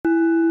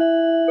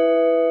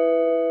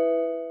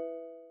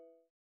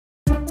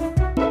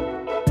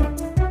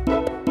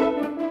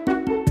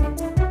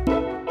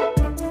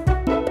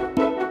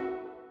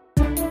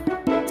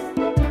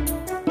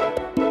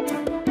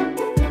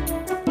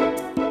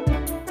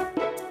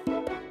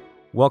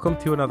Welcome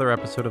to another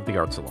episode of The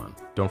Art Salon.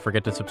 Don't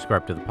forget to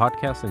subscribe to the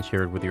podcast and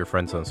share it with your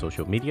friends on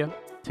social media.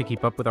 To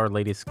keep up with our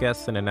latest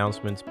guests and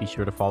announcements, be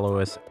sure to follow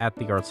us at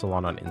The Art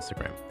Salon on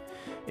Instagram.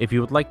 If you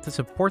would like to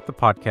support the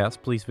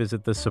podcast, please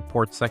visit the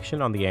support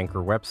section on the Anchor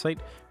website,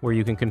 where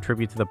you can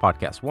contribute to the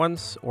podcast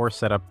once or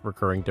set up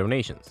recurring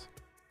donations.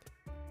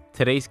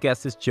 Today's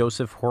guest is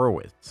Joseph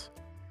Horowitz.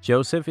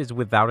 Joseph is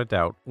without a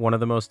doubt one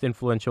of the most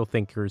influential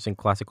thinkers in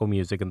classical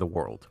music in the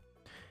world.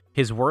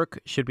 His work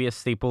should be a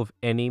staple of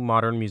any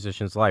modern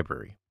musician's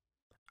library.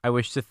 I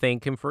wish to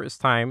thank him for his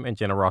time and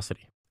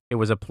generosity. It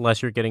was a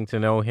pleasure getting to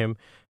know him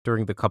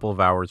during the couple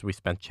of hours we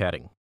spent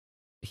chatting.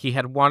 He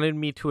had wanted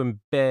me to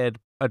embed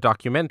a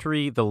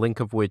documentary, the link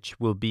of which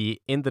will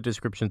be in the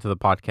description to the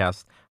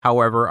podcast.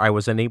 However, I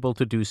was unable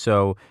to do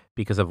so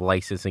because of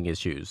licensing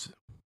issues.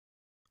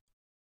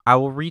 I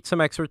will read some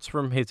excerpts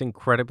from his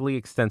incredibly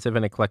extensive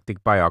and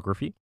eclectic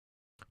biography,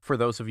 for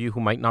those of you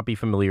who might not be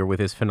familiar with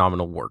his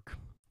phenomenal work.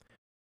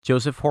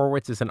 Joseph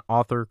Horowitz is an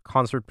author,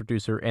 concert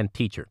producer, and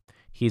teacher.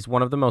 He is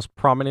one of the most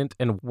prominent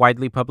and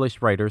widely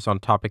published writers on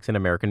topics in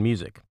American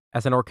music.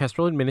 As an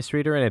orchestral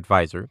administrator and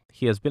advisor,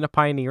 he has been a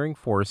pioneering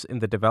force in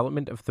the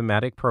development of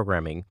thematic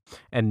programming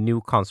and new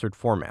concert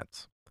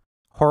formats.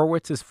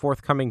 Horowitz's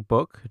forthcoming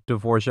book,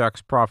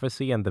 Dvorak's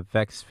Prophecy and the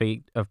Vexed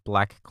Fate of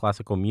Black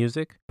Classical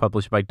Music,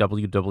 published by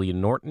W. W.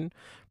 Norton,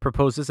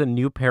 proposes a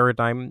new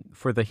paradigm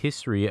for the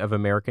history of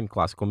American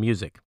classical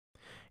music.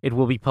 It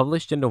will be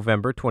published in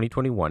November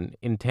 2021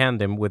 in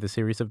tandem with a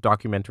series of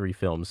documentary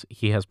films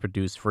he has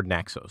produced for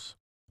Naxos.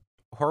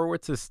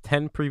 Horowitz's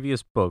 10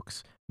 previous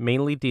books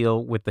mainly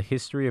deal with the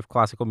history of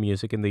classical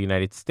music in the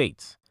United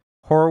States.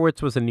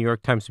 Horowitz was a New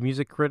York Times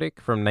music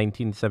critic from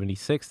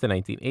 1976 to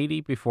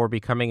 1980 before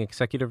becoming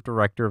executive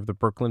director of the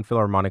Brooklyn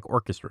Philharmonic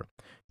Orchestra.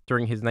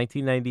 During his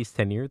 1990s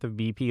tenure, the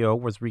BPO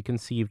was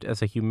reconceived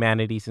as a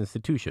humanities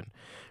institution,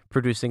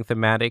 producing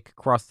thematic,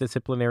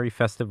 cross-disciplinary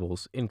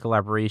festivals in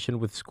collaboration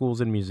with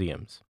schools and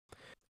museums.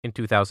 In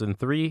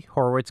 2003,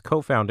 Horowitz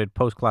co-founded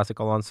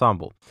Post-Classical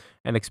Ensemble,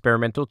 an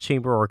experimental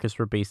chamber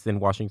orchestra based in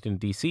Washington,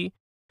 D.C.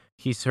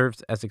 He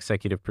serves as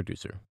executive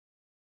producer.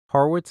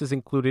 Horowitz is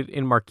included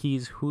in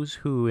Marquis' Who's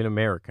Who in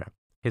America.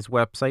 His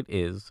website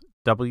is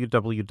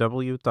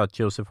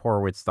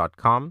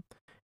www.josephhorowitz.com.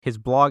 His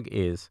blog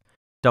is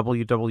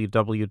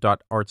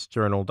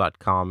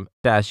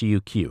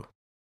www.artsjournal.com-uq.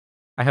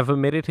 I have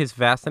omitted his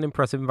vast and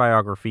impressive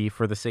biography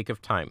for the sake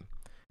of time,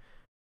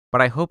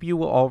 but I hope you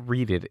will all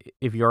read it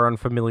if you are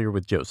unfamiliar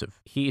with Joseph.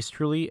 He is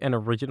truly an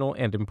original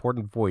and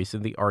important voice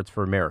in the arts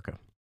for America.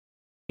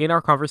 In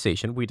our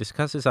conversation, we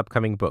discuss his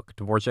upcoming book,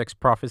 Dvorak's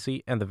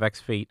Prophecy and the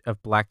Vexed Fate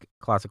of Black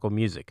Classical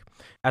Music,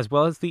 as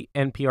well as the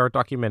NPR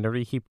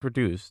documentary he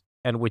produced,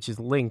 and which is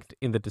linked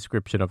in the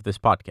description of this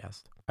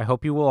podcast. I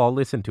hope you will all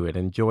listen to it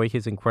and enjoy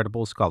his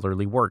incredible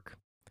scholarly work.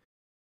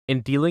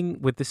 In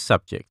dealing with this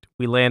subject,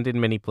 we land in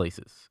many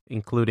places,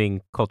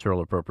 including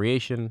cultural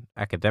appropriation,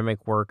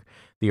 academic work,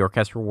 the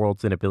orchestral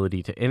world's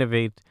inability to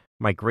innovate,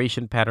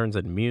 migration patterns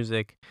in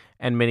music,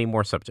 and many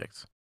more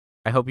subjects.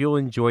 I hope you'll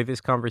enjoy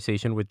this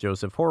conversation with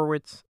Joseph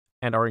Horowitz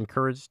and are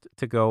encouraged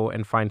to go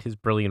and find his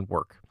brilliant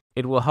work.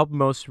 It will help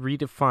most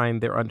redefine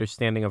their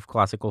understanding of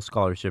classical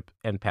scholarship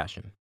and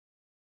passion.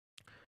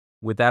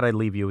 With that, I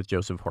leave you with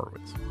Joseph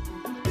Horowitz.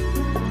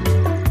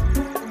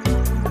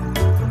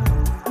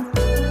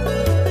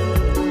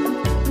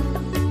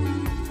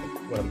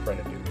 What I'm trying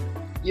to do.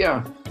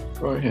 Yeah,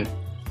 go ahead.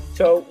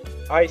 So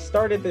I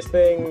started this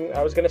thing,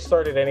 I was going to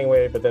start it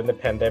anyway, but then the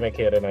pandemic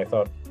hit and I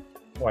thought,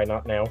 why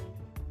not now?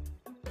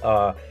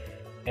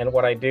 And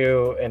what I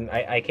do, and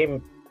I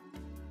came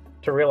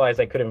to realize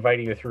I could invite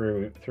you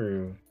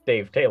through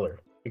Dave Taylor,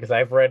 because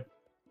I've read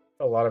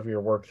a lot of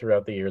your work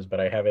throughout the years, but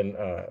I haven't,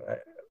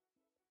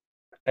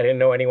 I didn't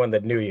know anyone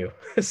that knew you.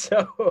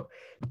 So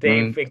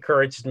Dave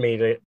encouraged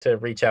me to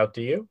reach out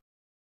to you.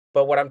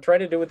 But what I'm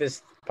trying to do with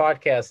this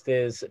podcast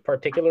is,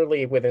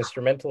 particularly with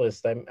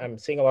instrumentalists, I'm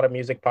seeing a lot of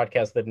music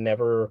podcasts that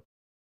never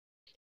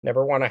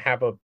want to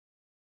have a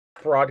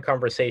broad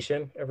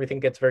conversation. Everything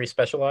gets very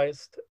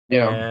specialized,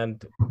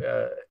 and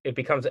it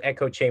becomes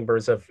echo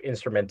chambers of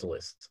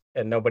instrumentalists,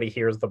 and nobody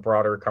hears the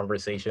broader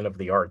conversation of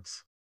the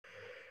arts.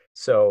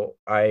 So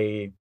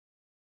I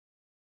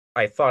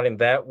thought in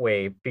that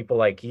way, people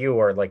like you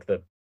are like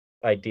the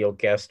ideal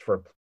guest for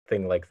a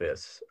thing like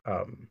this.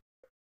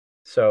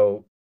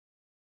 So,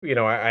 you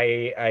know,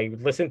 I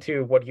listened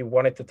to what you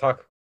wanted to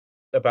talk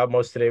about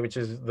most today, which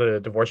is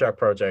the Dvorak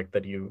project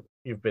that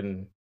you've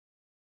been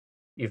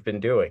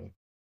doing,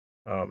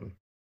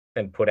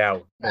 and put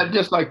out. I'd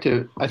just like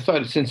to, I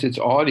thought since it's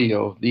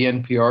audio, the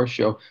NPR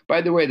show,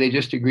 by the way, they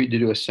just agreed to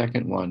do a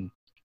second one.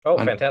 Oh,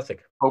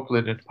 fantastic.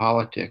 Copeland and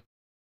politics.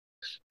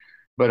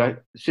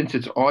 But since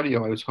it's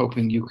audio, I was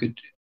hoping you could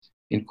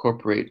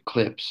incorporate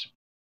clips.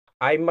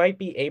 I might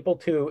be able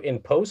to in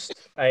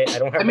post. I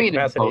don't have the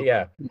capacity.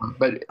 Yeah.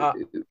 But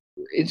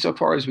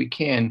insofar as we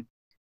can,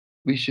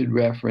 we should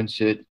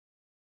reference it,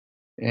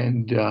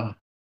 and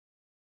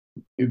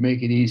it'd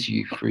make it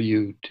easy for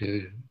you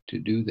to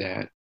do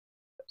that.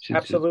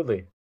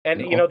 Absolutely.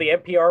 And, you know, the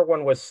NPR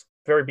one was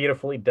very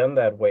beautifully done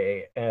that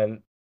way.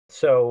 And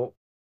so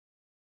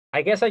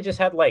I guess I just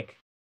had like,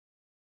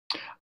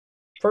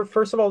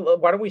 first of all,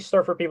 why don't we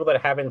start for people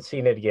that haven't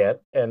seen it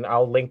yet, and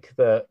I'll link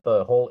the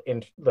whole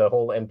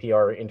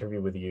NPR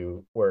interview with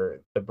you where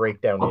the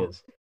breakdown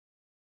is.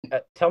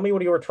 Tell me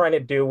what you were trying to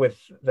do with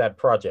that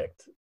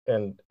project,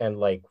 and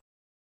like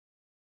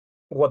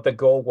what the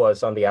goal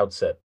was on the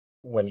outset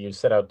when you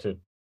set out to,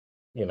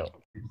 you know.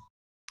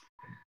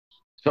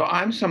 So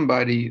I'm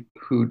somebody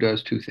who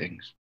does two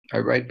things. I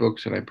write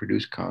books and I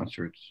produce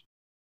concerts,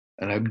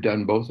 and I've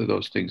done both of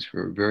those things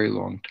for a very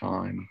long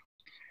time.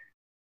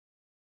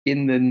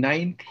 In the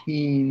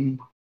 1970s,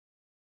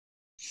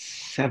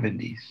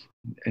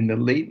 in the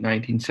late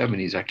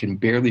 1970s, I can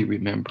barely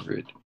remember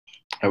it.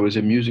 I was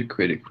a music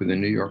critic for the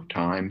New York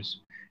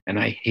Times, and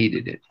I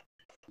hated it.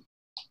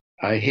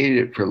 I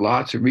hated it for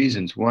lots of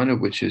reasons, one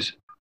of which is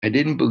I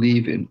didn't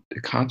believe in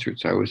the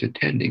concerts I was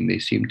attending. They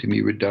seemed to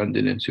me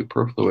redundant and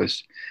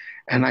superfluous.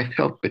 And I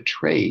felt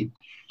betrayed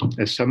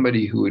as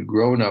somebody who had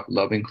grown up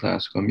loving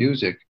classical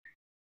music.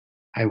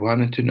 I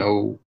wanted to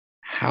know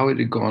how it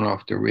had gone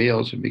off the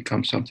rails and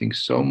become something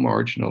so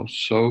marginal,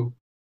 so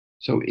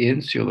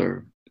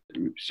insular,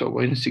 so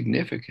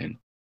insignificant.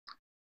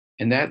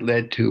 And that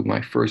led to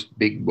my first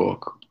big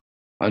book,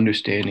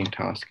 Understanding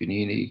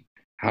Toscanini,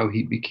 how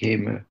he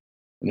became an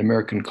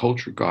American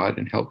culture god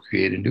and helped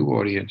create a new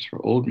audience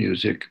for old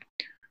music.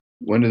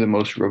 One of the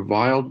most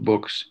reviled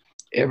books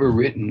ever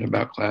written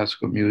about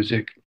classical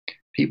music.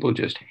 People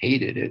just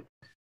hated it.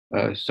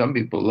 Some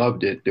people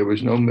loved it. There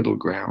was no middle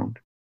ground.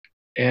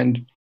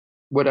 And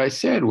what I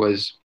said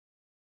was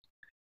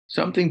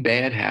something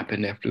bad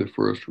happened after the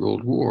First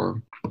World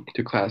War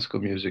to classical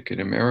music in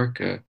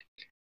America.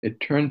 It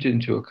turned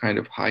into a kind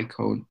of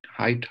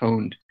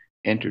high-toned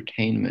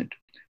entertainment,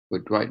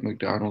 what Dwight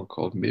MacDonald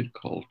called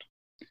mid-cult.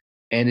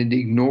 And it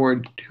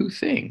ignored two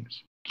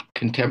things,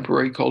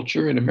 contemporary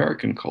culture and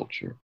American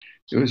culture.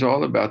 It was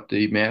all about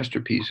the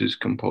masterpieces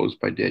composed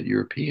by dead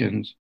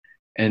Europeans.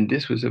 And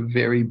this was a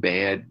very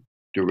bad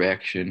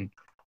direction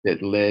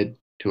that led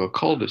to a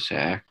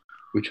cul-de-sac,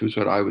 which was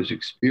what I was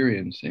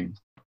experiencing.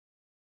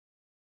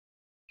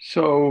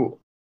 So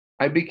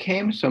I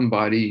became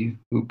somebody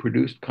who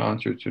produced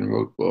concerts and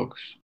wrote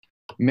books,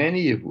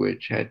 many of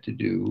which had to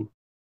do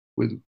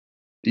with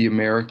the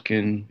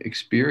American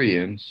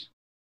experience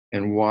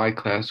and why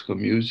classical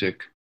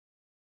music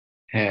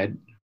had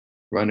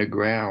run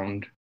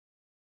aground.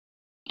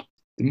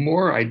 The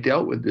more I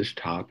dealt with this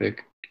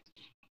topic,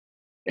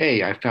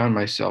 I found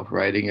myself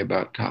writing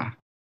about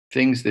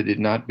things that had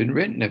not been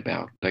written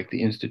about, like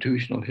the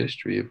institutional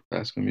history of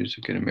classical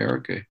music in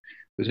America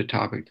was a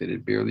topic that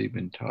had barely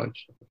been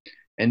touched.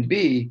 And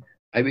B,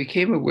 I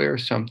became aware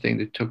of something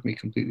that took me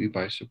completely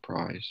by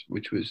surprise,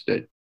 which was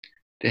that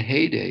the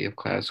heyday of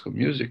classical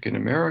music in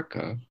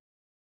America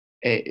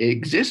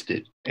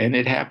existed, and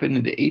it happened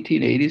in the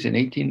 1880s and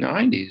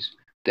 1890s.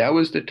 That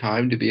was the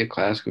time to be a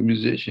classical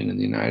musician in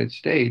the United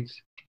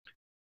States.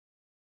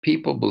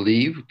 People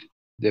believed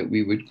that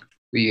we would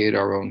create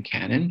our own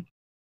canon.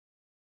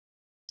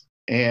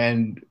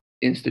 And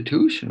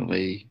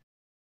institutionally,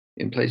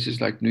 in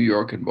places like New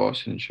York and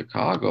Boston and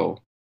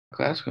Chicago,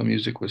 classical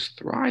music was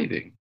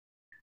thriving.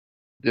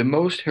 The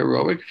most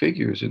heroic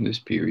figures in this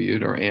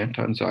period are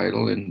Anton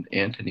Seidl and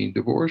Antonin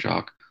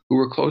Dvorak, who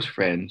were close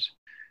friends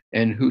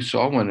and who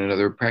saw one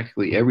another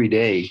practically every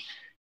day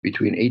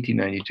between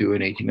 1892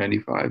 and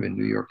 1895 in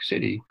New York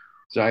City.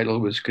 Seidl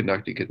was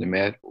conducting at the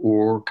Met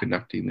or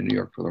conducting the New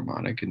York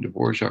Philharmonic, and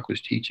Dvorak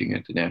was teaching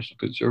at the National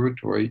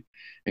Conservatory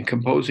and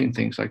composing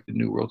things like the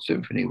New World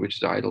Symphony, which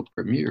Seidl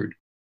premiered.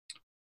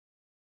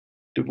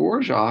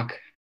 Dvorak,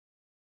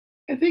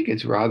 I think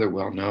it's rather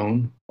well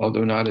known,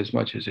 although not as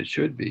much as it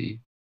should be,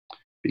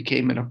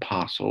 became an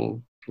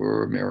apostle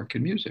for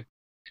American music.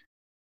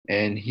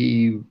 And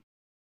he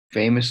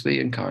famously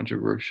and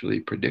controversially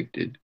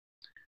predicted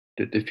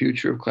that the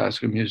future of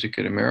classical music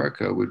in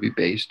America would be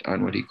based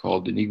on what he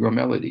called the Negro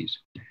melodies.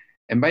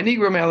 And by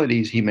Negro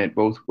melodies, he meant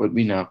both what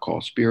we now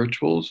call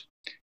spirituals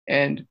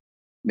and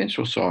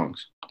minstrel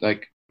songs,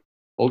 like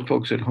Old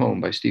Folks at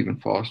Home by Stephen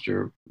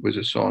Foster was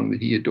a song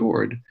that he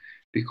adored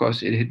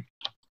because it had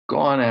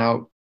gone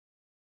out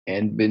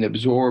and been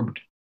absorbed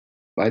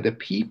by the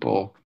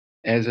people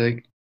as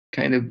a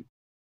kind of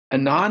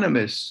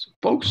anonymous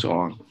folk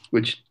song,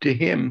 which to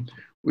him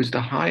was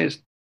the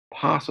highest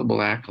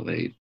possible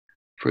accolade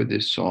for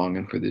this song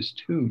and for this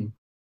tune.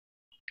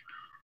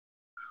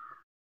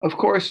 Of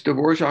course,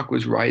 Dvorak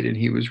was right and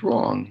he was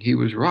wrong. He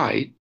was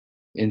right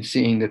in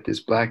seeing that this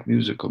Black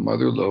musical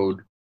mother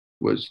lode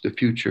was the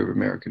future of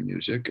American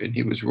music, and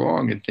he was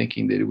wrong in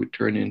thinking that it would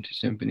turn into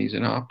symphonies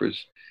and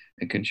operas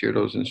and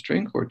concertos and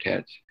string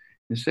quartets.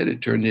 Instead,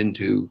 it turned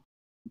into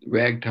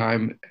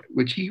ragtime,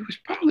 which he was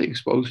probably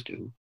exposed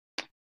to,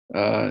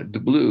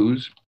 the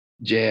blues,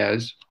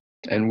 jazz,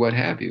 and what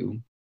have you,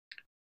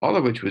 all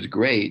of which was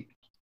great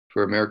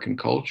for American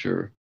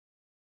culture.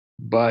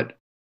 But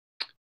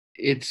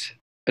it's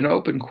an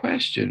open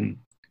question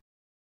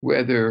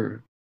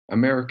whether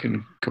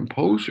American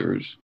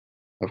composers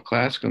of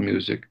classical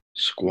music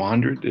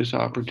squandered this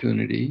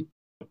opportunity,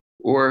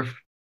 or if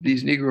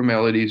these Negro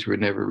melodies were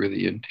never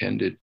really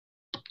intended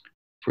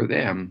for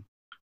them.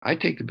 I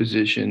take the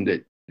position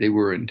that they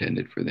were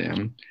intended for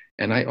them,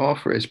 and I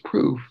offer as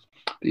proof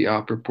the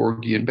opera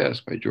Porgy and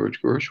Bess by George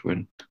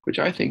Gershwin, which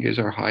I think is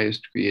our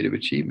highest creative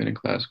achievement in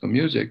classical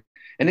music.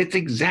 And it's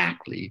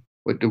exactly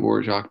what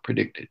Dvorak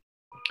predicted,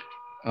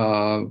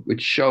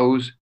 which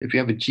shows if you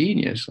have a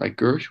genius like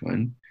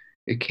Gershwin,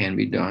 it can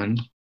be done,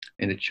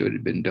 and it should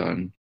have been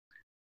done.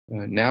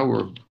 Now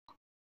we're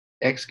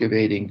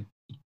excavating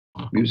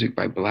music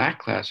by Black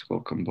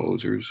classical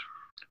composers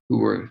who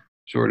were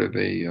sort of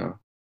a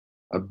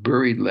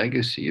buried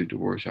legacy of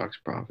Dvorak's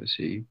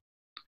prophecy.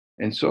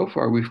 And so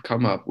far, we've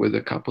come up with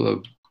a couple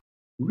of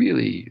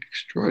really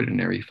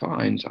extraordinary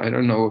finds. I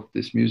don't know if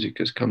this music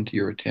has come to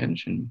your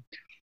attention,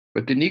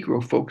 but the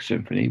Negro Folk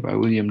Symphony by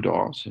William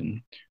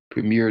Dawson,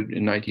 premiered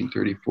in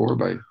 1934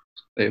 by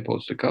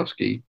Leopold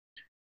Stokowski,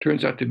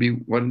 turns out to be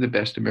one of the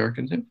best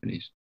American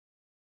symphonies.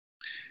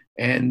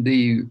 And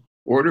the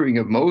Ordering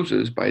of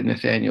Moses by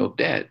Nathaniel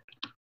Dett,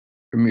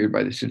 premiered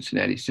by the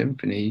Cincinnati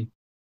Symphony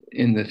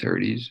in the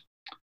 30s,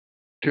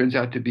 turns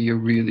out to be a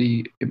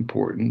really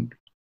important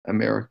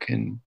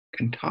American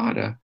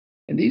cantata.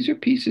 And these are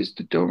pieces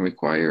that don't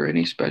require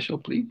any special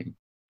pleading.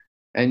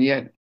 And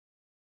yet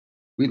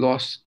we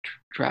lost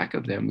track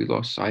of them. We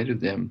lost sight of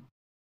them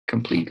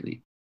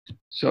completely.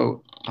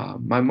 So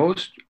my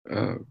most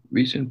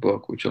recent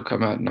book, which will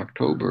come out in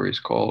October, is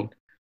called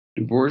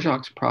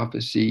Dvorak's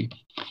Prophecy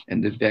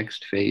and the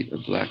Vexed Fate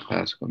of Black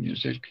Classical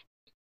Music.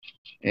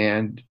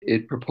 And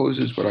it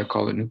proposes what I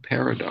call a new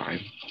paradigm,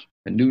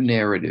 a new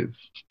narrative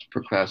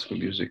for classical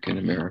music in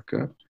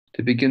America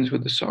that begins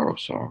with the sorrow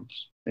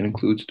songs and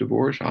includes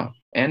Dvorak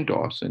and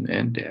Dawson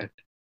and Dett,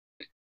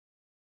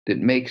 that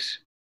makes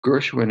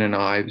Gershwin and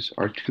Ives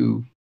our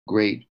two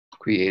great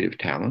creative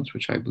talents,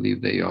 which I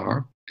believe they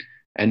are,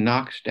 and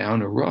knocks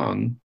down a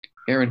rung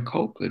Aaron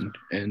Copland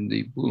and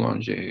the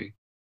Boulanger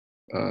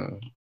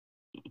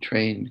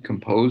trained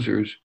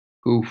composers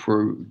who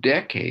for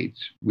decades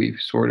we've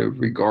sort of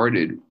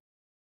regarded,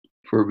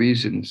 for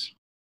reasons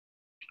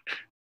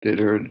that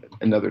are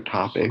another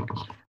topic,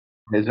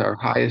 as our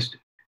highest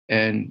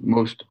and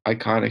most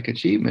iconic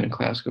achievement in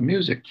classical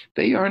music.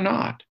 They are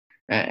not.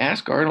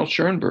 Ask Arnold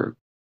Schoenberg.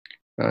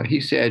 He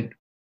said,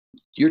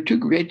 your two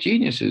great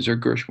geniuses are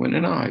Gershwin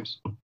and Ives.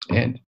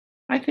 And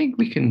I think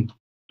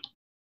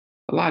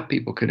a lot of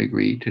people can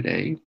agree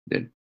today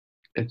that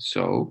that's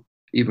so,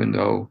 even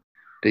though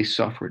they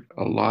suffered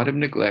a lot of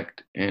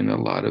neglect and a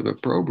lot of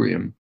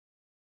opprobrium.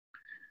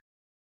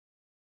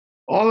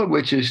 All of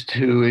which is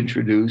to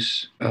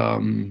introduce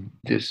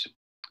this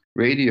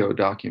radio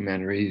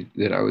documentary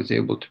that I was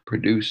able to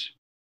produce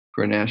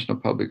for National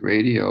Public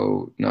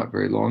Radio not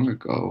very long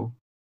ago,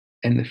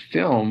 and the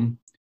film,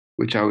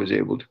 which I was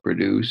able to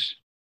produce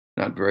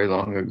not very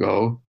long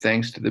ago,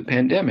 thanks to the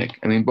pandemic.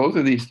 I mean, both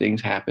of these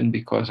things happened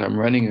because I'm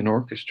running an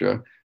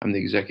orchestra. I'm the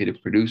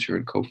executive producer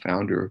and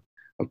co-founder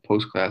of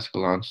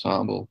Post-Classical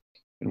Ensemble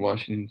in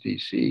Washington,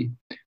 D.C.,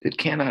 that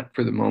cannot,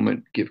 for the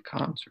moment, give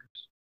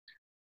concerts.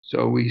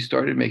 So we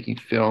started making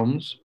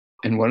films,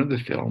 and one of the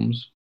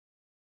films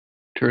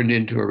turned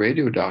into a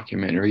radio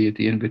documentary at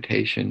the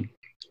invitation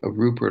of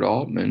Rupert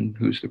Altman,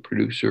 who's the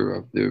producer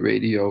of the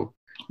radio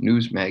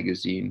news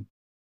magazine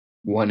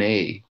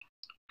 1A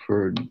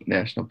for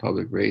National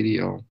Public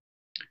Radio.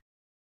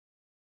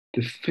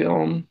 The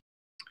film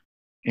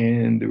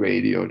and the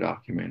radio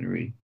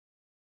documentary.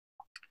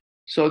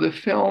 So the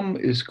film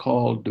is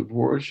called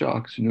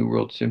Dvorak's New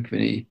World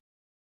Symphony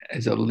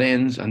as a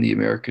lens on the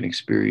American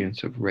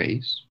experience of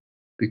race,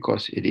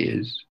 because it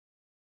is.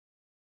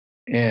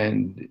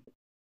 And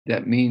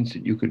that means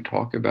that you can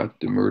talk about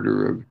the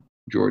murder of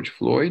George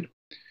Floyd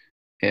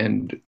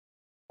and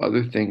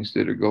other things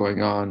that are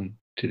going on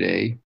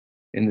today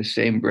in the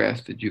same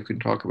breath that you can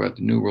talk about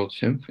the New World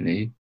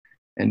Symphony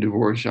and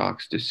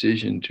Dvorak's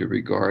decision to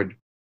regard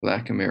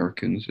Black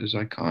Americans as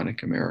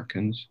iconic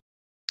Americans,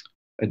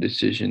 a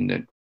decision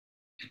that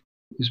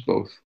is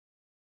both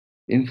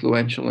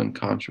influential and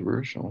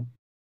controversial.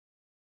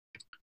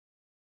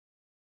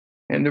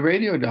 And the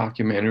radio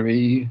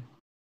documentary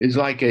is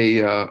like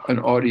an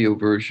audio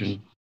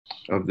version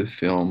of the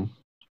film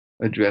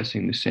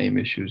addressing the same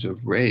issues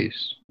of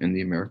race and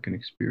the American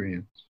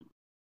experience.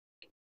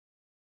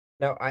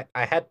 Now,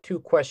 I had two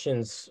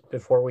questions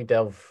before we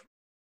delve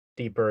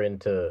deeper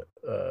into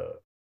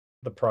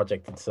the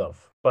project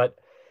itself. But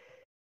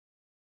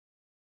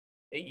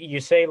you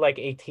say like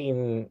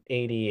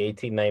 1880,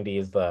 1890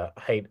 is the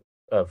height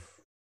of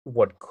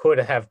what could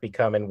have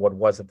become and what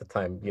was at the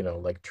time,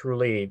 like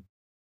truly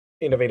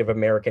innovative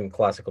American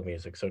classical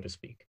music, so to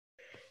speak.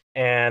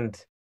 And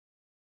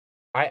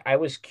I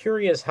was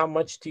curious, how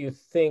much do you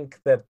think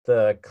that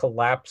the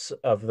collapse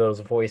of those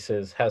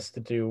voices has to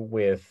do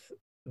with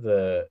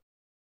the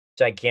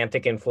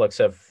gigantic influx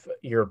of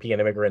European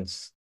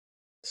immigrants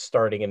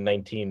starting in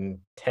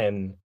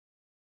 1910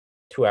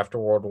 to after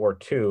World War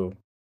II,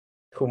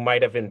 who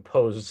might have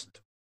imposed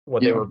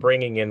what they were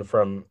bringing in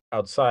from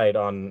outside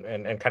on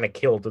and kind of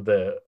killed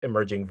the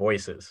emerging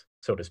voices?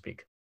 so to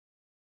speak?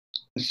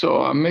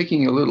 So I'm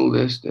making a little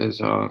list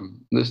as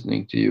I'm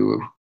listening to you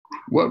of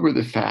what were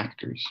the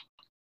factors.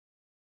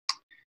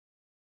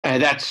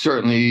 That's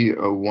certainly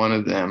one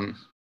of them.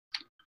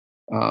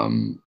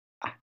 Um,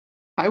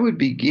 I would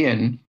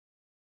begin,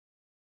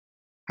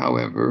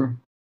 however,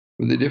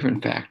 with a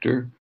different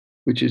factor,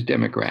 which is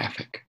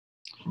demographic.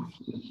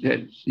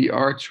 That the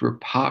arts were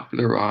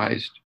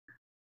popularized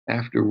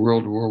after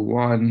World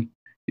War I.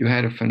 You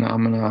had a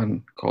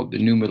phenomenon called the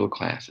new middle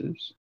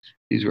classes.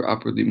 These were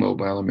upwardly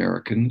mobile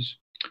Americans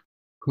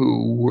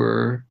who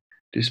were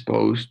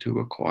disposed to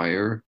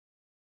acquire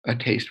a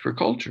taste for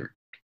culture.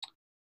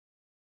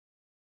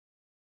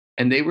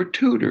 And they were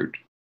tutored.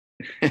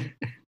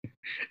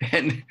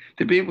 And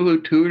the people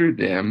who tutored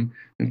them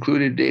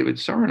included David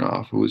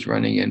Sarnoff, who was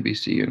running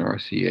NBC and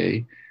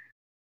RCA.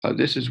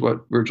 This is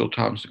what Virgil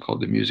Thompson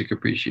called the music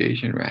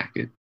appreciation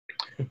racket.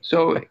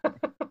 So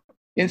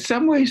in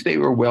some ways they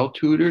were well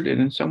tutored,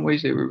 and in some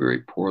ways they were very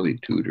poorly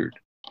tutored.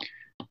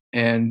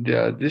 And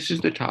this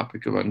is the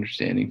topic of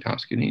understanding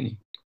Toscanini.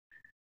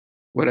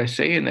 What I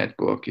say in that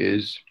book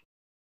is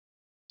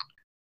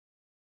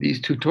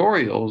these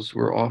tutorials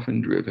were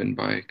often driven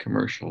by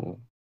commercial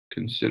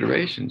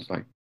considerations,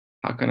 like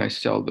how can I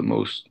sell the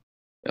most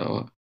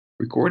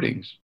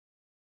recordings?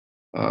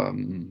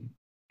 Or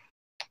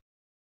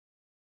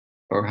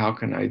how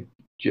can I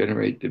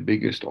generate the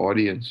biggest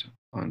audience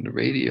on the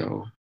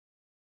radio?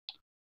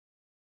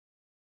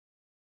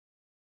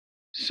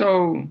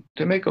 So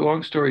to make a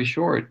long story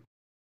short,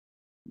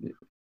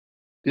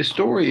 the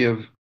story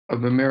of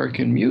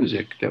American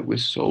music that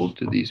was sold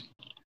to these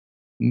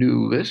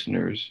new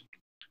listeners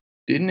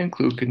didn't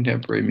include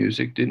contemporary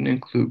music, didn't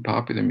include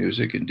popular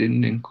music, and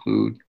didn't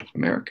include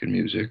American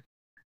music.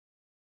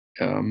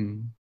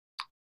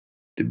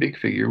 The big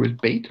figure was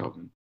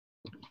Beethoven.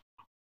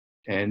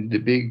 And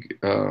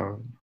the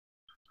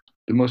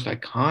most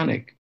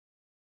iconic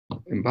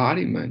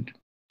embodiment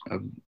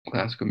of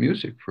classical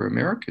music for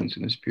Americans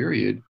in this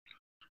period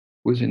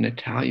was an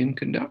Italian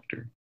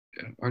conductor,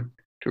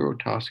 Arturo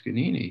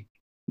Toscanini,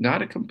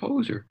 not a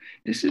composer.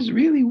 This is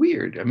really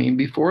weird. I mean,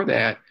 before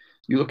that,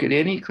 you look at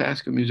any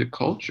classical music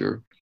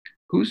culture,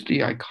 who's the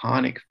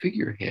iconic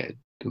figurehead,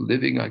 the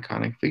living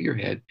iconic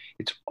figurehead?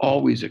 It's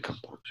always a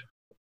composer.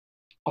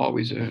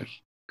 Always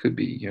could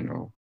be,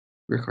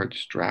 Richard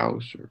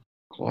Strauss or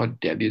Claude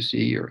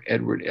Debussy or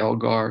Edward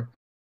Elgar,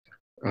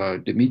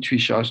 Dmitri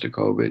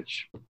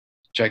Shostakovich,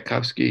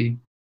 Tchaikovsky.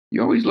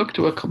 You always look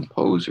to a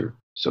composer.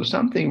 So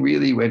something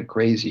really went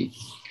crazy.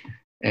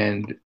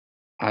 And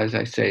as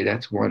I say,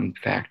 that's one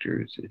factor,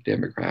 it's a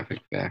demographic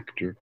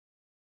factor.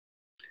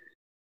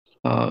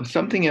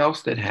 Something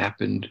else that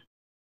happened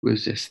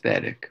was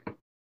aesthetic.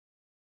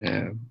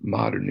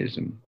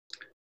 Modernism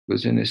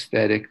was an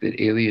aesthetic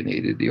that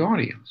alienated the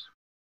audience.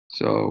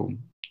 So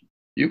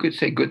you could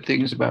say good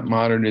things about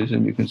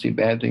modernism, you can say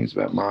bad things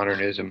about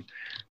modernism,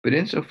 but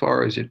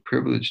insofar as it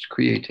privileged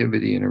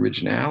creativity and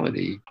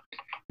originality,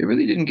 it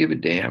really didn't give a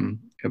damn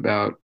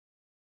about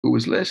who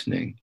was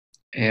listening.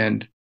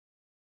 And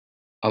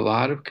a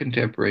lot of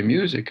contemporary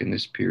music in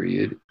this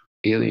period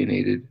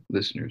alienated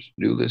listeners,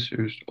 new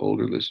listeners,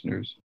 older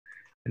listeners,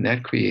 and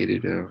that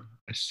created a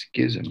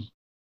schism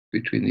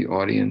between the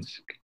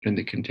audience and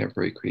the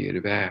contemporary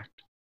creative act.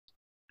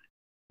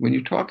 When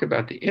you talk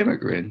about the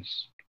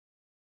immigrants,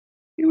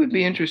 it would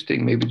be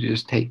interesting maybe to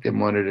just take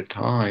them one at a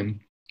time.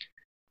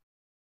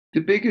 The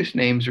biggest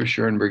names are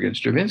Schoenberg and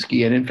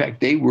Stravinsky, and in fact,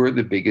 they were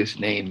the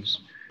biggest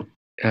names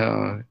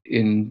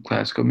in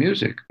classical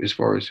music as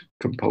far as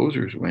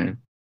composers went.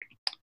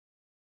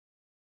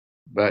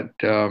 But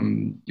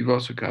you've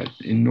also got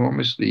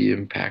enormously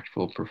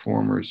impactful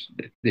performers.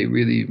 They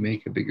really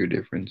make a bigger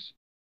difference.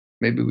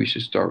 Maybe we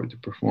should start with the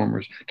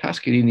performers.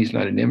 Toscanini's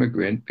not an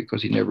immigrant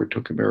because he never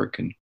took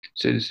American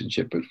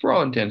citizenship, but for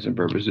all intents and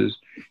purposes,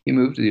 he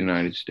moved to the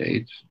United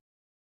States.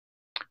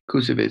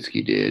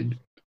 Koussevitzky did.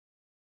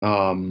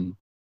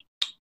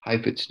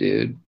 Heifetz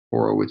did.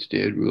 Horowitz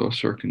did. Rudolf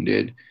Serkin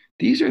did.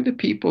 These are the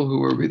people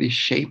who are really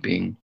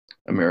shaping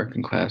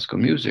American classical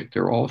music.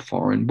 They're all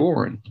foreign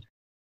born,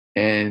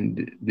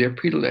 and their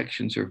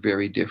predilections are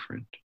very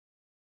different.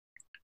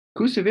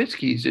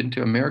 Koussevitzky's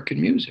into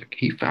American music.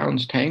 He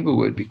founds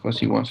Tanglewood because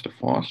he wants to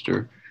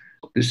foster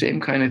the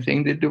same kind of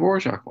thing that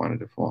Dvorak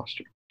wanted to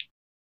foster.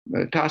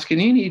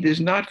 Toscanini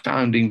is not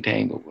founding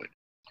Tanglewood.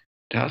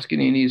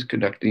 Toscanini is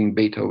conducting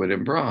Beethoven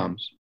and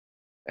Brahms.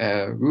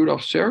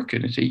 Rudolf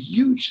Serkin is a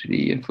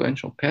hugely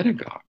influential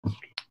pedagogue.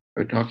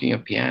 We're talking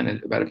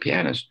about a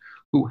pianist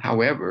who,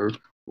 however,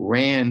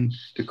 ran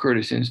the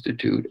Curtis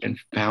Institute and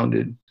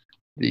founded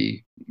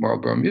the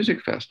Marlborough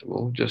Music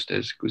Festival, just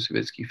as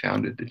Koussevitzky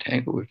founded the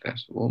Tanglewood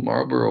Festival.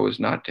 Marlborough is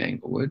not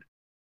Tanglewood.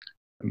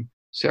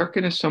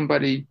 Serkin is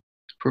somebody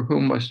for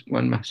whom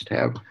one must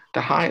have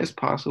the highest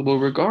possible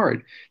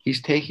regard.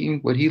 He's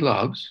taking what he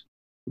loves,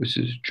 which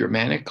is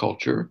Germanic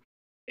culture,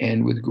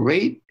 and with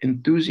great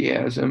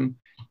enthusiasm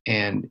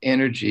and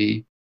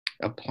energy,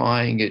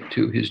 applying it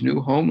to his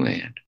new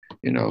homeland.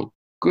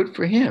 Good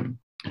for him,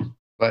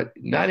 but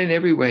not in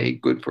every way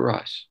good for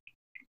us.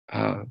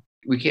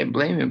 we can't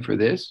blame him for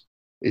this.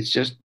 It's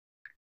just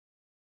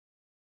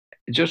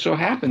it just so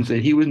happens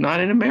that he was not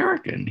an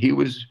American. He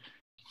was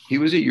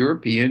a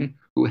European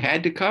who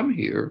had to come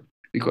here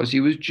because he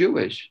was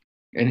Jewish,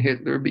 and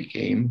Hitler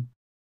became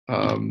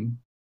um,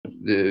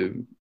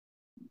 the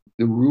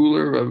the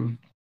ruler of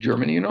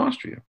Germany and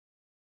Austria.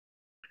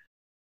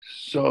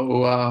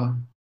 So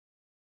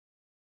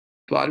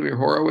Vladimir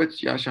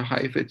Horowitz, Jascha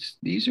Heifetz,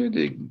 these are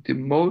the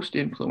most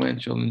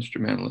influential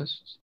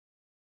instrumentalists,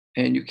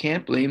 and you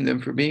can't blame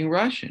them for being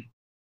Russian.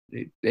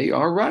 They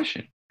are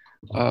Russian.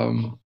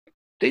 Um,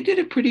 they did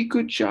a pretty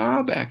good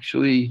job,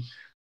 actually,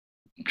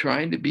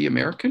 trying to be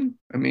American.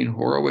 I mean,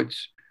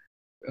 Horowitz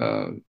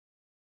uh,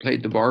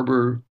 played the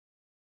Barber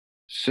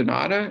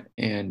Sonata,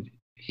 and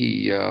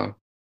he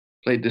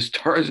played the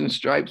Stars and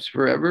Stripes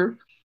Forever.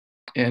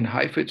 And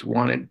Heifetz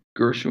wanted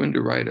Gershwin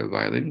to write a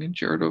violin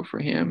concerto for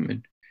him,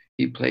 and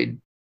he played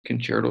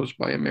concertos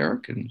by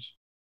Americans.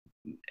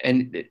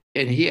 And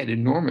he had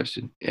enormous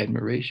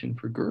admiration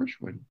for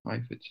Gershwin,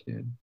 Heifetz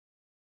did.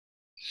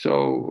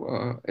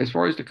 So as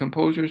far as the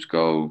composers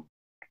go,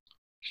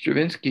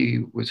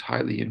 Stravinsky was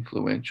highly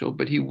influential,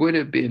 but he would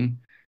have been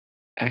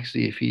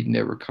actually if he'd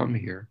never come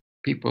here.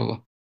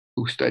 People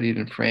who studied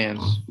in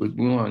France with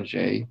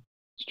Boulanger,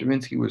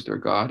 Stravinsky was their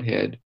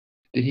godhead.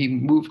 That he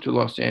moved to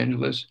Los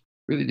Angeles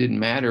really didn't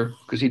matter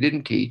because he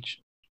didn't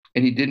teach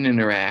and he didn't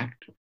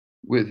interact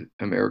with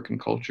American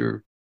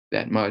culture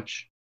that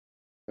much.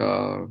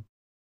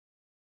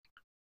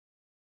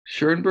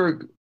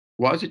 Schoenberg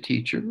was a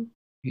teacher.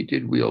 He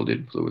did wield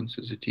influence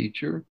as a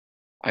teacher.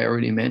 I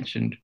already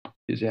mentioned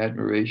his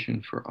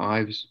admiration for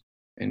Ives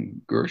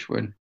and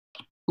Gershwin,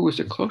 who was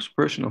a close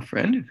personal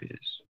friend of his.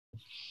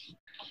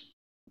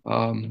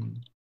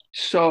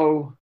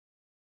 So,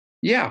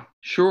 yeah,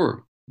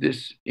 sure,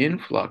 this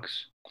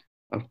influx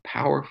of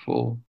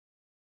powerful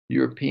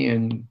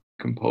European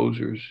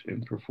composers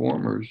and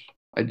performers,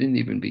 I didn't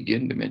even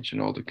begin to mention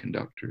all the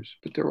conductors,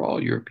 but they're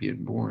all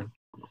European born.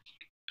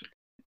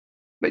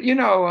 But you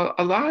know,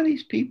 a lot of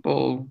these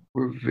people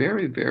were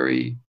very,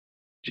 very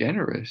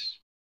generous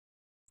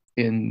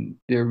in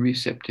their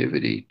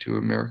receptivity to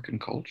American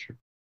culture.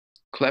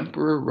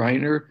 Klemperer,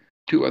 Reiner,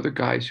 two other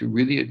guys who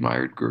really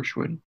admired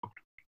Gershwin.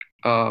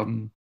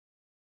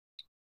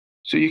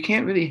 So you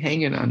can't really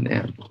hang it on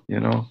them, you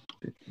know.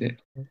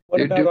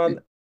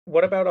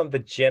 What about on the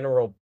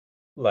general,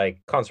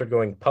 like, concert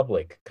going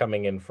public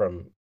coming in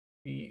from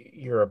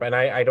Europe? And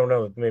I don't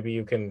know, maybe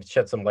you can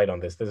shed some light on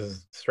this. This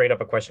is straight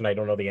up a question I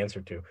don't know the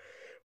answer to.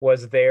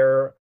 Was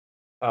there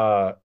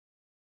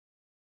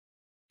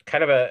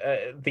kind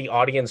of the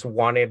audience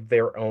wanted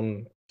their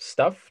own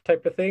stuff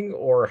type of thing,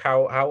 or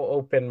how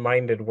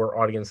open-minded were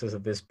audiences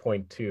at this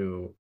point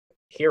to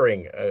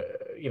hearing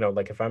you know,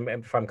 like if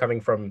I'm coming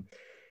from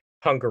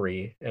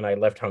Hungary and I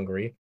left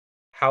Hungary,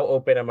 how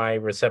open am I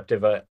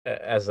receptive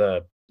as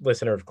a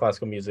listener of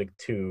classical music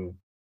to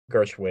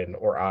Gershwin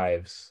or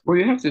Ives? Well,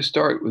 you have to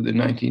start with the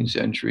 19th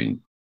century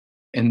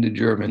and the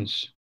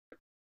Germans.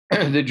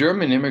 The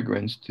German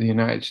immigrants to the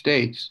United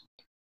States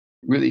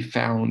really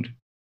found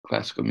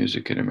classical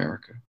music in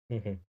America.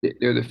 Mm-hmm.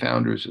 They're the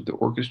founders of the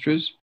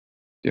orchestras.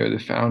 They're the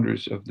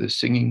founders of the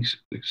singing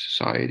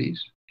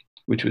societies,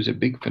 which was a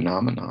big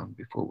phenomenon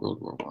before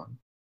World War I.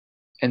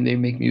 And they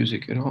make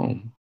music at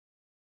home.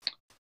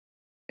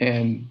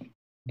 And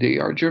they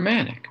are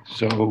Germanic.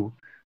 So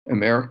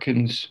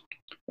Americans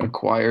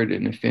acquired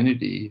an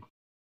affinity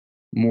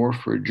more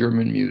for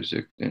German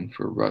music than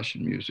for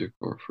Russian music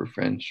or for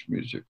French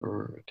music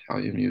or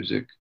Italian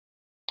music,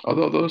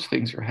 although those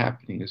things are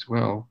happening as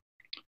well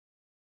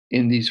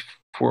in these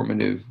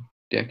formative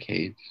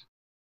decades.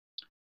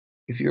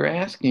 If you're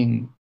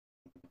asking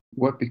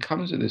what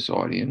becomes of this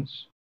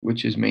audience,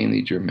 which is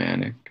mainly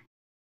Germanic,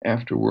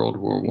 after World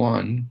War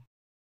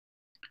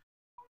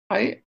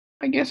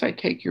I guess I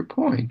take your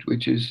point,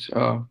 which is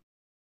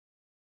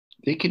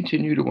they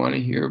continue to want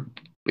to hear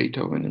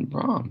Beethoven and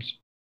Brahms.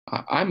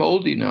 I'm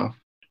old enough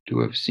to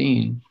have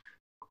seen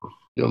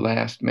the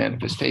last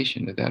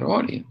manifestation of that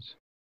audience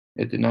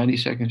at the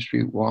 92nd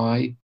Street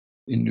Y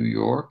in New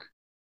York.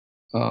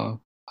 I'm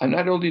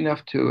not old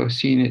enough to have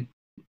seen it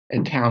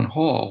at Town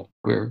Hall,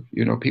 where,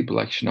 you know, people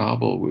like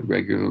Schnabel would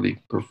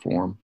regularly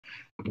perform,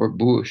 or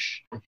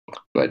Bush.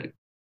 But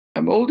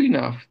I'm old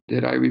enough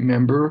that I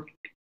remember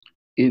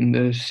in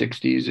the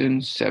 60s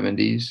and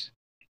 70s,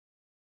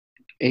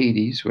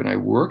 80s, when I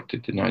worked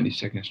at the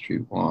 92nd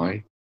Street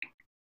Y,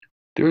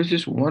 there was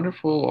this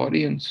wonderful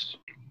audience.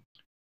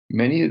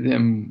 Many of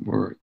them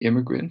were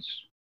immigrants,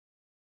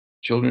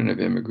 children of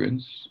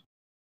immigrants,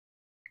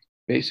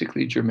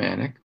 basically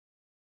Germanic,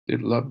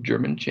 that loved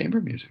German chamber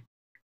music.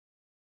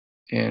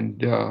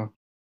 And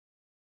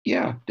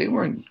yeah, they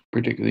weren't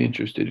particularly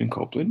interested in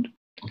Copland.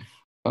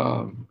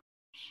 And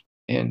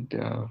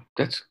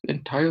that's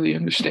entirely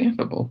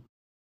understandable.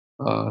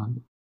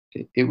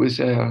 It was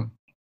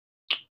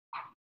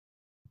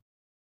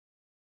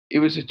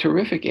a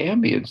terrific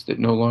ambience that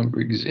no longer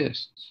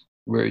exists,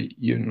 where,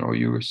 you know,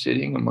 you were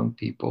sitting among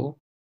people.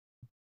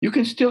 You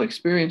can still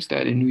experience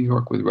that in New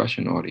York with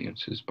Russian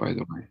audiences, by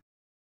the way.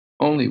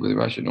 only with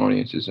Russian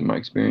audiences in my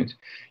experience.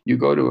 You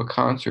go to a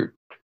concert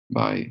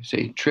by,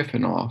 say,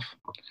 Trifonov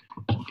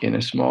in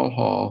a small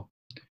hall,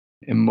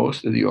 and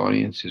most of the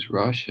audience is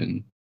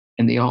Russian,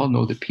 and they all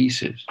know the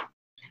pieces,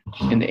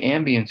 and the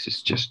ambience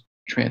is just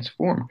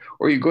transformed.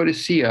 Or you go to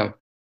see a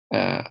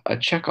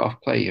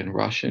Chekhov play in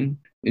Russian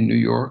in New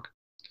York.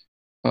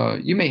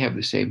 You may have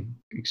the same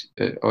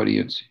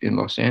audience in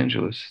Los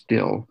Angeles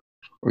still,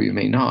 or you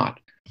may not,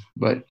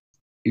 but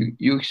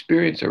you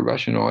experience a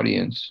Russian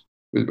audience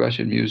with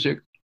Russian music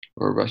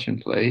or a Russian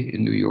play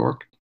in New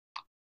York.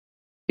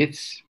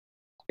 It's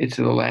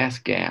the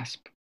last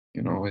gasp.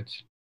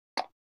 It's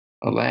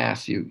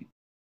alas, you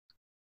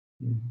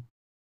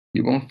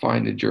won't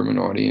find a German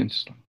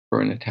audience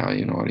or an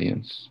Italian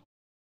audience,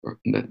 or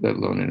let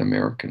alone an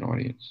American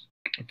audience,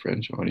 a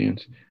French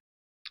audience.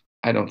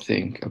 I don't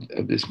think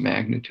of this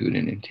magnitude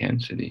and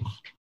intensity.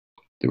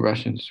 The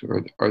Russians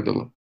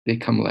they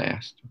come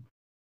last,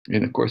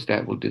 and of course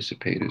that will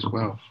dissipate as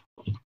well.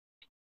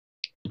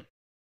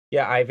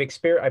 Yeah, I've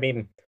experienced. I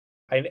mean,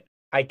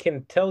 I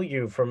can tell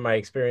you from my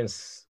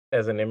experience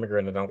as an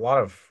immigrant, and a lot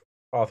of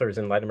authors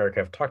in Latin America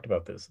have talked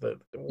about this.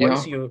 That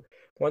Yeah.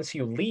 once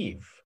you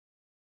leave,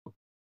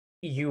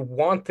 you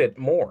want it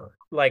more.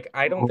 Like,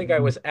 I don't think I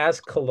was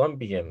as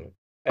Colombian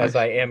as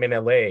I am in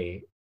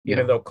LA, even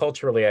Yeah. though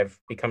culturally I've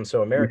become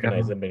so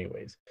Americanized in many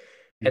ways.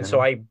 And so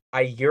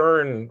I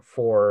yearn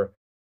for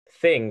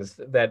things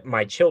that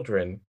my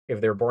children, if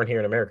they're born here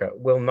in America,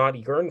 will not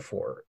yearn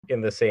for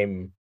in the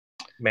same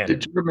manner.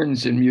 The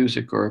Germans in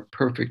music are a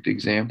perfect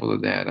example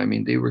of that. I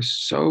mean, they were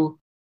so,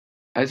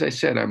 as I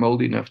said, I'm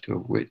old enough to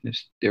have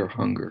witnessed their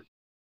hunger.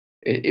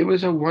 It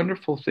was a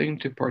wonderful thing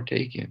to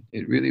partake in.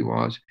 It really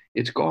was.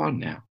 It's gone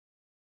now,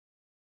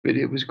 but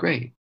it was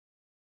great.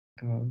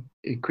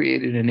 It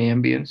created an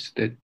ambience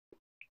that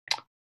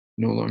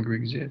no longer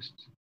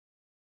exists.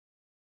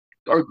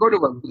 Or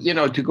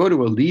to go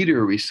to a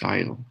leader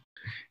recital,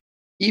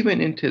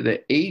 even into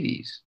the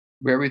 80s,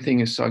 where everything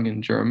is sung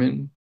in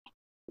German.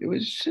 It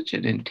was such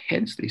an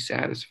intensely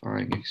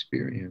satisfying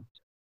experience.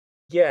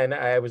 Yeah, and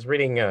I was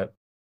reading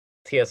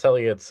T.S.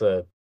 Eliot's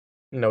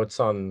notes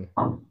on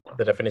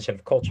the definition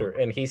of culture,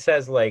 and he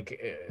says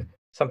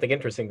something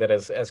interesting, that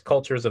as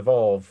cultures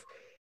evolve,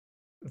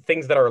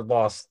 things that are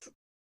lost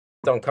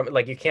don't come,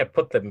 like, you can't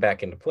put them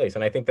back into place.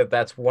 And I think that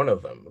that's one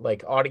of them.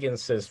 Like,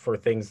 audiences for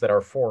things that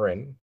are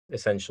foreign,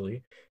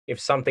 essentially, if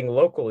something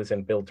local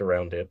isn't built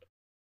around it,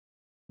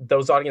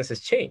 those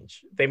audiences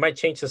change. They might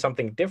change to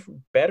something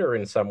different, better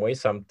in some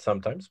ways,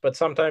 sometimes, but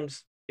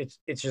sometimes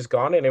it's just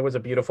gone, and it was a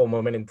beautiful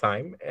moment in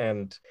time.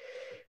 And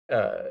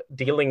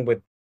dealing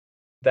with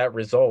that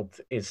result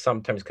is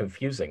sometimes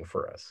confusing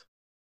for us.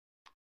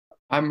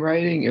 I'm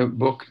writing a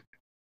book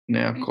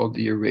now called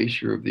The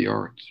Erasure of the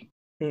Arts.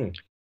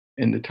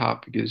 And the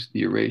topic is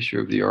the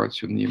erasure of the arts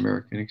from the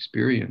American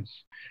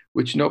experience,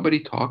 which nobody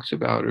talks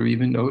about or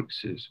even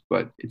notices,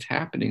 but it's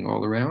happening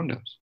all around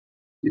us.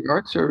 The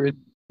arts are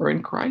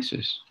in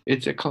crisis.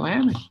 It's a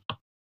calamity.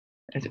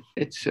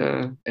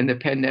 And the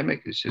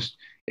pandemic has just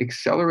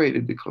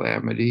accelerated the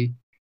calamity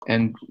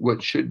and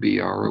what should be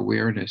our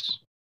awareness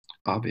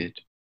of it.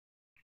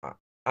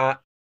 I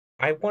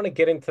want to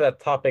get into that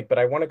topic, but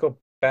I want to go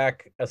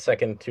back a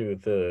second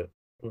to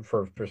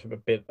for a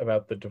bit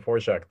about the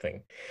Dvorak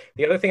thing.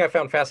 The other thing I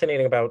found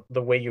fascinating about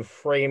the way you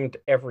framed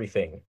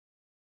everything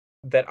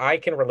that I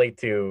can relate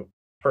to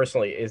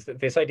personally is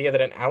this idea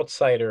that an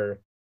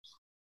outsider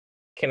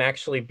can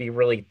actually be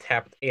really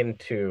tapped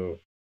into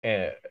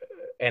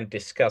and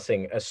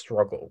discussing a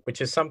struggle, which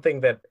is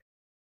something that,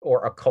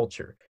 or a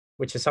culture,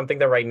 which is something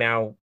that right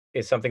now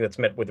is something that's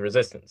met with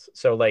resistance.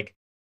 So, like,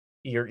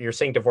 you're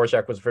saying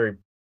Dvorak was very,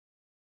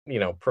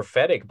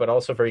 prophetic, but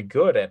also very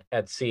good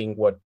at seeing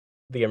what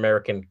the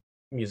American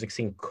music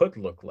scene could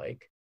look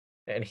like,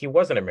 and he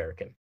was an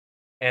American.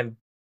 And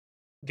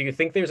do you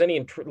think there's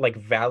any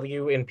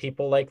value in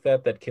people like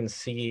that can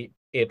see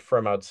it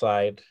from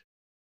outside,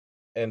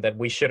 and that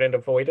we shouldn't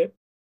avoid it?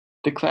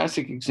 The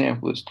classic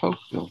example is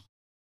Tocqueville.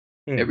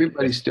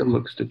 Everybody still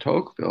looks to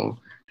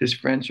Tocqueville, this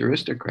French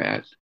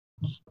aristocrat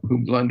who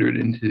blundered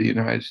into the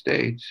United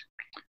States,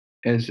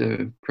 as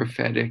a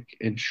prophetic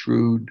and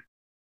shrewd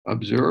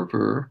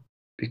observer,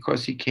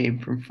 because he came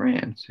from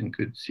France and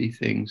could see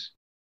things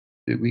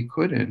that we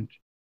couldn't.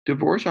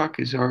 Dvorak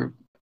is our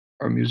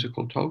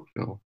musical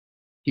Tocqueville.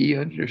 He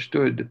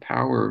understood the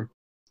power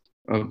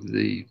of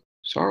the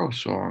sorrow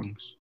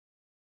songs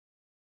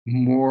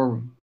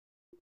more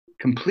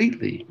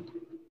completely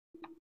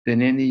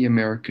than any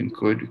American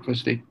could,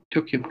 because they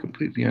took him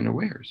completely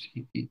unawares.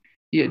 He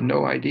had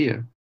no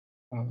idea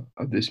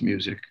of this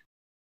music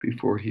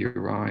before he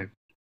arrived.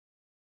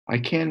 I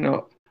can't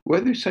know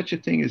whether such a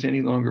thing is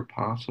any longer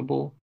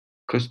possible,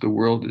 because the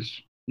world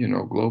is,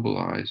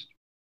 globalized,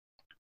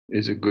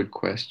 is a good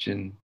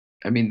question.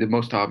 I mean, the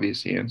most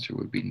obvious answer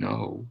would be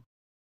no,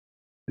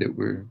 that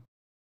we're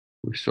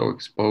so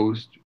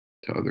exposed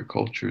to other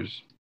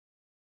cultures.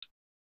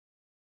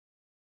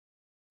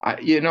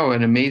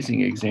 An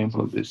amazing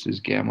example of this is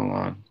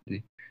gamelan,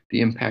 the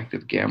impact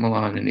of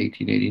gamelan in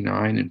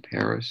 1889 in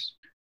Paris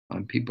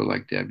on people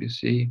like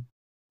Debussy.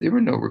 There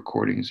were no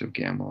recordings of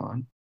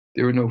gamelan.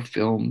 There were no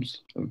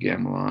films of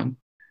gamelan.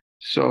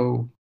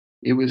 So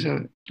it was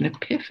an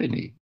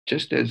epiphany,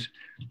 just as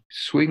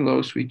Swing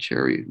Low, Sweet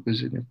Chariot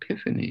was an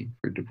epiphany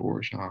for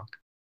Dvorak.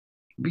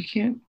 We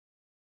can't,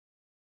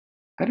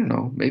 I don't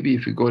know, maybe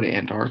if you go to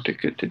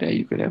Antarctica today,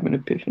 you could have an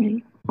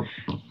epiphany.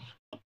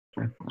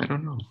 I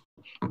don't know.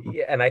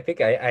 Yeah, and I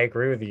think I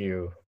agree with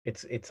you.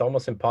 It's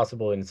almost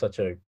impossible in such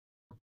a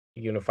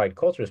unified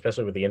culture,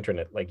 especially with the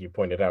internet, like you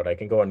pointed out. I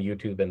can go on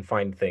YouTube and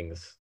find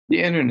things.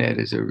 The internet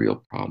is a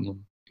real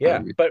problem.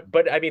 Yeah,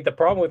 but I mean the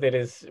problem with it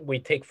is we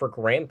take for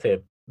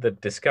granted the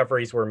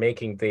discoveries we're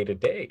making day to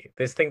day.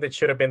 This thing that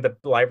should have been the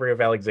Library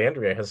of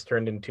Alexandria has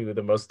turned into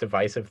the most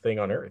divisive thing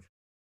on earth.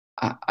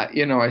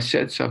 I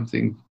said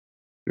something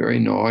very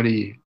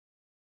naughty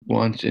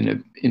once in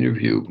an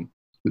interview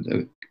with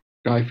a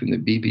guy from the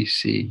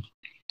BBC.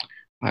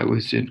 I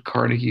was in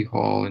Carnegie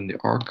Hall in the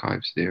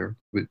archives there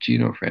with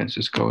Gino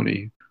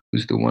Francesconi,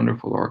 who's the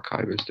wonderful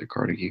archivist at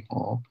Carnegie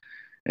Hall.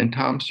 And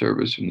Tom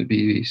Service from the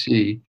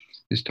BBC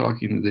is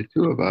talking to the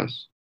two of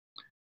us.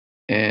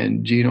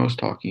 And Gino's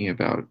talking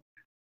about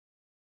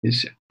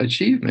his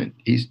achievement.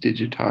 He's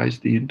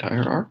digitized the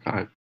entire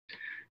archive.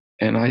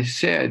 And I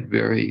said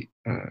very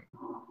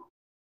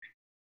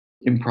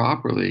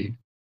improperly,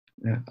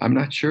 I'm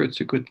not sure it's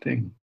a good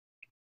thing.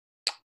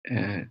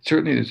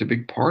 Certainly, there's a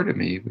big part of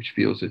me which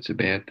feels it's a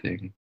bad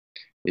thing.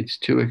 It's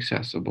too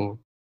accessible,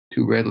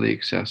 too readily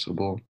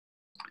accessible.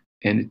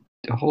 And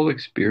the whole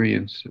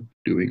experience of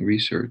doing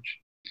research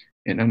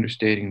and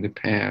understanding the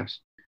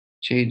past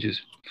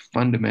changes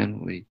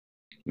fundamentally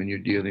when you're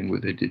dealing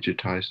with a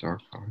digitized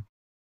archive.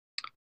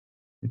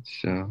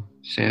 It's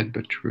sad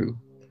but true.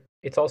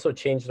 It's also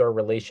changed our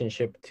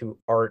relationship to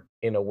art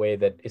in a way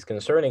that is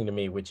concerning to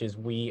me, which is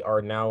we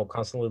are now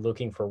constantly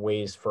looking for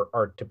ways for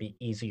art to be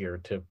easier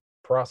to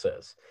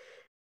process.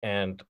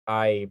 And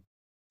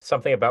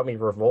something about me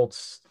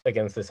revolts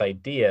against this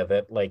idea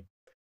that like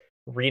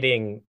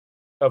reading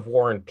of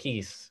War and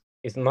Peace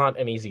is not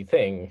an easy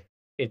thing.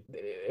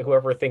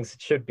 Whoever thinks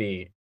it should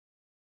be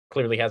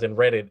clearly hasn't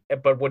read it.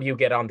 But what do you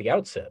get on the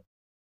outset?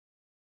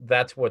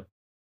 That's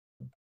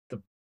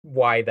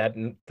why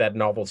that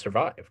novel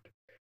survived.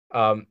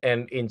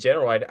 And in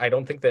general, I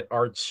don't think that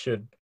art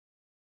should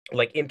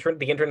the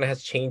internet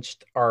has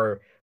changed our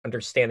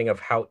understanding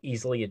of how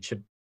easily it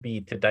should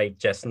be to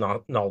digest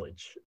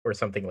knowledge or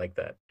something like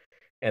that.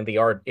 And the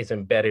art is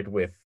embedded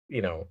with,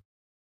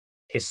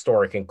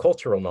 historic and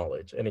cultural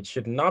knowledge. And it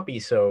should not be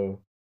so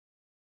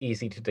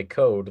easy to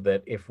decode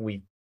that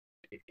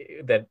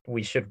that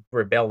we should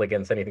rebel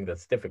against anything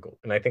that's difficult.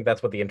 And I think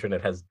that's what the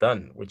internet has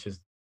done, which is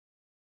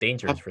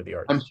dangerous for the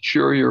arts. I'm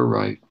sure you're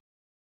right.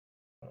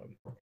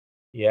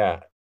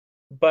 Yeah.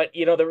 But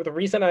the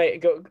reason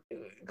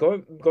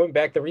going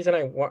back, the reason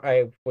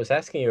I was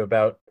asking you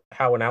about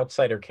how an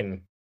outsider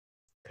can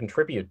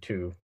contribute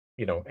to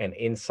an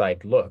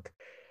inside look,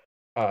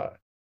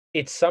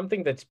 it's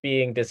something that's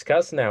being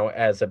discussed now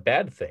as a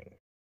bad thing.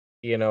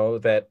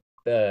 That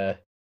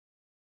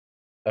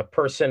a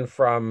person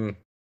from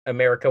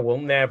America will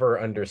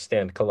never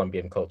understand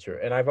Colombian culture,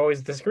 and I've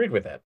always disagreed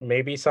with that.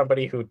 Maybe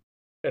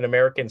an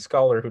American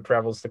scholar who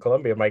travels to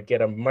Colombia might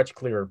get a much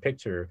clearer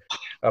picture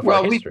of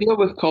our history. We deal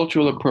with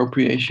cultural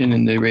appropriation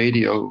in the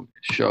radio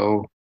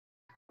show.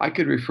 I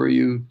could refer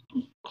you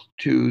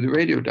to the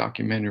radio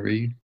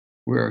documentary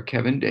where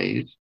Kevin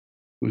Days,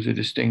 who's a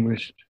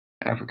distinguished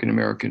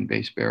African-American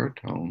bass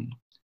baritone,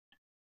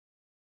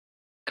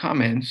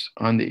 comments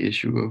on the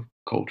issue of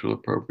cultural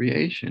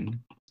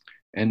appropriation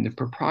and the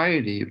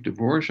propriety of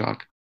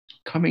Dvorak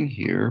coming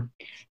here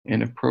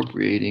and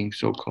appropriating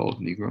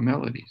so-called Negro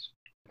melodies.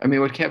 I mean,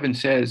 what Kevin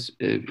says,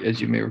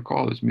 as you may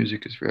recall, is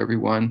music is for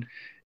everyone.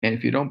 And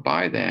if you don't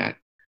buy that,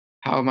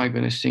 how am I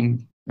going to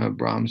sing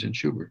Brahms and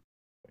Schubert?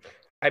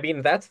 I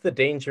mean, that's the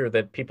danger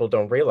that people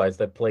don't realize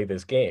that play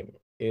this game,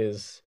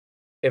 is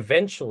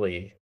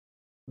eventually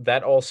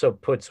that also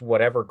puts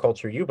whatever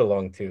culture you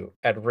belong to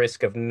at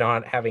risk of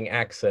not having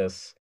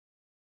access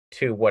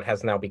to what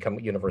has now become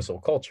universal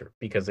culture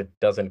because it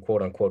doesn't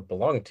quote unquote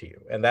belong to you.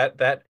 And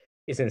that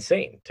is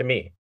insane to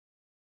me.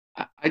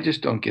 I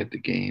just don't get the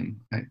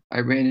game. I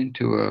ran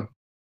into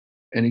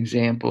an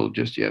example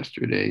just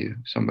yesterday of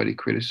somebody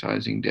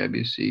criticizing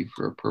Debussy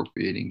for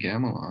appropriating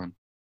gamelan.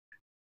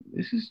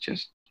 This is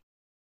just,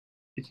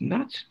 it's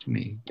nuts to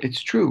me.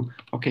 It's true.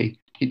 Okay,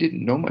 he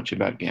didn't know much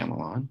about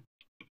gamelan.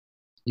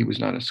 He was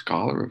not a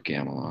scholar of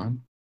gamelan,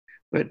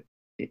 but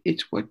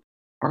it's what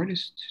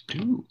artists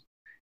do.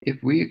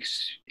 If we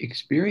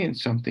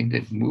experience something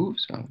that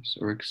moves us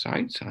or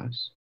excites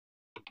us,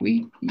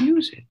 we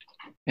use it.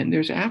 And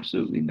there's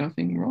absolutely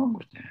nothing wrong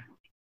with that.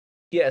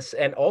 Yes,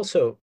 and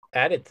also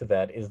added to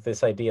that is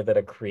this idea that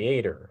a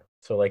creator,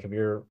 so like if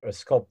you're a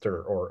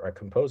sculptor or a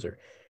composer,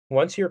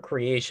 once your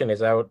creation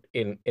is out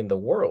in the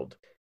world,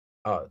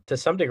 to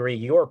some degree,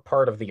 you're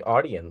part of the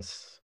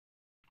audience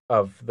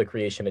of the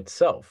creation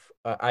itself.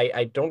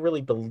 I don't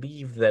really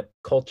believe that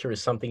culture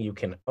is something you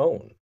can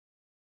own.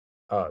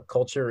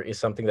 Culture is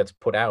something that's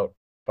put out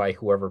by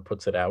whoever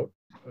puts it out,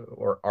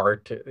 or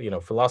art,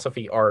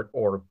 philosophy, art,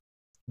 or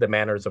the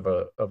manners of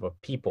a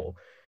people.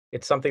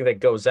 It's something that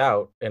goes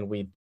out and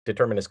we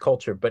determine as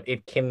culture, but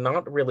it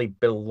cannot really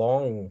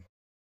belong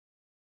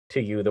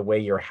to you the way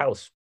your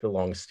house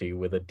belongs to you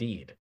with a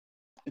deed.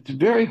 It's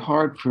very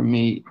hard for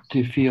me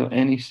to feel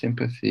any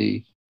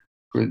sympathy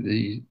for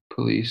the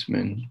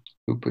policemen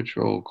who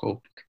patrol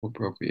cultural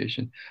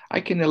appropriation.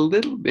 I can a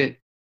little bit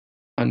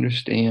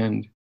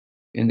understand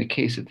in the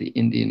case of the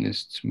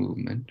Indianists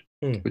movement,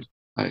 which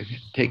I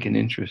take an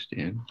interest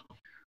in,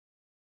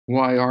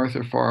 why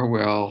Arthur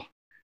Farwell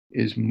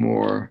is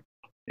more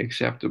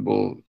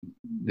acceptable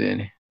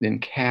than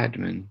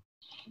Cadman.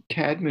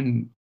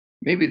 Cadman,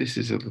 maybe this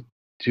is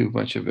too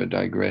much of a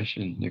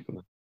digression,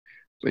 Nicholas,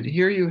 but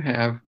here you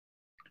have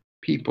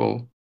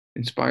people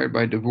inspired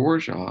by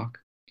Dvorak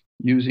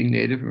using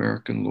Native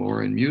American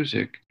lore and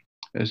music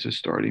as a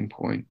starting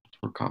point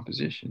for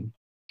composition.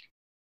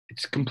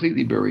 It's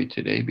completely buried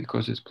today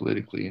because it's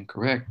politically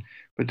incorrect.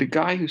 But the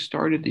guy who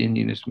started the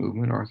Indianist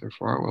movement, Arthur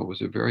Farwell,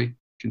 was a very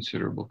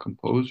considerable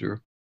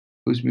composer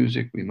whose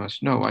music we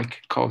must know. I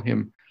could call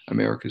him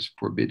America's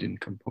forbidden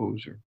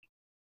composer.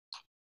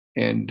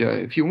 And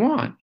if you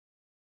want,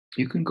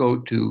 you can go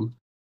to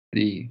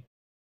the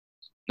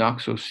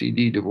Naxos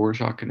CD,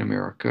 Dvorak in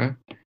America,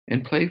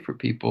 and play for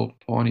people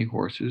Pawnee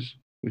Horses,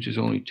 which is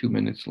only 2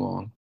 minutes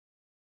long,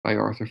 by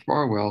Arthur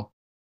Farwell,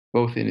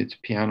 both in its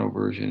piano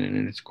version and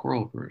in its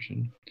choral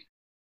version.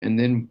 And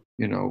then,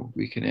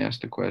 we can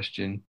ask the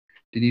question,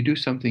 did he do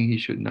something he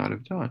should not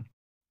have done?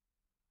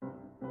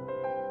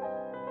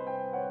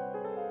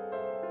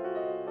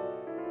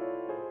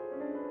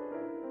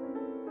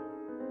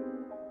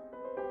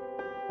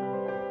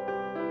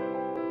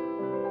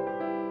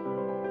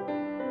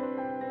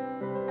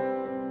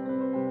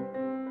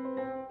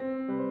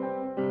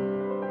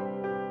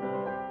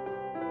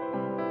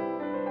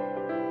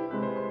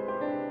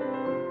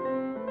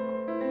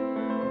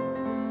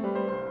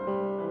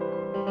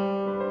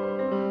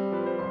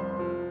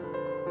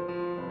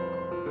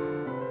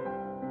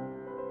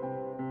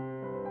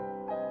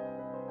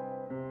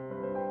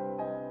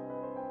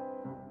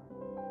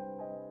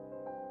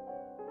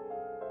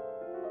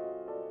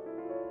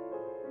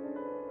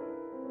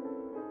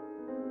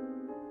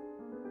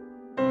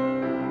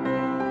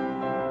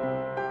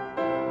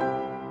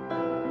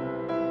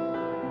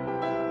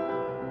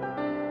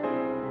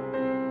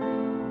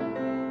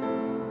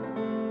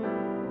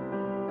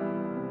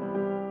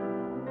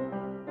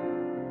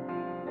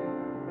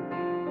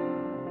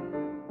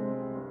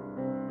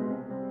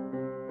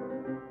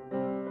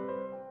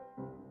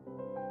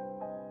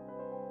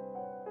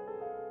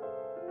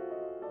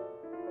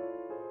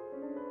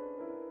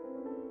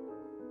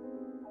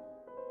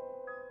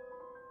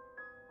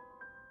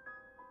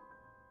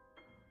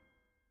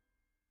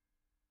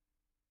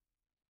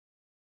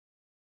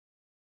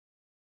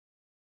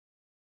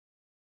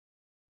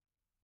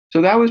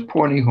 So that was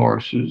Pawnee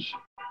Horses.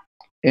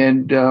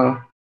 And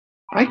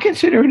I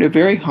consider it a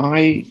very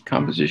high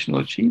compositional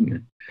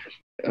achievement.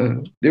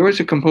 There was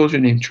a composer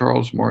named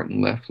Charles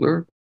Martin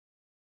Leffler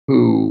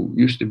who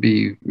used to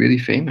be really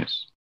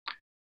famous,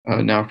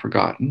 now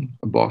forgotten,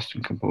 a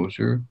Boston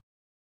composer,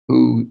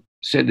 who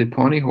said that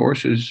Pawnee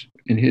Horses,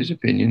 in his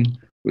opinion,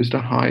 was the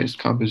highest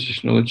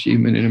compositional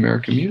achievement in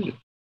American music.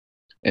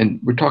 And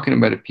we're talking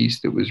about a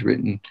piece that was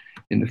written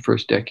in the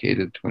first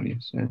decade of the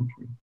 20th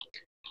century.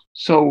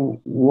 So,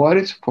 what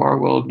is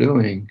Farwell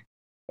doing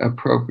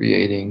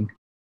appropriating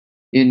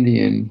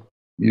Indian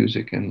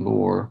music and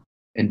lore,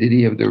 and did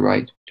he have the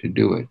right to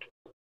do it?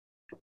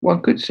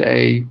 One could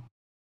say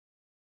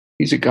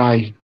he's a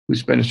guy who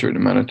spent a certain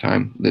amount of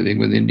time living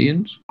with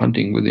Indians,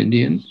 hunting with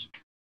Indians,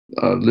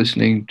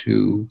 listening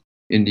to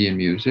Indian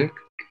music.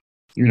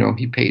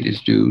 He paid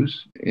his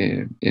dues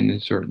in a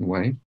certain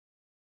way.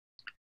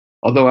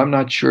 Although I'm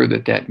not sure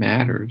that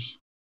matters.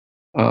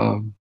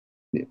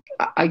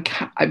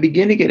 I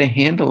begin to get a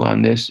handle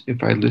on this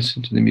if I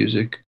listen to the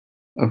music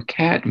of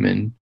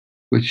Cadman,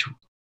 which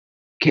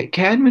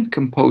Cadman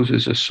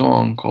composes a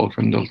song called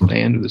From the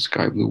Land of the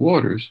Sky Blue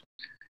Waters,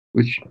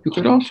 which you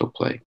could also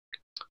play.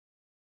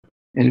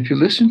 And if you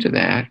listen to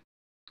that,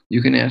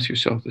 you can ask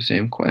yourself the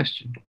same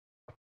question.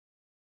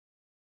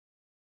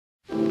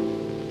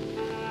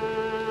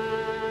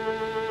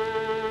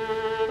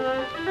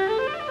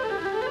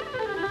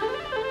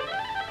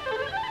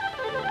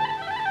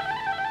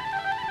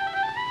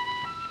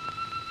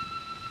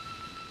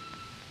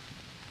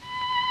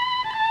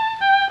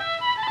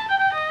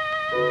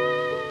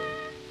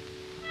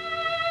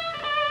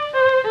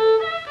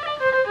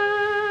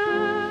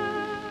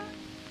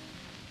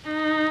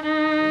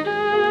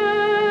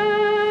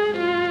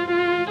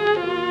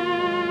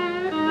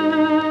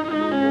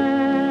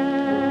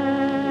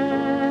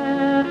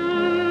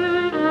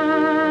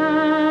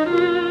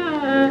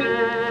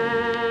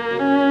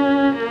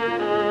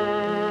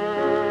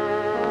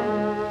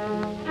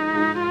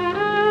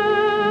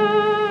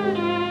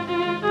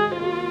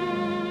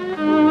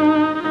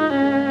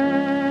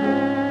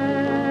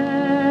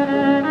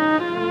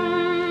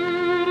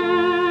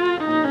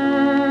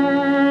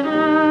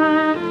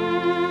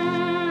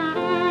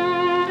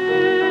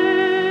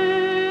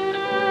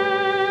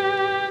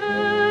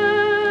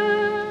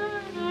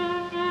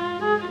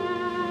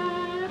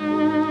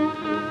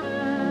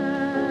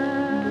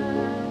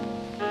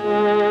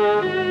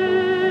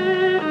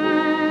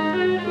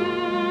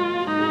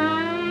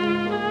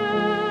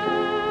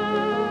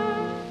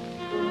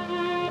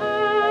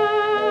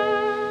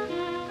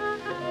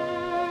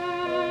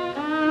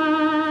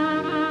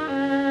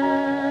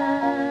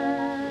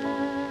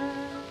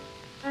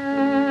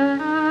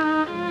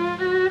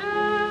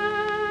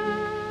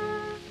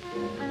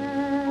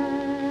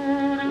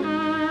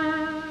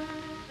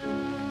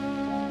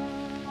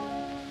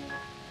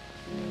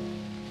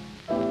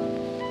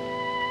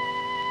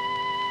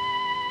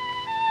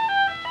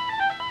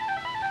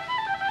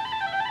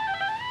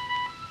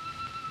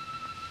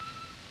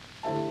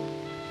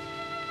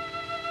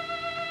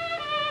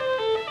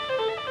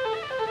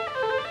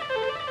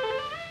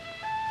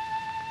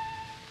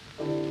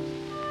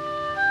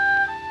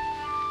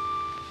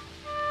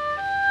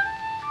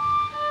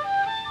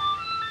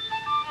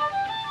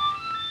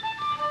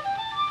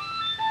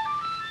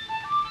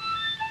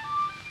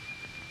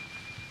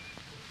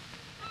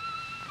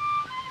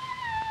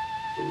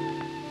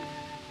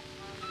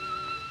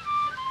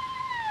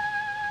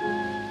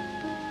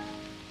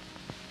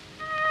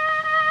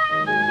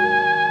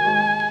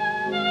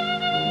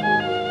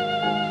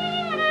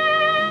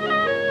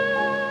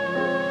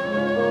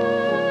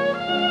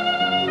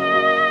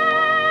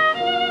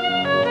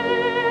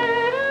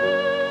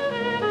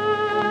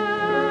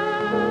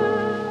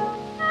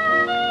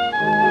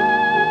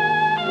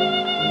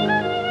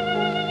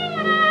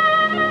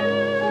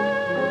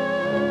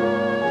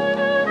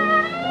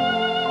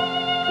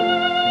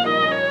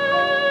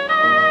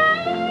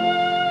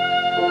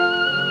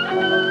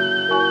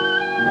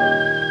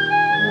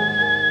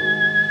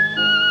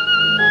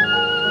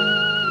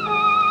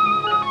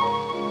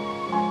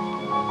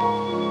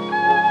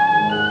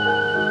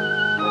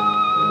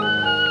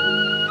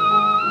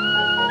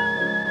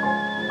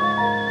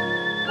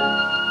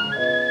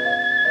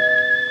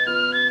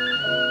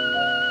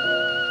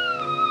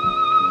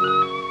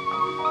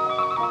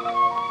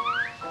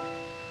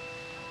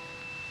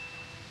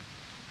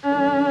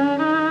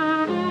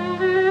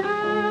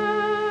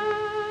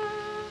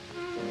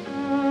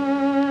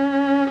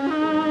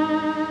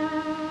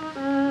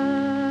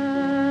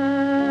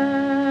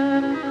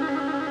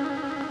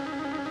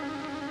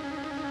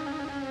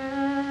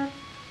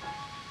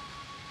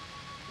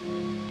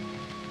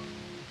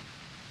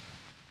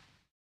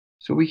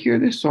 So we hear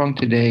this song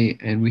today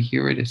and we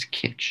hear it as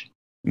kitsch.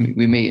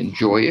 We may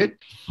enjoy it,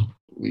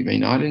 we may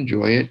not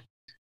enjoy it,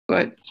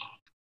 but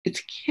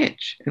it's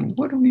kitsch. And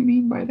what do we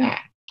mean by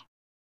that?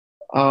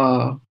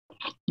 Uh,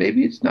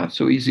 Maybe it's not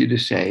so easy to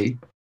say,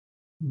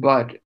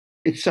 but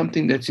it's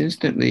something that's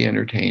instantly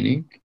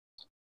entertaining.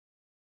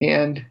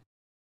 And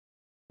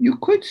you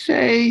could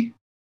say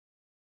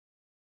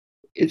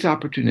it's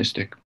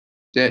opportunistic,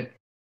 that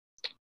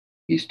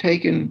he's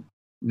taken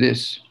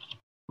this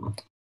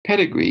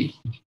pedigree.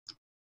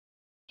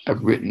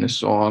 I've written a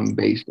song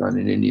based on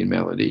an Indian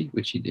melody,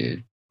 which he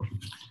did,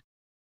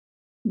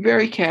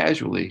 very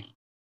casually.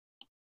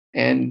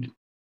 And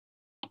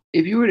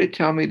if you were to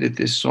tell me that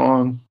this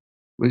song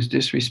was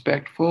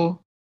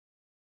disrespectful,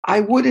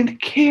 I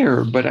wouldn't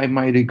care, but I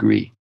might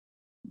agree.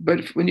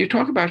 But when you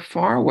talk about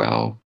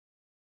Farwell,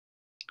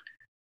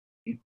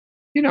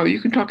 you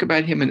can talk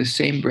about him in the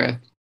same breath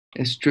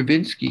as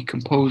Stravinsky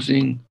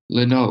composing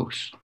Les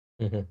Noces.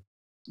 Mm-hmm.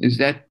 Is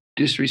that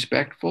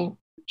disrespectful?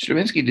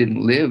 Stravinsky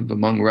didn't live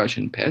among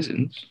Russian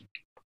peasants,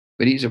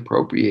 but he's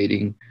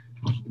appropriating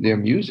their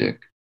music.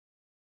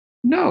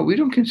 No, we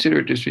don't consider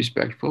it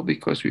disrespectful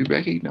because we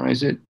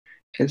recognize it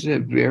as a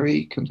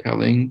very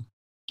compelling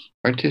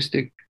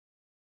artistic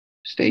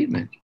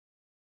statement.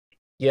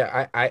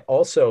 Yeah, I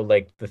also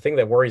like the thing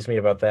that worries me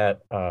about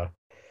that.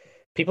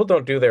 People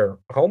don't do their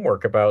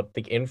homework about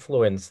the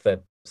influence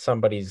that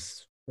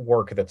somebody's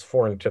work that's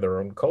foreign to their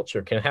own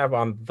culture can have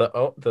on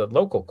the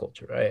local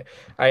culture.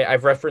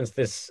 I've referenced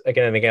this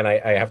again and again.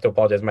 I have to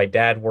apologize. My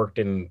dad worked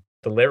in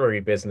the literary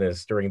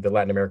business during the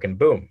Latin American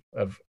boom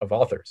of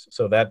authors,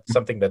 so that's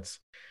something that's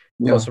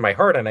close Yeah. to my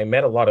heart, and I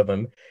met a lot of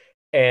them.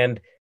 And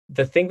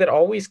the thing that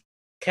always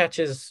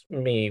catches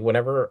me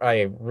whenever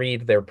I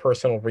read their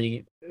personal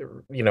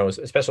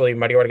especially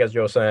Mario Vargas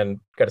Llosa and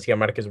Garcia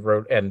Marquez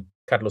wrote, and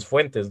Carlos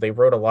Fuentes, they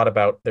wrote a lot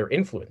about their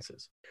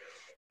influences.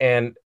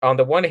 And on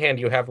the one hand,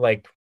 you have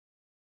like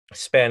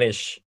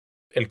Spanish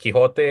El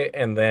Quijote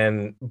and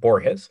then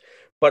Borges.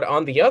 But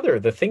on the other,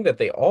 the thing that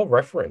they all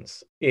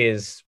reference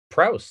is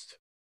Proust,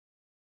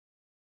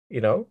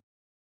 you know?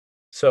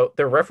 So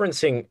they're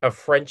referencing a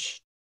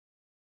French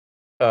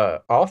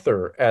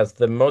author as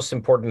the most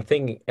important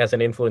thing as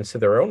an influence to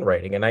their own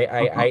writing. And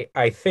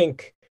I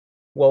think,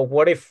 well,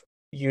 what if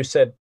you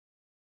said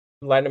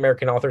Latin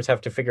American authors have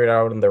to figure it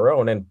out on their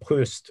own, and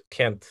Proust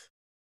can't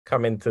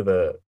come into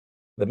the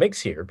mix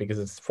here because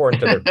it's foreign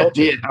to their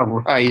culture? Yeah,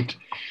 right.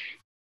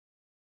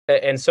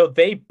 And so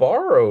they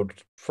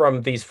borrowed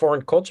from these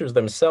foreign cultures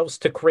themselves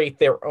to create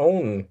their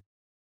own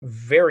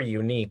very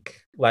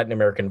unique Latin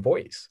American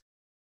voice.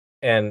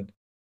 And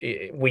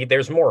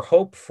there's more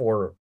hope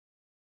for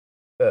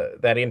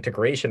that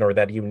integration or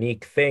that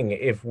unique thing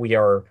if we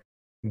are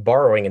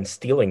borrowing and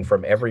stealing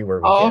from everywhere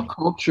we All can.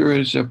 culture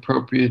is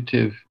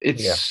appropriative.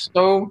 It's Yeah.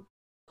 so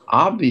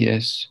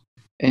obvious,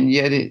 and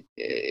yet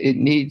it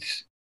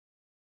needs,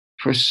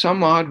 for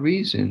some odd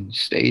reason,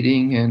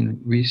 stating and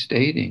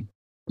restating.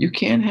 You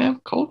can't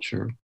have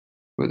culture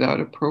without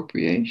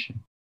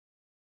appropriation.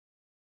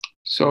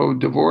 So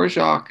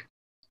Dvorak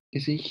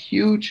is a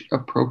huge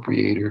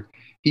appropriator.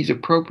 He's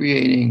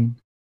appropriating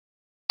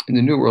in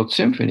the New World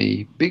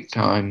Symphony, big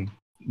time,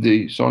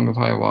 the Song of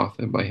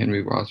Hiawatha by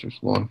Henry Rogers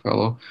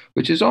Longfellow,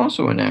 which is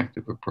also an act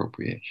of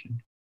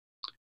appropriation.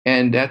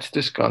 And that's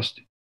discussed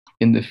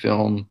in the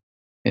film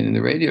and in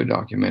the radio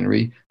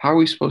documentary. How are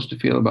we supposed to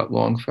feel about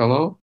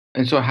Longfellow?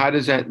 And so, how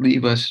does that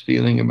leave us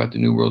feeling about the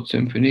New World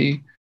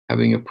Symphony,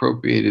 having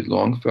appropriated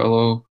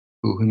Longfellow,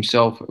 who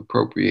himself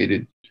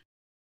appropriated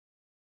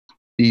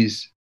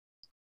these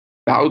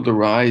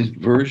bowdlerized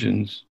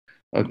versions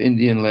of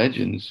Indian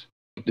legends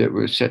that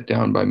were set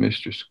down by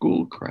Mr.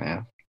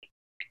 Schoolcraft?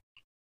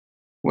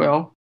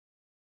 Well,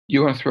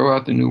 you want to throw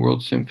out the New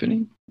World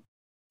Symphony?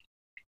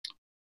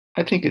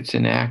 I think it's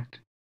an act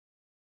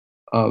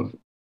of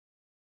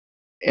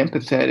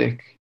empathetic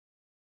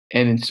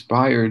and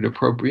inspired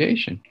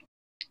appropriation.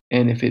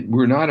 And if it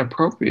were not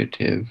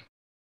appropriative,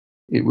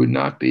 it would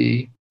not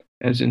be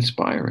as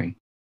inspiring.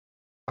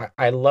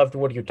 I loved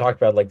what you talked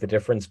about, like the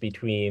difference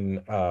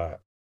between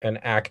an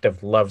act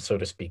of love, so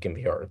to speak, in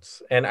the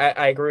arts. And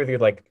I agree with you,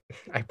 like,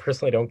 I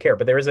personally don't care,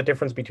 but there is a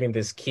difference between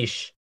this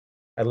quiche,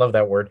 I love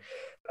that word,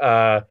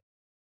 uh,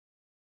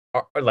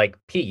 or like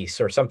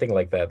peace or something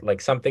like that,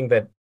 like something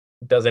that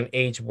doesn't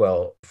age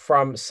well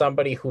from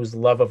somebody whose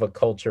love of a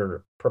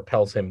culture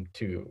propels him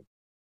to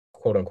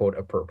quote unquote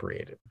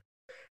appropriate it.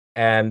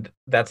 And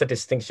that's a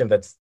distinction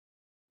that's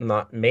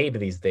not made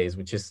these days,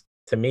 which is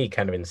to me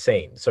kind of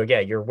insane. So yeah,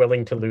 you're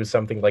willing to lose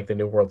something like the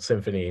New World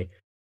Symphony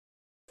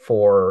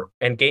for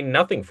and gain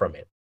nothing from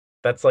it.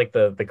 That's like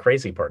the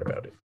crazy part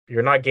about it.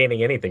 You're not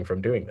gaining anything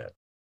from doing that.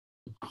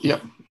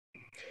 Yep.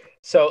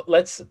 So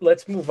let's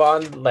move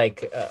on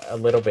like a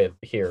little bit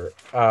here.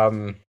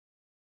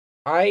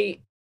 I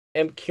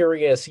am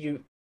curious.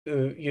 You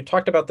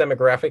talked about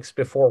demographics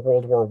before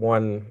World War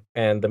One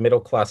and the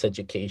middle class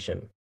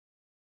education,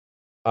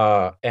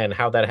 and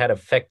how that had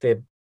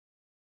affected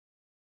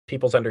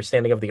people's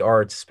understanding of the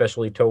arts,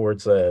 especially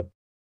towards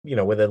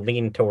with a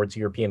lean towards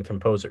European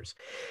composers.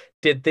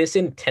 Did this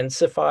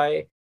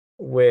intensify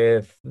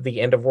with the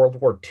end of World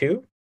War II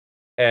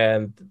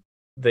and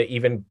the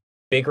even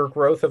bigger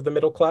growth of the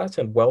middle class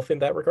and wealth in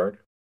that regard?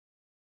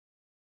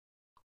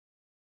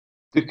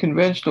 The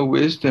conventional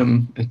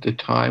wisdom at the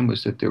time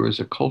was that there was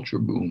a culture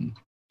boom.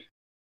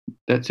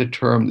 That's a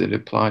term that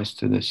applies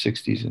to the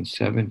 60s and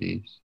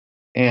 70s.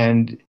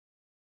 And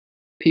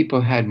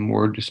people had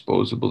more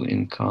disposable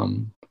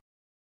income.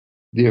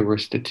 There were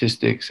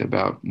statistics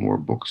about more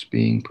books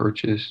being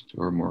purchased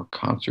or more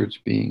concerts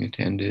being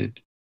attended.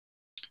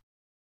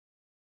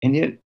 And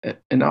yet,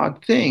 an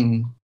odd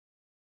thing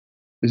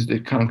is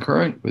that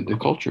concurrent with the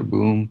culture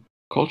boom,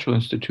 cultural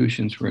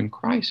institutions were in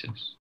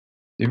crisis.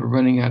 They were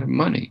running out of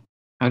money.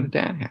 How did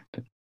that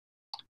happen?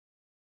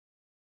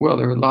 Well,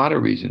 there are a lot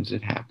of reasons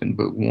it happened,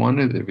 but one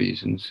of the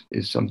reasons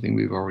is something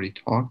we've already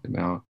talked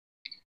about,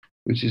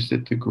 which is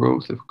that the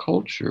growth of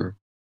culture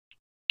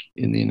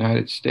in the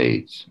United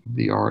States,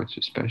 the arts,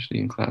 especially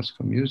in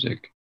classical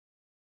music,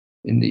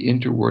 in the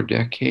interwar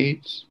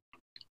decades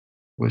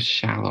was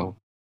shallow,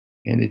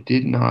 and it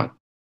did not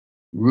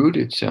root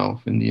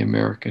itself in the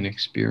American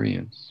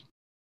experience.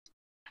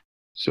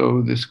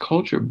 So this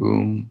culture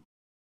boom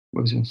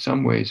was in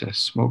some ways a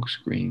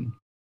smokescreen.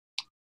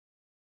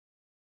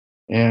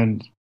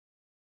 And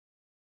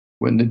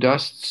when the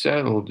dust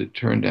settled, it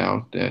turned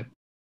out that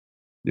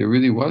there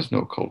really was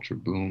no culture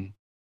boom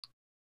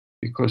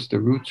because the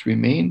roots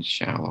remained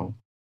shallow.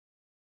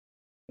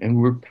 And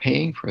we're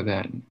paying for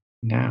that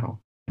now.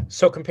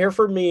 So compare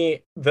for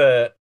me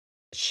the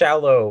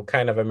shallow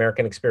kind of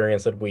American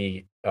experience that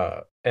we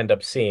end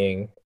up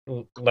seeing.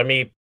 Let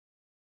me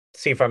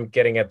see if I'm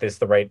getting at this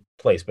the right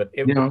place, but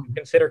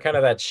consider kind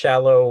of that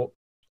shallow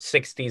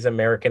 60s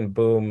American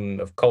boom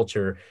of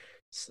culture,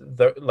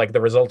 the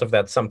result of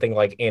that, something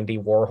like Andy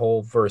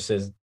Warhol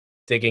versus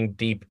digging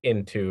deep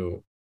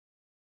into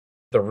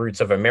the roots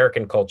of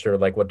American culture,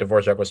 like what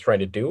Dvorak was trying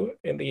to do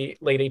in the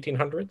late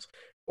 1800s?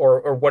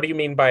 Or what do you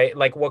mean by,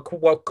 like,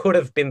 what could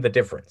have been the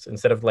difference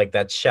instead of like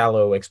that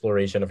shallow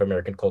exploration of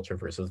American culture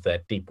versus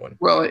that deep one?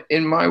 Well,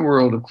 in my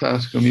world of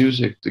classical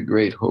music, the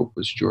great hope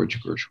was George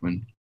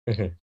Gershwin.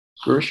 Mm-hmm.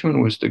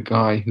 Gershwin was the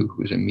guy who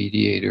was a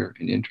mediator,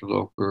 an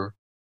interloper,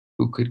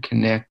 who could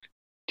connect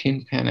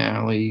Tin Pan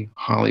Alley,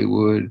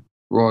 Hollywood,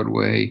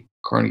 Broadway,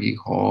 Carnegie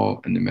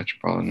Hall, and the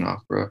Metropolitan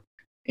Opera,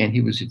 and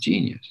he was a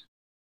genius.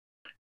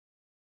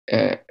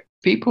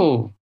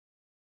 People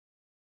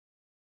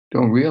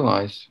don't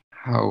realize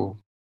how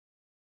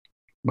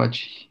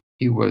much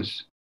he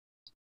was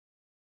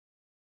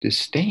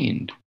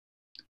disdained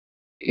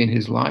in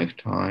his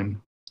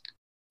lifetime.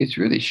 It's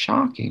really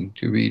shocking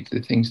to read the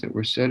things that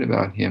were said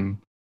about him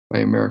by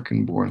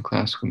American-born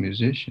classical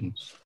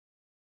musicians.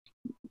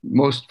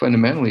 Most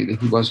fundamentally, that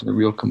he wasn't a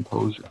real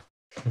composer.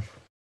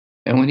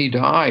 And when he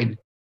died,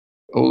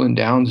 Olin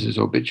Downs'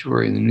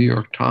 obituary in the New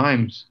York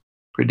Times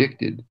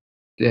predicted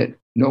that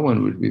no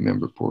one would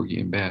remember Porgy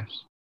and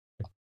Bess.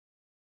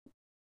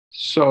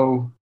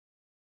 So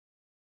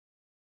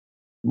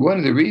one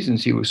of the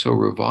reasons he was so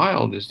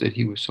reviled is that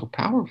he was so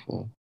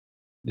powerful,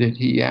 that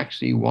he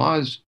actually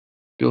was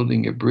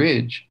building a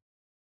bridge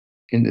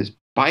in this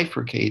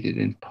bifurcated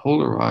and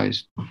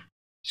polarized,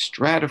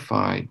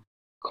 stratified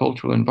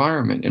cultural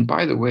environment. And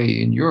by the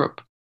way, in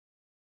Europe,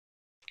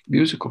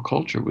 musical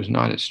culture was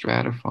not as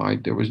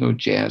stratified. There was no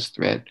jazz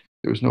threat.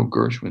 There was no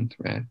Gershwin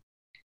threat.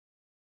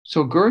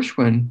 So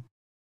Gershwin,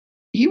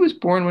 he was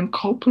born when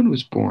Copland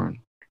was born.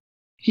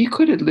 He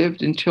could have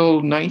lived until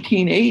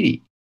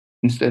 1980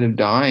 instead of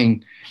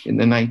dying in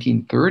the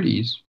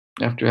 1930s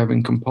after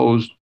having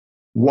composed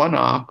one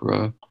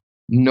opera,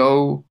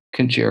 no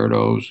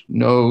concertos,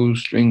 no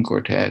string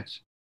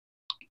quartets,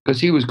 because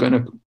he was going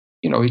to,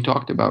 he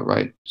talked about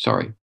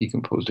he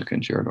composed a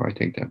concerto, I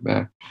take that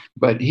back,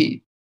 but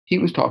he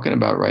was talking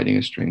about writing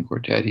a string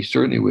quartet. He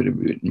certainly would have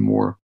written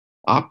more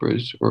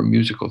operas or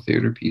musical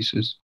theater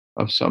pieces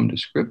of some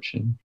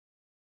description.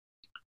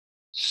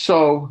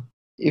 So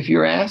if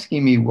you're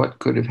asking me what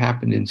could have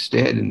happened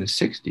instead in the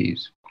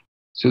 60s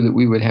so that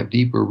we would have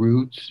deeper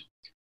roots,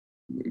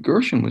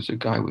 Gershwin was a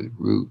guy with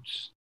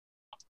roots.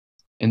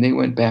 And they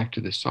went back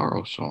to the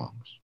sorrow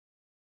songs.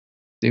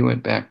 They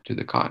went back to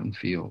the cotton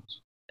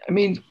fields. I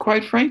mean,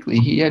 quite frankly,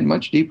 he had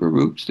much deeper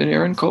roots than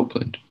Aaron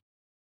Copland.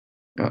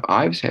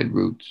 Ives had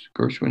roots.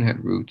 Gershwin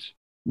had roots.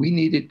 We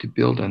needed to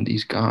build on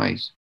these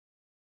guys.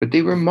 But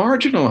they were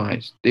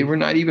marginalized. They were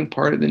not even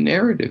part of the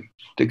narrative.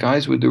 The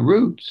guys with the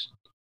roots.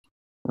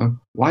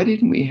 Why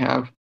didn't we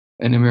have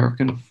an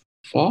American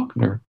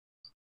Faulkner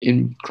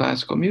in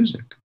classical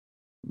music?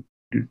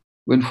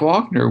 When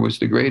Faulkner was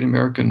the great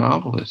American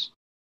novelist,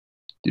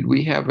 did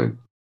we have a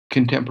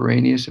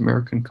contemporaneous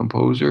American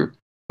composer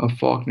of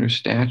Faulkner's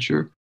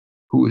stature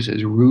who was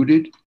as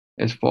rooted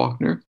as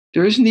Faulkner?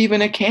 There isn't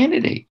even a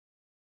candidate.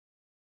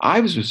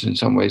 Ives was in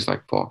some ways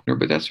like Faulkner,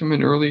 but that's from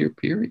an earlier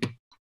period.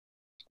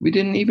 We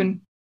didn't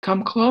even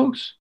come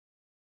close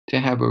to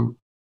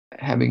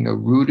having a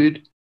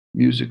rooted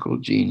musical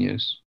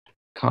genius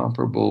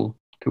comparable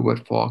to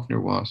what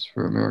Faulkner was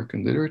for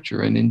American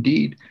literature. And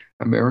indeed,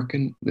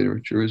 American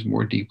literature is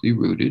more deeply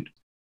rooted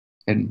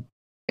and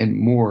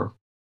more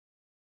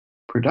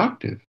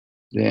productive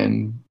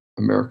than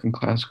American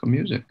classical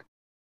music.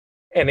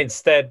 And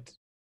instead,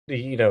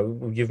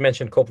 you've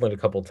mentioned Copeland a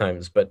couple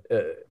times, but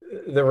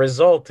the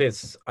result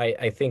is,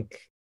 I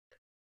think,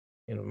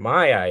 in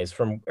my eyes,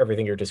 from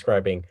everything you're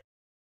describing,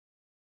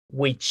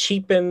 we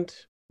cheapened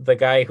the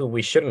guy who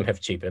we shouldn't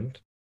have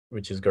cheapened,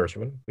 which is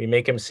Gershwin. We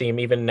make him seem,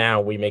 even now,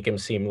 we make him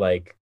seem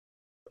like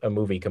a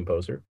movie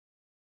composer.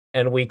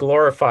 And we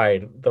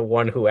glorified the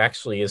one who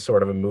actually is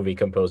sort of a movie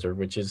composer,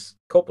 which is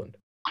Copeland.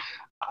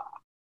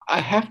 I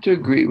have to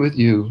agree with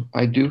you.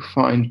 I do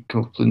find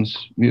Copeland's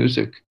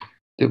music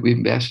that we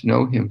best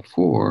know him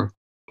for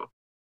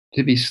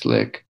to be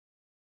slick.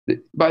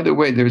 By the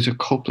way, there's a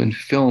Copeland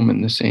film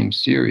in the same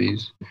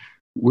series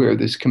where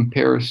this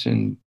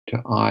comparison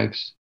to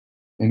Ives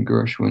and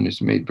Gershwin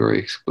is made very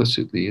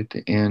explicitly at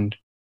the end.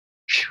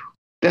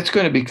 That's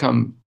going to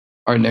become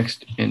our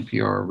next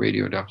NPR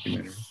radio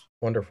documentary.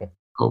 Wonderful.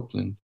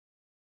 Copeland.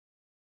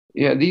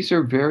 Yeah, these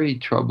are very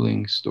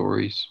troubling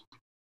stories.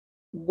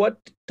 What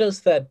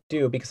does that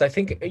do? Because I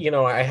think,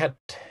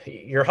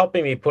 you're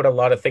helping me put a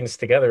lot of things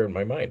together in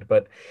my mind,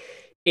 but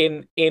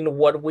in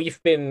what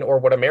we've been, or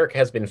what America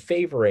has been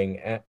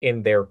favoring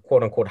in their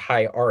quote unquote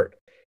high art,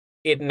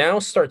 it now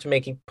starts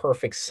making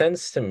perfect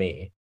sense to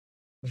me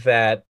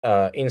that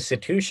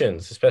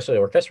institutions, especially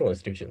orchestral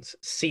institutions,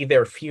 see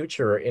their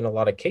future in a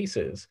lot of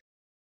cases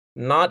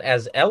not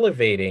as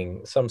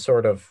elevating some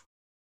sort of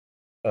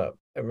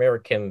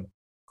American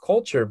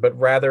culture, but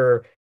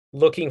rather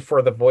looking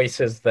for the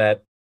voices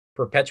that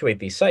perpetuate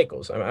these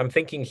cycles. I'm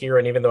thinking here,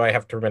 and even though I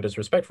have tremendous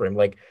respect for him,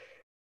 like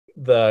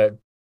the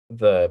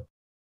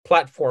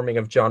platforming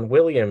of John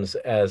Williams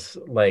as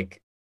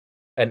like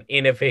an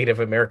innovative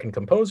American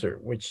composer,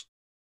 which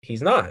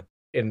he's not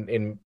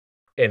in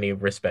any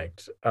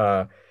respect.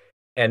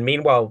 And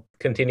meanwhile,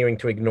 continuing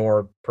to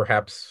ignore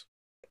perhaps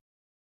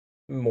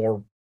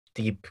more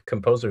deep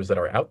composers that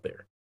are out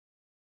there.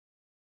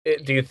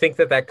 Do you think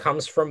that that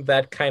comes from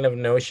that kind of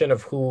notion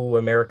of who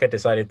America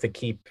decided to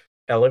keep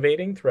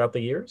elevating throughout the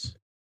years,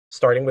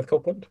 starting with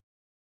Copeland?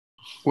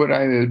 What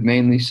I would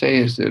mainly say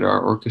is that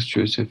our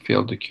orchestras have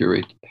failed to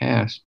curate the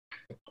past.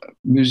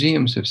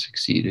 Museums have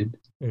succeeded.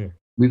 Mm.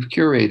 We've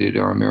curated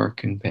our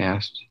American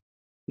past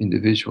in the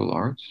visual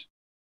arts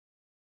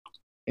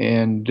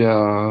and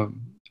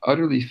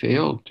utterly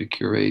failed to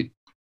curate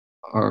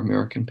our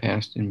American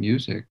past in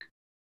music.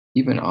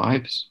 Even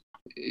Ives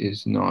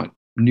is not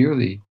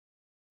nearly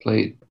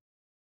played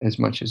as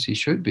much as he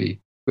should be.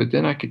 But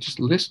then I could just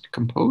list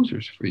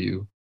composers for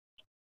you,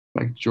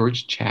 like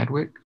George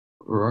Chadwick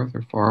or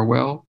Arthur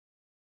Farwell,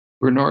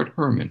 Bernard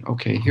Herrmann.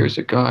 Okay, here's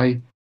a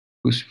guy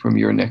who's from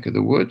your neck of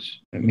the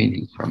woods. I mean,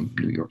 he's from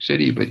New York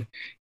City, but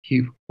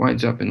he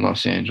winds up in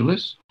Los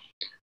Angeles,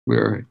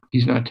 where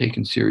he's not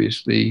taken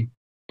seriously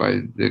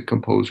by the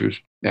composers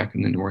back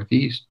in the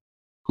Northeast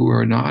who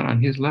are not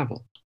on his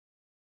level.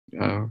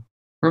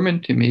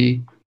 Herrmann, to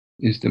me,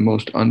 is the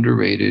most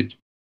underrated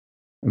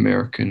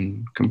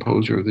American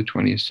composer of the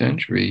 20th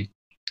century.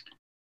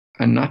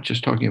 I'm not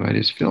just talking about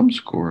his film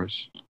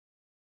scores,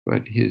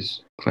 but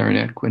his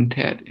clarinet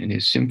quintet and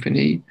his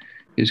symphony,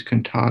 his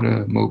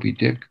cantata Moby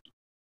Dick,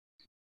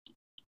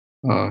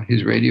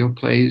 his radio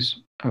plays.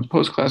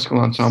 Post-Classical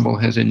Ensemble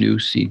has a new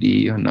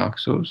CD on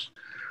Naxos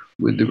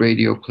with the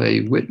radio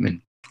play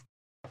Whitman,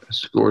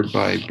 scored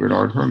by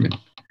Bernard Herrmann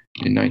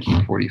in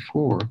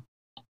 1944.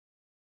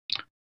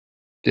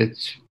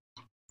 That's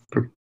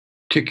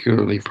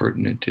particularly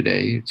pertinent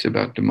today. It's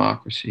about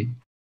democracy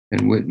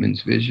and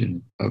Whitman's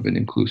vision of an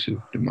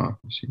inclusive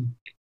democracy.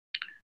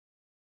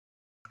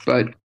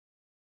 But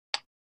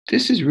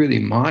this is really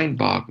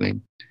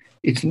mind-boggling.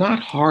 It's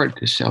not hard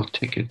to sell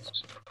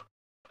tickets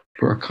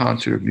for a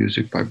concert of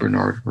music by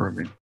Bernard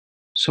Herrmann.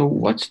 So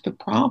what's the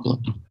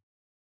problem?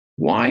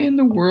 Why in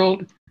the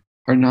world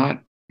are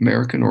not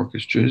American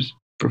orchestras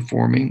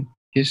performing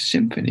his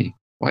symphony?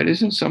 Why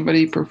doesn't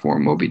somebody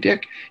perform Moby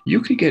Dick?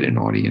 You could get an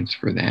audience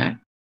for that.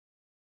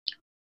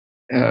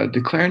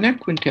 The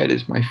clarinet quintet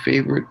is my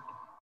favorite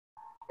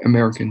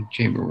American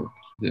chamber work,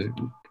 the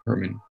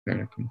Herrmann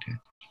clarinet quintet.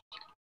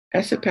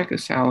 Esa-Pekka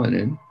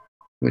Salonen,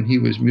 when he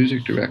was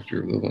music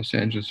director of the Los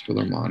Angeles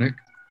Philharmonic,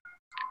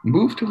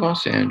 moved to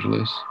Los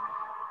Angeles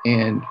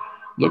and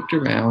looked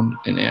around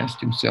and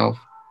asked himself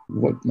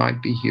what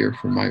might be here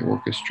for my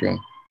orchestra.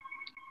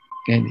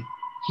 And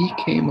he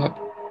came up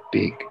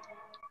big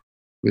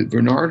with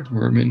Bernard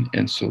Herrmann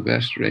and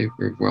Silvestre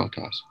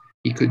Revueltas.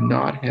 He could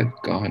not have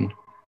gone,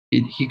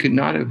 he could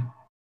not have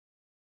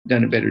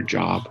done a better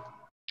job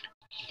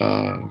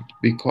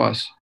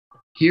because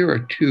here are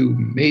two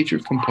major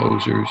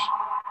composers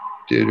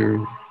that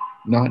are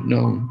not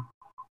known,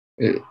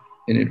 and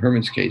in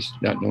Herrmann's case,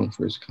 not known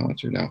for his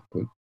concert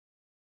output.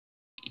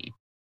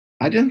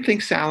 I didn't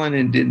think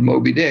Salonen did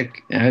Moby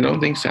Dick, and I don't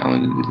think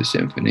Salonen did the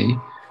symphony,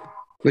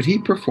 but he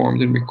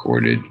performed and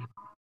recorded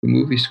the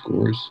movie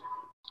scores,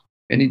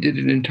 and he did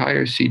an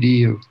entire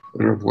CD of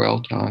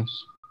Revueltas,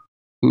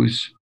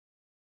 who's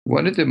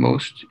one of the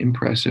most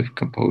impressive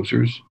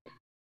composers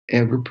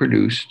ever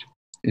produced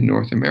in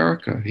North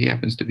America. He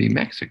happens to be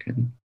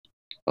Mexican,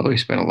 although he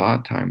spent a lot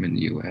of time in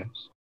the US.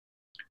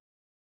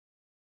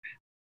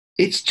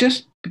 It's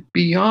just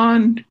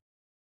beyond,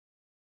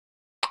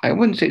 I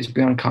wouldn't say it's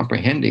beyond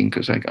comprehending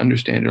because I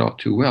understand it all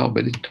too well,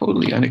 but it's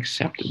totally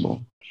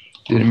unacceptable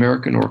that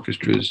American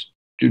orchestras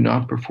do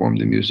not perform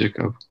the music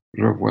of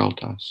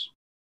revueltas.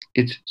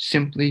 It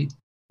simply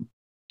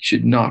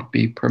should not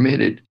be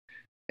permitted.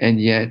 And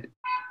yet,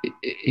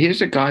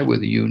 here's a guy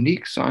with a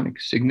unique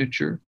sonic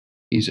signature.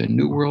 He's a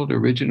New World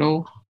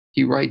original.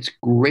 He writes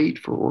great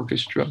for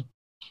orchestra.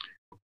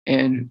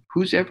 And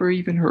who's ever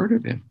even heard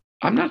of him?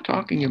 I'm not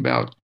talking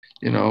about,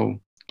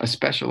 a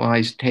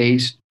specialized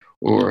taste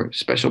or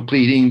special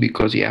pleading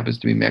because he happens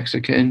to be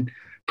Mexican.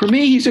 For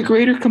me, he's a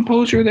greater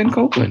composer than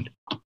Copland.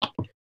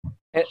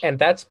 And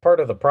that's part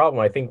of the problem.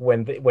 I think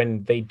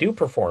when they do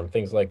perform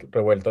things like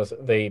revueltas,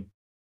 they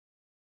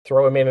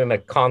throw him in a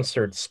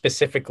concert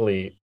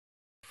specifically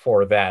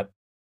for that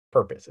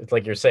purpose. It's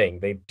like you're saying,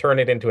 they turn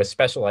it into a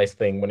specialized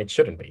thing when it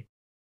shouldn't be.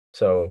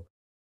 So,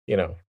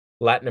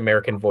 Latin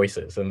American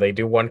voices, and they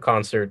do one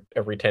concert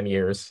every 10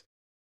 years,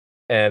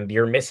 and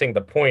you're missing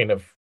the point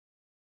of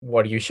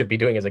what you should be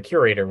doing as a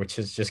curator, which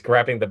is just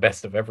grabbing the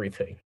best of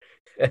everything.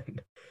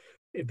 And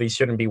these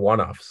shouldn't be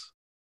one-offs.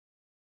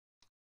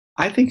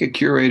 I think a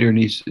curator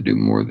needs to do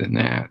more than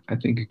that. I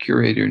think a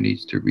curator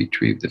needs to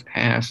retrieve the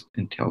past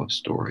and tell a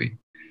story.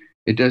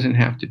 It doesn't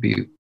have to be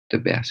the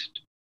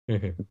best.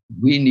 Mm-hmm.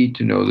 We need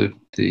to know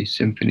the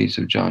symphonies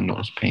of John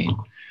Knowles Paine.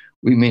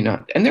 We may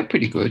not, and they're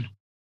pretty good.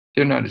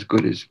 They're not as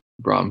good as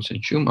Brahms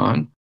and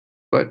Schumann,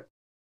 but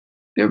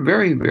they're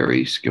very,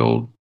 very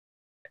skilled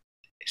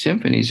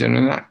symphonies, and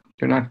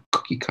they're not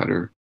cookie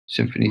cutter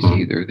symphonies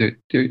either.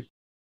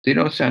 They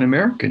don't sound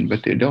American,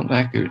 but they don't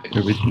lack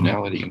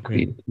originality and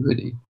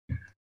creativity.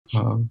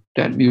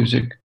 That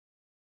music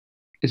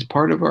is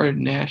part of our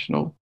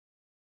national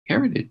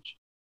heritage.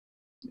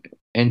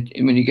 And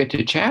when you get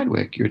to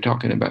Chadwick, you're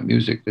talking about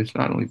music that's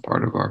not only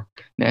part of our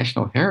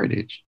national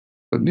heritage,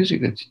 but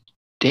music that's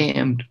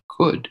damned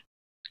good.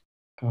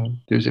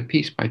 There's a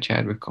piece by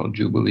Chadwick called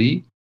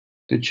Jubilee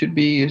that should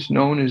be as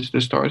known as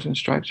The Stars and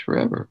Stripes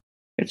Forever.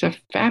 It's a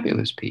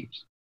fabulous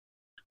piece.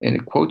 And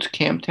it quotes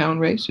Camptown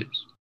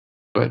races.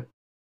 But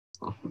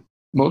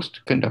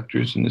most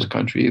conductors in this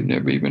country have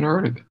never even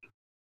heard of it.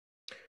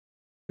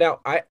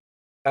 Now,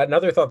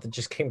 another thought that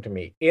just came to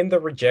me, in the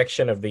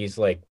rejection of these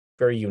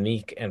very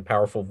unique and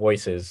powerful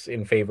voices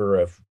in favor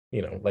of,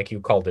 like you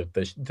called it,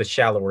 the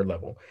shallower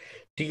level,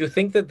 do you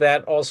think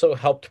that also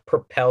helped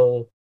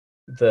propel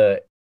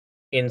the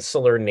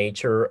insular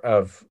nature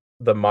of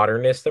the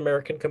modernist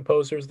American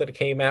composers that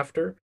came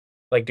after?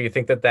 Do you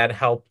think that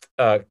helped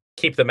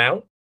keep them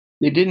out?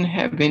 They didn't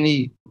have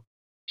any.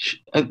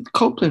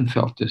 Copland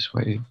felt this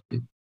way.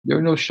 There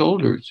are no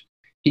shoulders.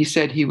 He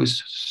said he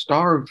was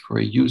starved for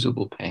a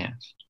usable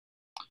past,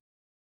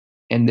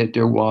 and that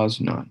there was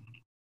none.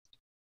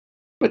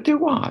 But there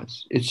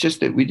was. It's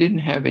just that we didn't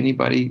have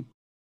anybody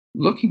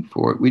looking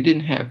for it. We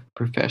didn't have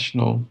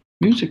professional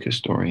music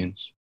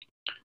historians.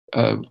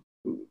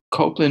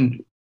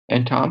 Copland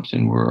and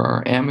Thompson were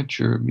our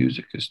amateur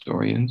music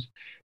historians.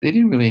 They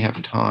didn't really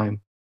have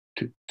time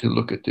to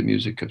look at the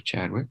music of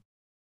Chadwick.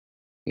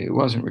 It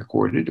wasn't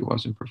recorded. It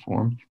wasn't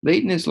performed.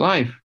 Late in his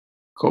life,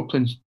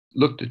 Copland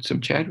looked at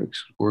some Chadwick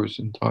scores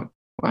and thought,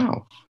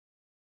 wow,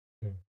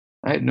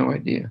 I had no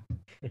idea.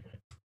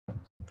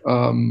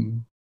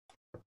 And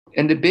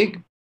the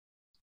big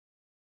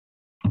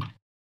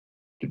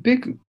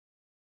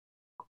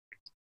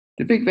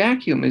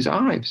vacuum is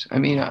Ives. I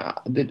mean,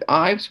 that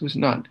Ives was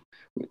not,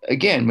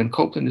 again, when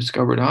Copland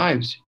discovered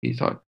Ives, he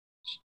thought,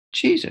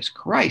 Jesus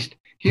Christ,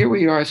 here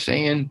we are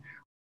saying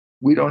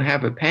we don't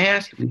have a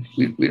past,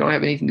 we don't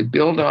have anything to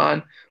build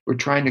on. We're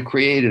trying to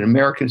create an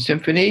American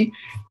symphony.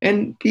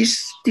 And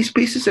these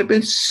pieces have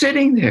been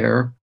sitting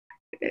there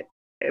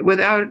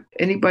without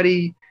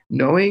anybody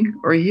knowing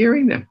or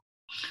hearing them.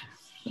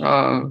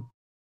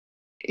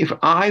 If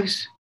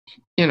Ives,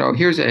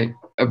 here's a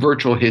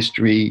virtual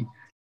history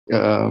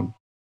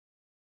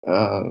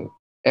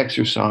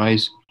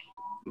exercise.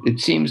 It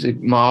seems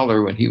that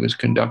Mahler, when he was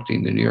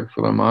conducting the New York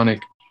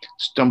Philharmonic,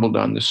 stumbled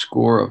on the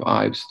score of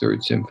Ives'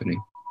 Third Symphony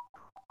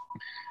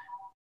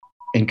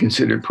and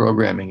considered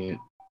programming it.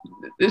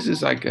 This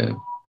is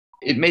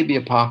it may be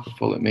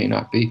apocryphal, it may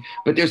not be,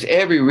 but there's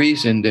every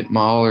reason that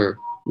Mahler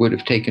would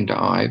have taken to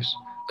Ives,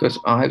 because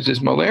Ives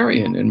is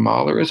Mahlerian and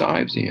Mahler is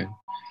Ivesian.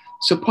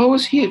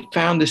 Suppose he had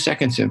found the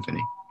Second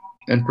Symphony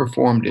and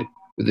performed it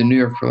with the New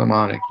York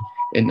Philharmonic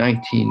in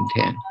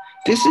 1910.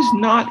 This is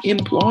not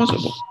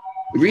implausible,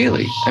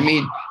 really. I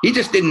mean, he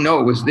just didn't know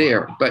it was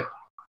there, but,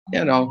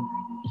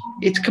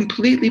 it's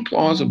completely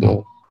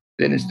plausible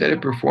that instead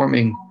of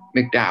performing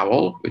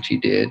MacDowell, which he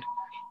did,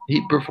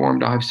 he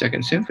performed Ives'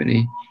 Second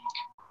Symphony.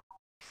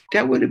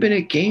 That would have been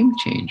a game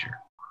changer.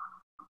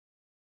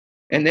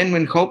 And then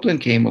when Copland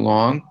came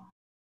along,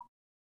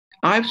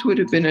 Ives would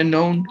have been a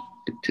known,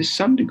 to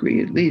some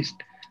degree at least,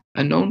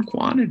 a known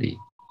quantity.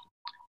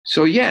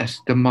 So yes,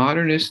 the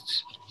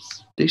modernists,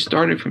 they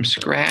started from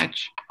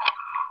scratch.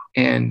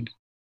 And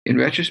in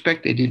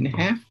retrospect, they didn't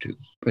have to,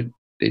 but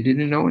they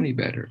didn't know any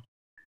better.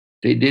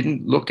 They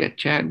didn't look at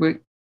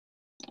Chadwick.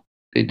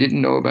 They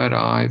didn't know about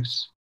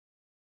Ives.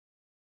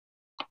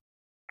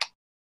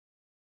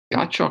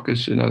 Gottschalk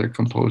is another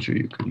composer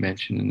you could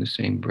mention in the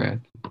same breath.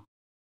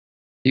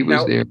 He was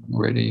Now, there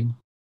already.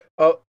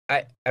 oh,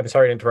 I'm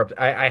sorry to interrupt.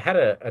 I had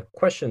a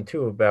question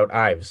too about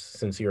Ives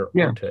since you're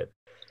Yeah, onto it.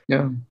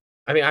 yeah.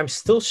 I mean, I'm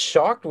still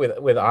shocked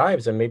with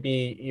Ives, and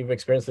maybe you've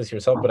experienced this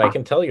yourself, but I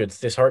can tell you it's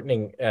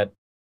disheartening at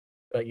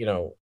you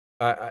know,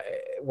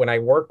 when I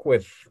work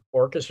with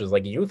orchestras,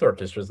 like youth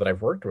orchestras that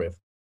I've worked with,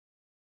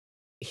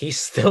 he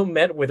still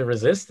met with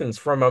resistance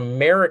from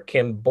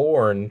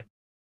American-born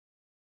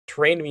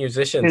trained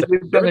musicians at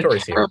They've done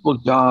conservatories here. a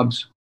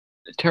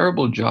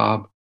terrible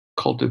job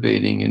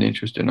cultivating an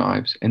interest in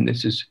Ives, and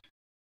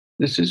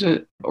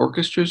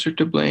orchestras are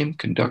to blame,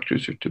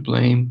 conductors are to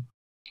blame,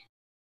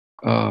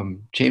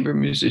 chamber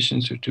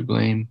musicians are to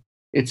blame.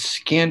 It's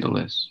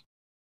scandalous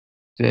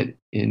that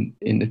in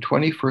the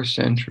 21st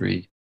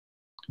century,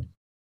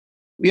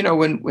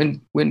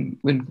 when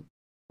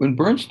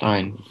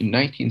Bernstein in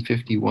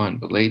 1951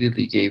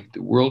 belatedly gave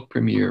the world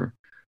premiere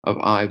of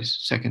Ives'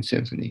 Second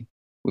Symphony,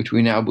 which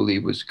we now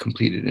believe was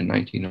completed in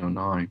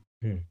 1909,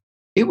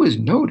 it was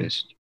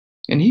noticed,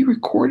 and he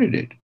recorded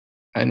it,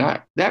 and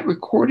that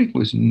recording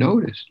was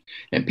noticed,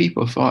 and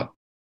people thought,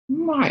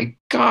 "My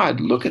God,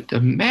 look at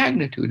the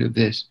magnitude of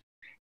this!"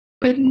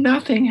 But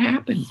nothing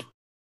happened.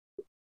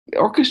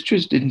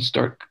 Orchestras didn't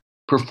start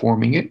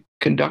performing it.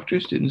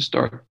 Conductors didn't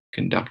start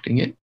conducting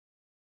it.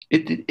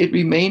 It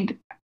remained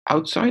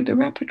outside the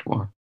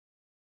repertoire.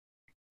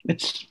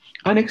 It's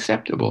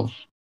unacceptable.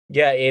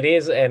 Yeah, it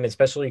is, and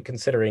especially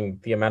considering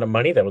the amount of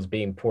money that was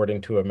being poured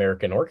into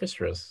American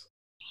orchestras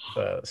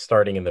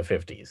starting in the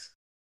 50s.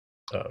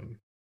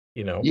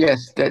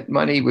 Yes, that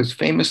money was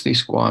famously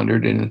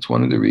squandered, and it's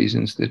one of the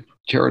reasons that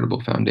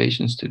charitable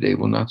foundations today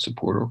will not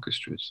support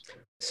orchestras.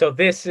 So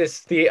this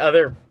is the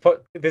other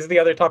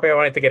topic I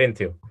wanted to get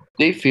into.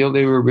 They feel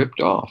they were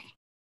ripped off.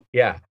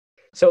 Yeah.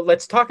 So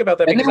let's talk about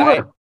that, and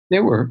because they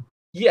were.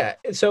 Yeah.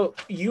 So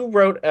you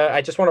wrote,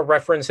 I just want to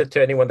reference it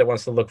to anyone that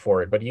wants to look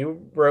for it, but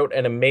you wrote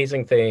an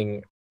amazing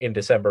thing in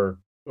December,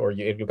 or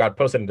you got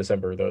posted in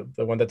December,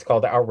 the one that's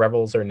called Our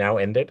Revels Are Now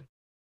Ended.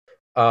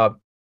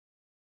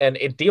 And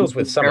it deals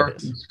with some of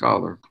this.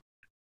 Scholar.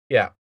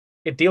 Yeah.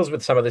 It deals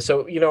with some of this.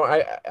 So,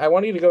 I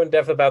want you to go in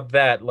depth about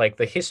that, like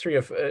the history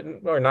of,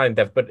 or not in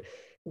depth, but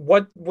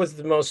what was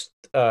the most,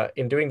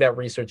 in doing that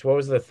research, what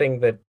was the thing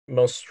that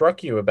most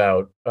struck you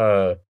about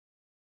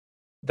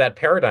that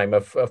paradigm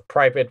of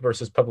private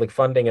versus public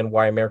funding, and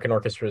why American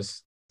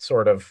orchestras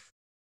sort of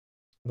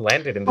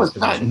landed in this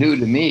position? It's not new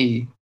to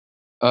me.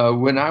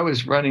 When I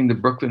was running the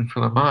Brooklyn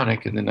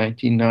Philharmonic in the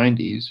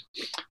 1990s,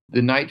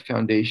 the Knight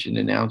Foundation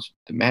announced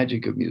the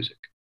magic of music.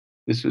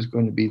 This was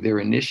going to be their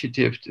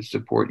initiative to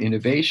support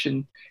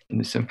innovation in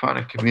the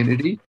symphonic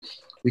community,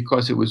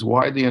 because it was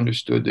widely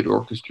understood that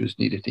orchestras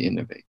needed to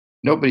innovate.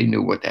 Nobody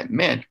knew what that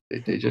meant.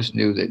 They just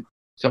knew that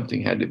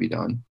something had to be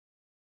done.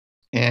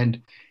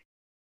 And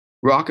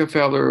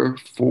Rockefeller,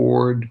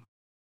 Ford,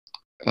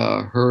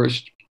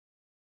 Hearst,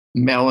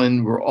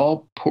 Mellon were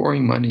all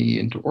pouring money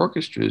into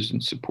orchestras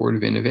in support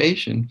of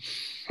innovation.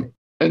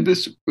 And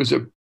this was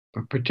a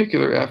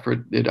particular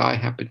effort that I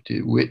happened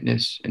to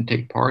witness and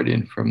take part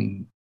in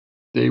from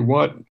day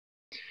one,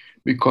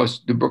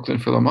 because the Brooklyn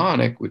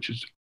Philharmonic,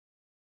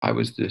 I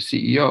was the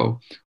CEO,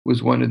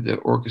 was one of the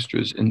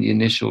orchestras in the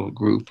initial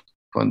group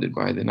funded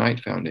by the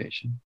Knight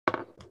Foundation.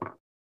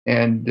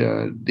 And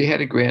they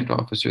had a grant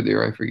officer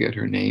there, I forget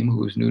her name, who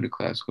was new to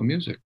classical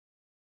music.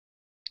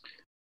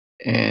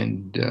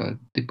 And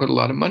they put a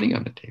lot of money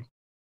on the table.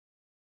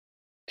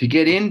 To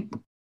get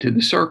into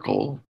the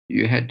circle,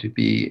 you had to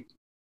be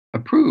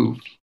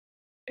approved,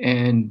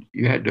 and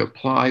you had to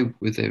apply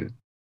with a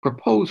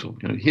proposal.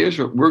 Here's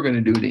what we're going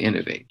to do to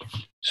innovate.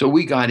 So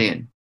we got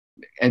in,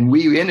 and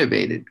we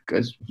innovated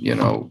because,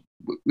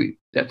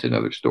 that's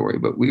another story,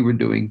 but we were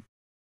doing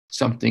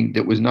something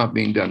that was not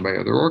being done by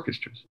other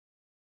orchestras,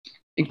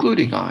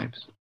 including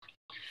Ives.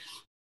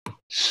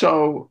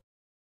 So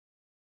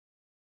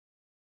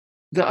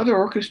the other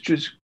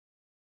orchestras,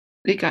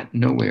 they got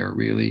nowhere,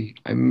 really.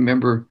 I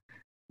remember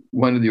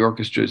one of the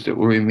orchestras that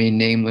will remain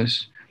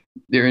nameless,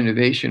 their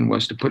innovation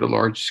was to put a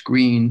large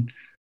screen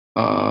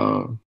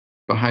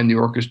behind the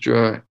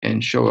orchestra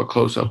and show a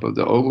close-up of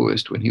the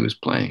oboist when he was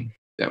playing.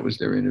 That was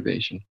their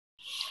innovation.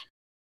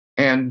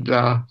 And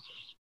a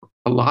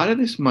lot of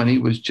this money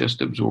was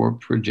just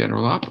absorbed for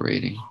general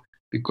operating,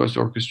 because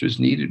orchestras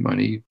needed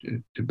money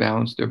to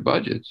balance their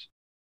budgets.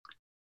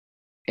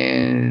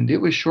 And it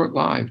was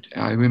short-lived.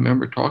 I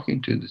remember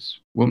talking to this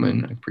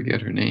woman, I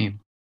forget her name,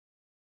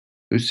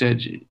 who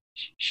said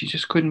she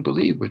just couldn't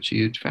believe what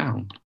she had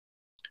found.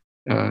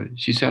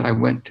 She said, I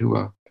went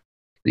to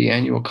the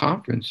annual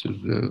conference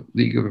of the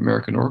League of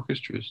American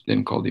Orchestras,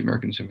 then called the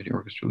American Symphony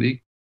Orchestra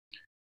League,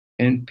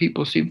 and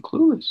people seemed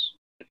clueless.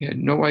 They had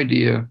no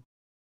idea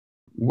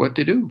what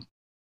to do,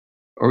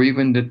 or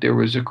even that there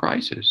was a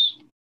crisis.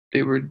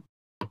 They were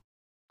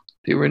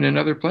in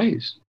another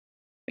place.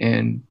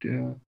 and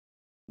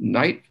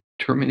Knight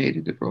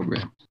terminated the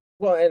program.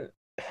 Well, and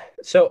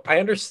so I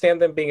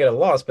understand them being at a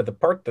loss, but the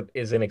part that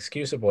is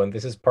inexcusable, and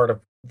this is part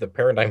of the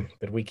paradigm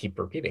that we keep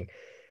repeating,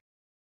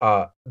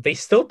 they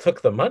still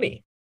took the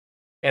money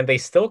and they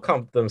still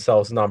count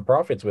themselves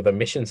nonprofits with a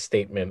mission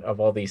statement of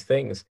all these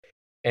things,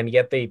 and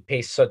yet they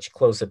pay such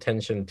close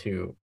attention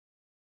to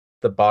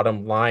the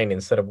bottom line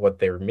instead of what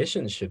their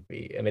mission should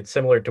be. And it's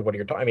similar to what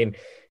you're talking. I mean,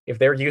 if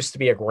there used to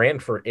be a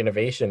grant for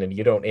innovation and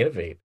you don't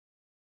innovate,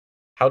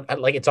 how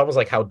like it's almost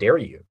like how dare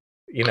you,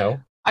 you know?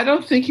 I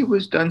don't think it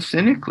was done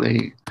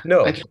cynically.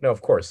 No, no,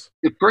 of course.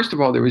 First of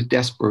all, there was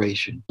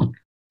desperation.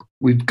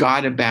 We've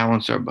got to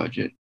balance our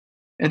budget.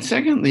 And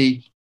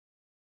secondly,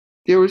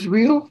 there was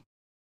real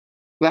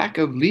lack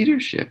of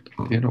leadership.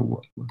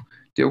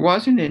 There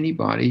wasn't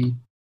anybody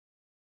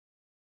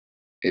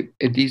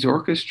at these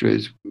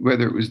orchestras,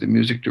 whether it was the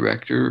music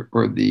director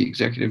or the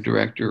executive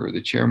director or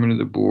the chairman of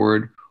the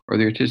board or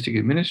the artistic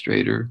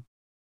administrator,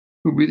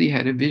 who really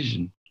had a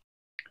vision.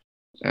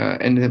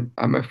 And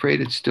I'm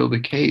afraid it's still the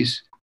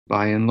case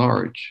by and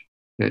large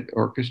that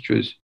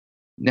orchestras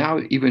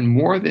now, even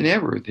more than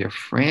ever, they're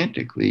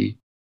frantically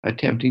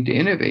attempting to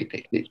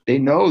innovate. They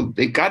know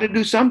they've got to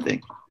do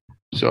something.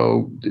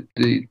 So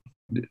the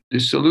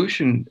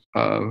solution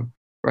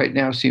right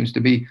now seems to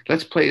be,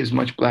 let's play as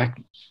much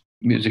black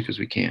music as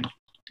we can.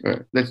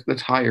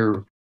 Let's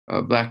hire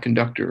a black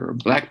conductor or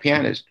black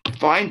pianist.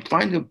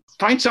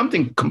 Find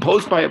something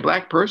composed by a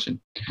black person.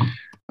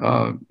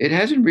 It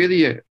hasn't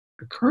really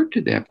occurred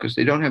to them because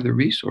they don't have the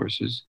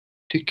resources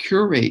to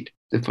curate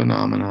the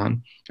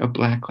phenomenon of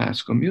black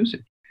classical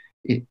music.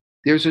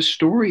 There's a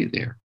story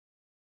there.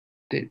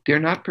 They're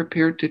not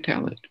prepared to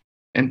tell it.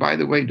 And by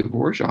the way,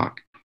 Dvorak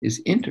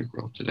is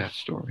integral to that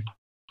story.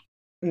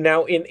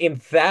 Now,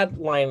 in that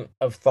line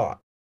of thought,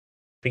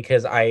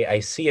 because I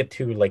see it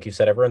too, like you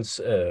said, everyone's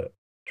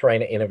trying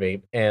to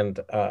innovate, and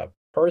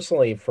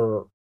personally,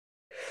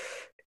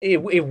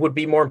 it would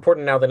be more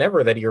important now than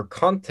ever that your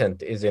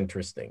content is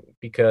interesting,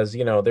 because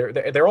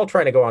they're all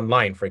trying to go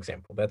online, for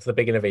example. That's the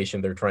big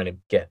innovation they're trying to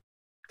get,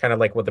 kind of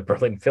like what the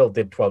Berlin Phil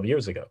did 12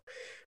 years ago.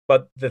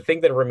 But the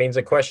thing that remains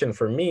a question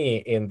for me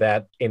in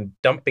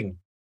dumping,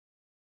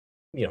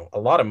 a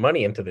lot of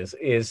money into this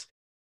is,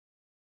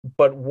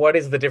 but what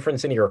is the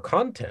difference in your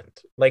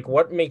content? Like,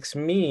 what makes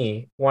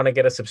me want to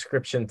get a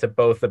subscription to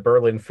both the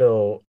Berlin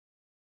Phil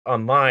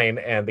online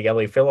and the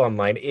LA Phil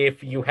online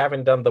if you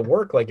haven't done the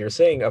work, like you're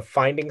saying, of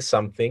finding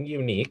something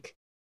unique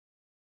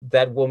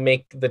that will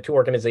make the two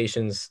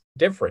organizations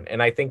different?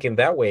 And I think in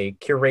that way,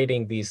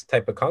 curating these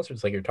type of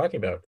concerts like you're talking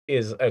about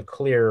is a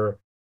clear,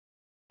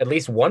 at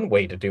least one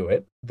way to do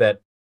it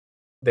that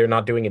they're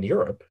not doing in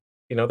Europe.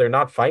 They're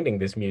not finding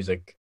this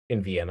music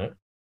in Vienna,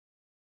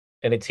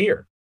 and it's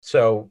here.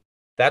 So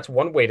that's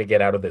one way to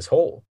get out of this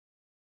hole,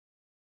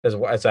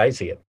 as I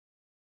see it.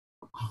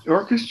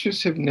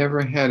 Orchestras have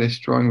never had a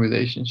strong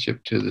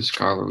relationship to the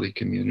scholarly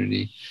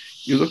community.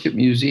 You look at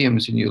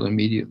museums and you'll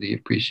immediately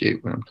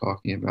appreciate what I'm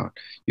talking about.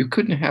 You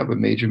couldn't have a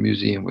major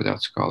museum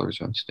without scholars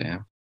on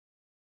staff.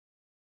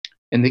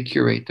 And they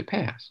curate the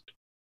past.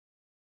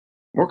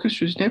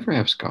 Orchestras never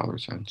have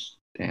scholars on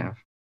staff.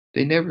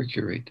 They never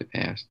curate the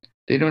past.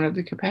 They don't have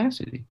the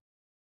capacity.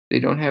 They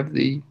don't have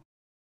the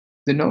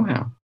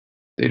know-how.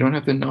 They don't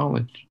have the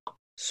knowledge.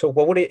 So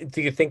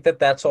do you think that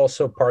that's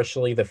also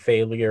partially the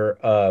failure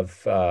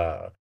of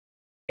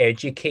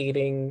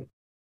educating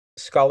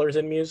scholars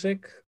in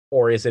music,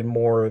 or is it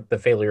more the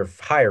failure of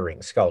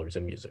hiring scholars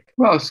in music?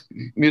 Well,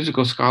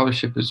 musical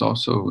scholarship is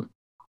also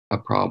a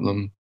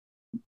problem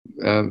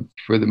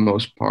for the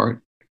most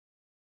part.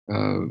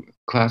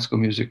 Classical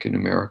music in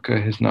America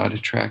has not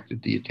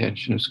attracted the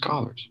attention of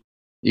scholars,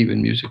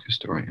 even music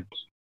historians.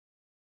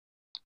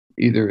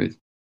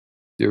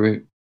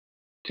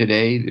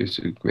 Today, there's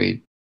a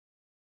great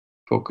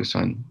focus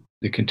on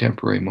the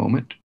contemporary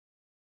moment.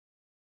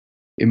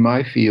 In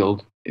my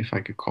field, if I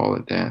could call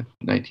it that,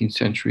 19th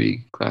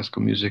century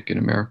classical music in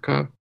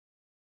America,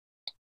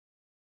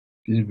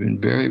 there's been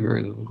very,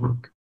 very little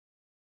work.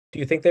 Do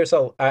you think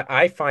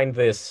I find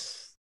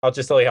this, I'll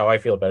just tell you how I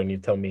feel about it and you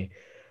tell me.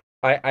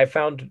 I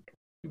found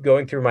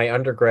going through my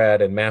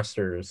undergrad and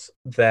master's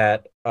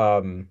that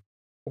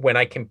when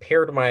I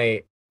compared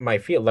my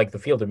field, like the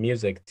field of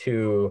music,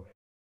 to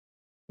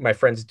my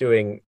friends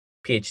doing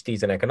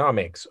PhDs in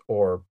economics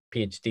or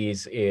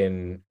PhDs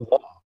in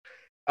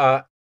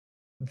law,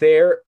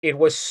 it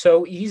was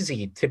so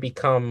easy to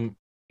become,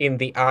 in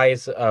the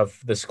eyes of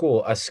the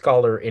school, a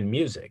scholar in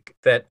music,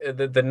 that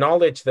the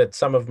knowledge that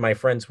some of my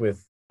friends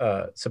with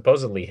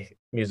supposedly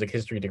music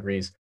history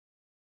degrees,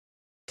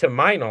 to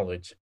my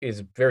knowledge,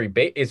 is very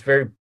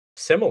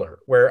similar,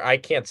 where I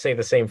can't say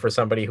the same for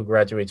somebody who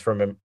graduates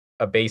from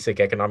a basic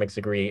economics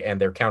degree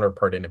and their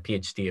counterpart in a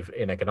PhD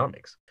in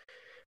economics.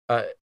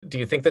 Do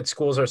you think that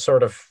schools are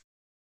sort of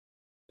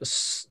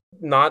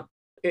not,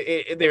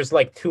 there's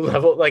like two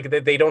level, like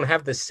they don't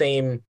have the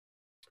same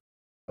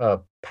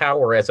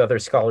power as other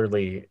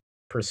scholarly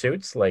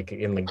pursuits, like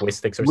in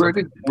linguistics or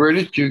something? Where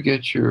did you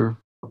get your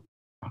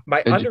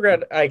My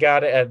undergrad I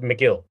got at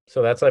McGill,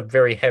 so that's a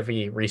very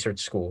heavy research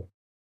school.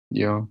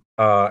 Yeah.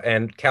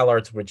 And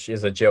CalArts, which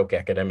is a joke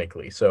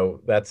academically.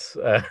 So that's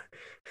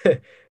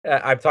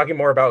I'm talking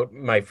more about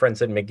my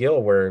friends at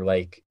McGill, where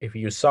like if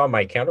you saw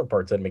my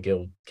counterparts at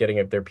McGill getting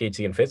up their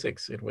PhD in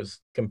physics, it was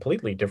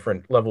completely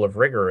different level of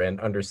rigor and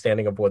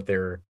understanding of what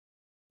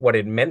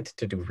it meant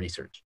to do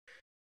research.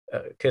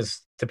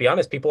 Because to be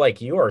honest, people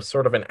like you are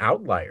sort of an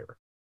outlier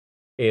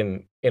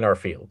in our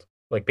field.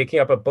 Like picking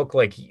up a book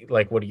like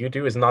what you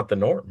do is not the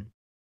norm.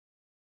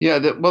 Yeah.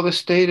 The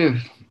state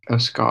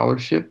of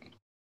scholarship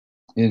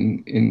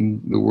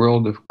in the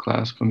world of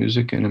classical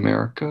music in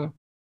America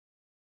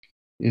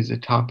is a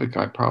topic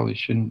I probably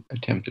shouldn't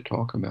attempt to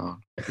talk about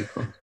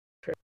because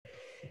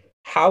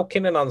How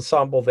can an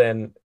ensemble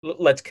then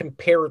let's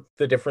compare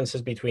the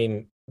differences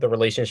between the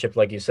relationship,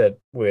 like you said,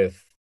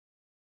 with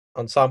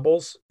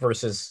ensembles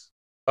versus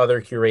other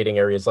curating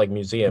areas like you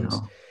museums.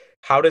 know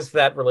How does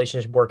that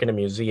relationship work in a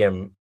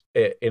museum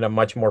in a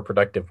much more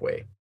productive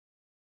way?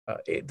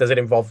 Does it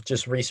involve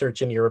just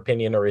research, in your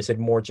opinion, or is it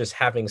more just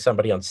having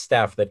somebody on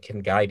staff that can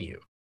guide you?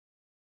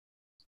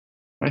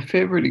 my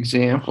favorite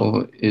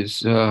example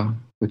is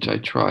which I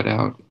trot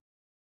out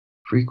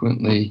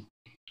frequently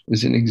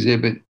is an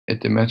exhibit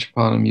at the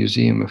Metropolitan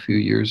Museum a few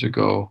years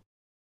ago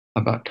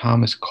about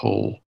Thomas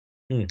Cole.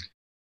 Hmm.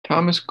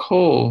 Thomas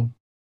Cole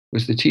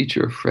was the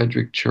teacher of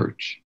Frederick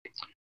Church.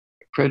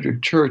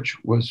 Frederick Church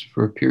was,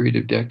 for a period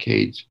of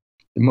decades,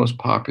 the most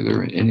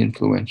popular and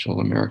influential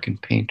American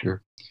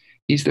painter.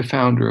 He's the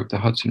founder of the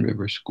Hudson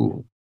River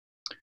School.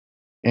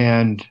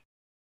 And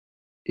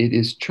it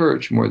is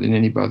Church, more than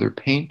any other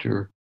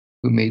painter,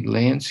 who made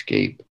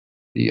landscape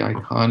the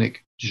iconic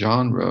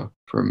genre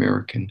for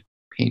American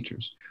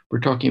painters. We're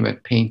talking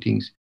about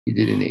paintings he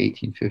did in the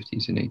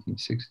 1850s and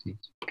 1860s.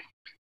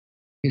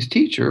 His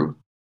teacher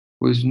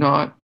was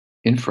not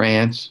in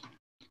France.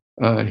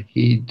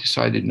 He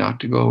decided not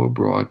to go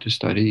abroad to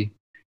study.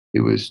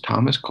 It was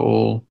Thomas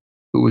Cole,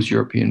 who was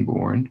European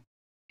born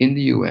in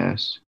the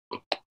US,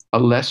 a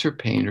lesser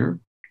painter,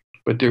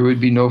 but there would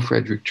be no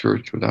Frederick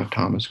Church without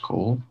Thomas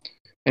Cole.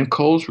 And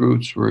Cole's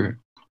roots were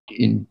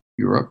in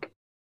Europe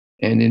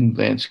and in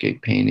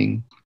landscape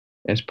painting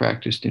as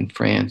practiced in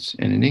France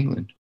and in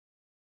England.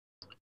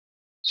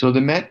 So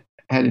the Met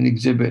had an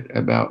exhibit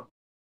about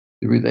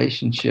the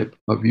relationship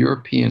of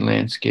European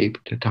landscape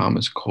to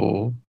Thomas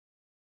Cole,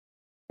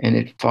 and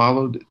it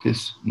followed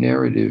this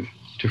narrative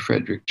to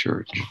Frederick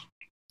Church.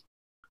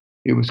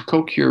 It was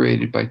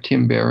co-curated by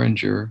Tim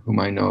Berenger, whom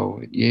I know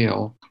at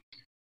Yale,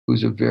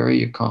 who's a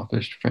very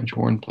accomplished French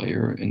horn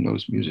player and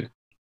knows music,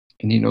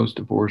 and he knows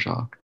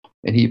Dvorak,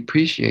 and he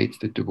appreciates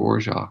that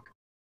Dvorak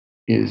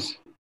is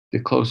the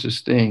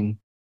closest thing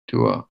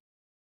to an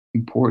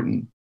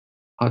important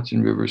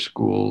Hudson River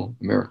School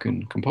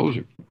American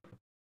composer.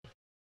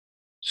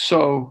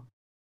 So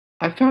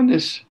I found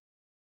this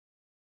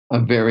a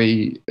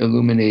very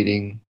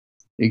illuminating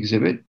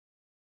exhibit.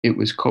 It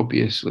was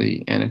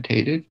copiously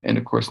annotated, and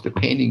of course, the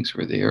paintings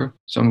were there,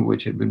 some of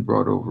which had been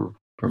brought over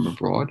from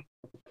abroad.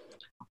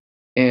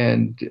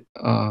 And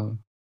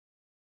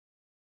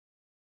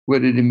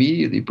what it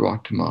immediately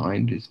brought to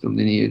mind is the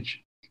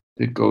lineage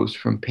that goes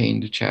from Payne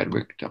to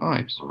Chadwick to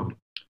Ives.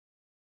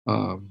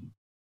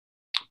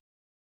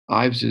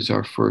 Ives is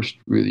our first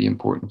really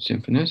important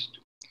symphonist,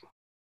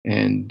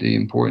 and the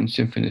important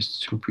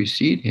symphonists who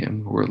precede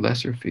him, who are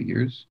lesser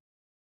figures,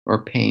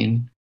 are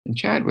Payne and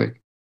Chadwick.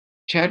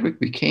 Chadwick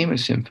became a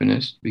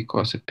symphonist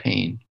because of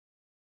Payne.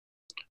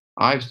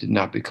 Ives did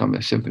not become a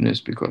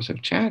symphonist because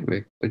of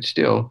Chadwick, but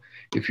still,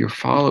 if you're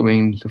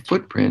following the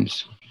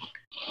footprints,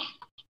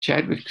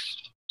 Chadwick's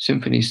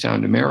symphonies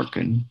sound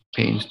American,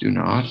 Payne's do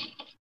not.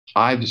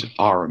 Ives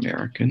are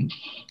American.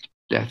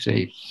 That's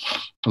a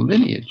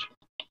lineage.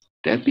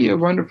 That'd be a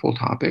wonderful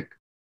topic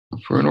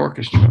for an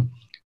orchestra,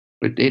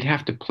 but they'd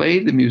have to play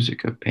the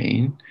music of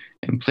Payne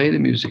and play the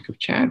music of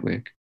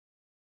Chadwick,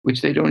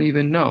 which they don't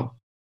even know.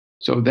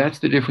 So that's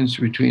the difference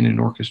between an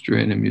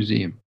orchestra and a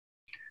museum.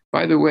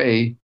 By the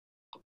way,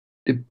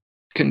 the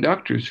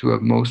conductors who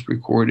have most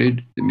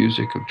recorded the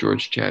music of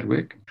George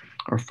Chadwick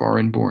are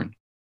foreign born.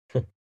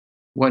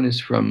 One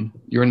is from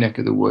your neck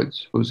of the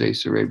woods, Jose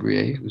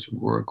Cerebrier, who's from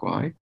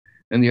Uruguay,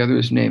 and the other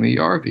is Naima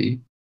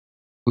Järvi,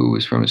 who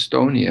was from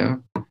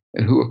Estonia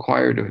and who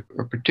acquired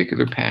a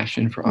particular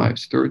passion for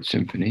Ives' Third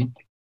Symphony.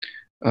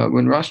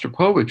 When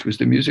Rostropovich was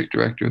the music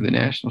director of the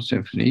National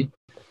Symphony,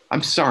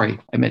 I'm sorry,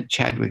 I meant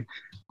Chadwick,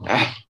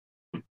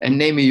 and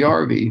Naima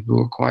Järvi,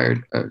 who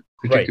acquired a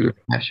particular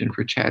passion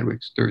for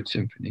Chadwick's Third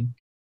Symphony.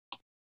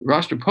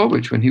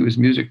 Rostropovich, when he was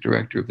music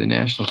director of the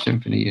National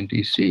Symphony in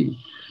DC,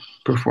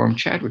 performed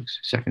Chadwick's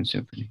Second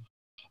Symphony.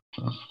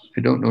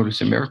 I don't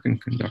notice American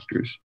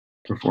conductors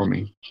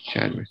performing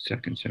Chadwick's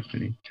Second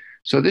Symphony.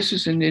 So this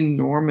is an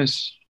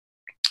enormous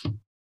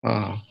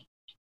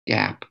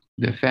gap.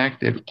 The fact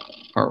that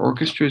our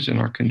orchestras and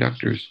our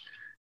conductors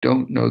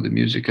don't know the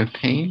music of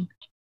Payne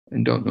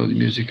and don't know the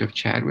music of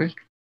Chadwick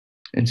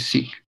and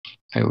seek,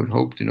 I would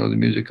hope, to know the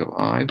music of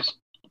Ives.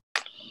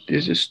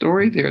 There's a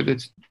story there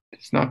that's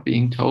not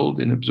being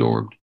told and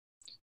absorbed.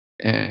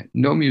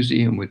 No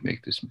museum would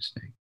make this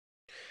mistake.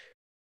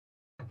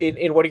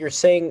 In what you're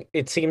saying,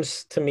 it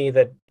seems to me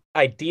that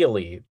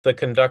ideally the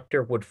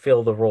conductor would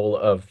fill the role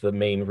of the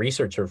main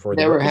researcher for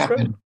the Never orchestra.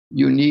 happened.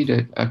 You need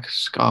a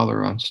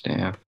scholar on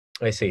staff.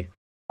 I see.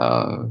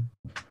 Uh,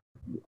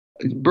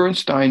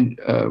 Bernstein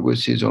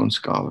was his own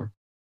scholar.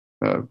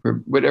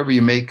 For whatever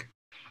you make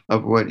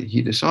of what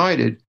he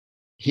decided,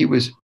 he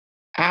was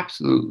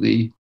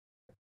absolutely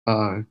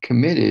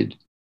committed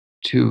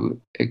to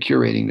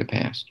curating the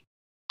past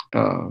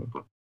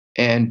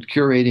and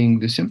curating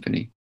the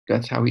symphony.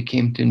 That's how he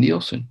came to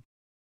Nielsen,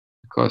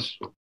 because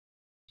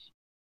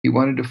he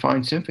wanted to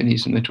find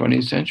symphonies in the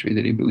 20th century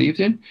that he believed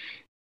in.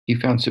 He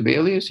found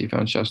Sibelius, he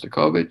found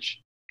Shostakovich,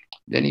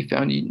 then he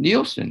found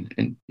Nielsen,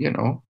 and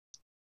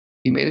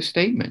he made a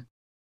statement.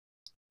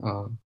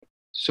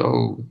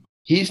 So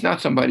he's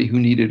not somebody who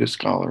needed a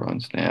scholar on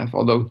staff,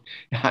 although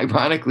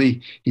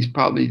ironically, he's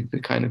probably the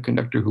kind of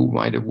conductor who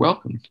might have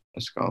welcomed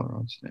a scholar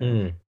on staff.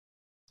 Mm.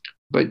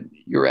 But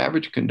your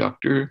average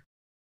conductor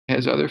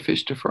has other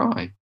fish to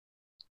fry.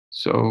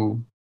 So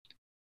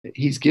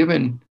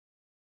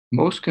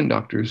most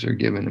conductors are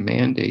given a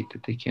mandate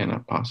that they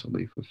cannot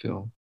possibly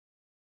fulfill.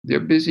 They're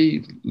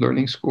busy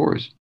learning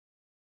scores.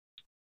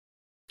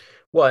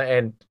 Well,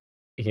 and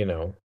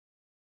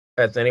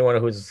as anyone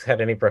who's had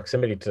any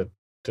proximity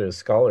to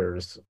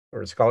scholars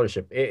or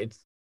scholarship, it's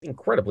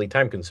incredibly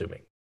time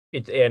consuming.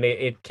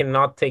 It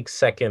cannot take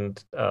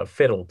second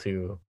fiddle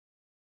to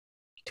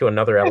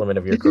another element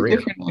of your It's a career.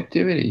 different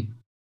activity.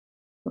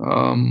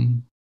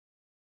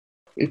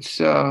 It's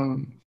a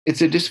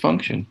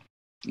dysfunction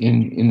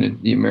in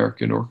the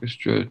American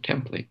orchestra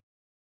template.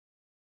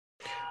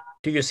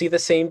 Do you see the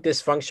same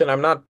dysfunction?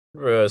 I'm not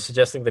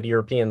suggesting that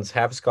Europeans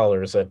have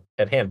scholars at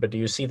hand, but do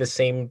you see the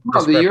same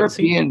Well, the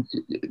discrepancy? European,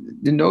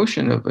 the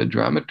notion of a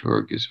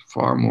dramaturg is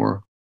far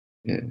more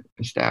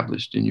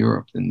established in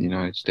Europe than the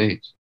United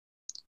States.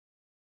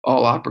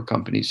 All opera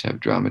companies have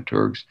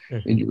dramaturgs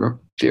in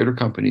Europe. Theater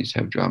companies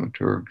have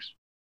dramaturgs.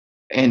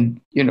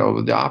 And,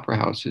 the opera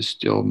house is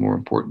still more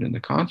important than the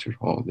concert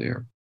hall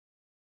there.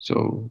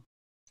 So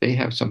they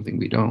have something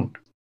we don't.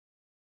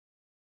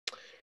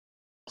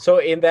 So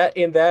in that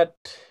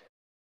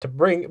to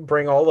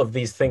bring all of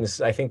these things,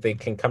 I think they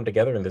can come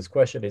together in this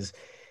question is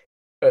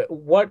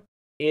what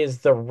is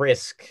the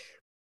risk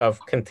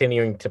of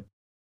continuing to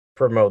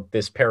promote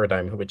this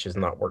paradigm which is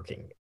not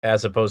working,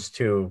 as opposed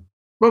to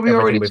well,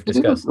 we've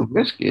discussed? The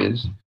risk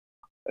is,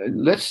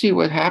 let's see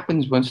what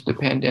happens once the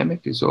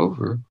pandemic is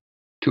over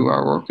to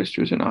our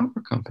orchestras and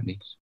opera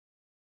companies.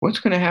 What's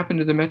going to happen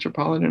to the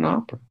Metropolitan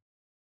Opera?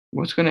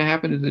 What's going to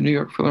happen to the New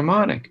York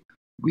Philharmonic?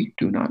 We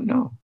do not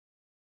know.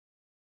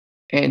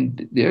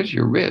 And there's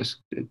your risk.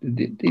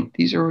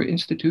 These are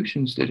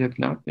institutions that have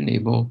not been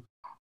able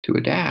to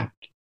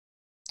adapt.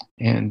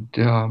 And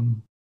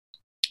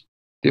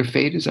their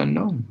fate is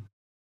unknown.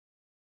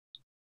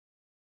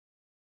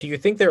 Do you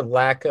think their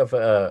lack of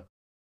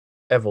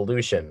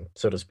evolution,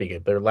 so to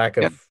speak, their lack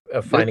of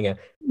finding it?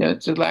 Yeah,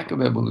 it's a lack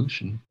of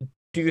evolution.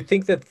 Do you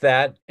think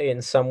that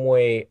in some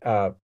way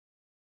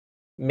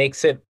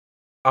makes it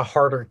a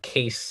harder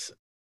case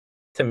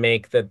to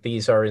make that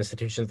these are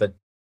institutions that,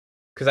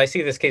 because I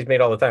see this case made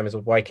all the time, is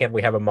why can't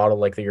we have a model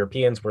like the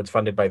Europeans where it's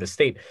funded by the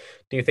state?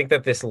 Do you think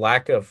that this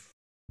lack of,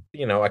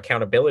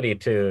 accountability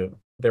to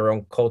their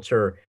own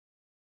culture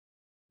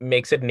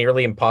makes it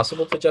nearly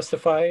impossible to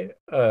justify?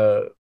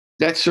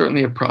 That's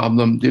certainly a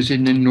problem. There's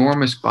an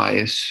enormous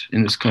bias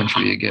in this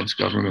country against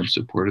government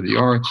support of the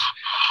arts,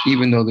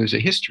 even though there's a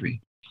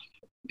history.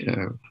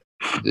 The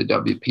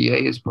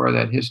WPA is part of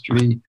that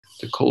history.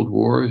 The Cold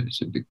War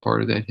is a big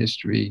part of that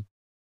history.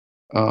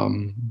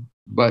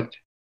 But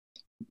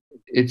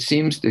it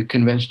seems the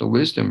conventional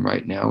wisdom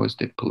right now is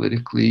that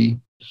politically,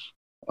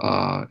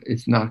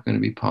 it's not going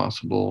to be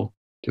possible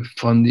to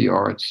fund the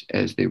arts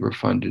as they were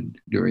funded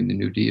during the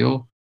New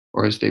Deal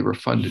or as they were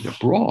funded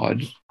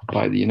abroad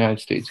by the United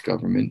States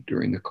government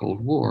during the Cold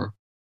War.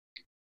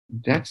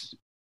 That's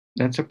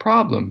a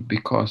problem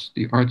because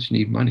the arts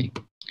need money,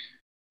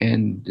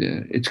 and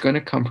it's going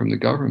to come from the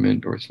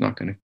government, or it's not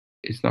going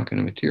to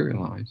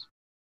materialize.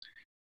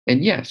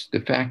 And yes, the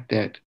fact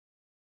that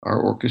our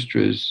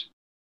orchestras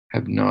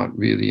have not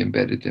really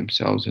embedded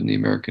themselves in the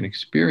American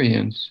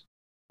experience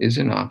is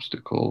an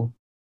obstacle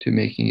to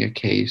making a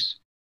case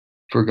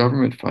for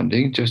government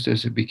funding, just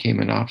as it became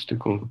an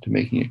obstacle to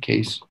making a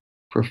case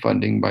for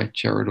funding by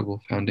charitable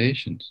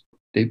foundations.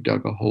 They've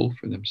dug a hole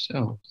for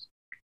themselves.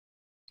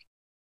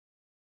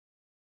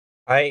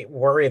 I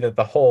worry that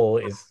the hole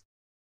is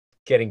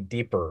getting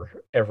deeper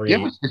every.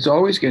 Yes, it's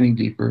always getting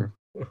deeper.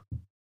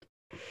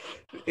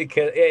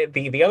 Because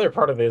the other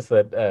part of this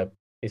that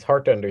is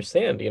hard to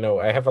understand.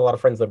 I have a lot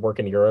of friends that work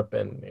in Europe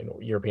and in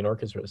European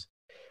orchestras.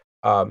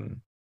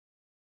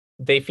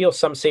 They feel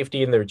some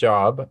safety in their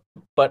job,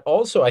 but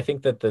also I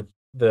think that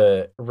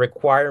the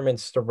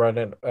requirements to run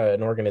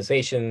an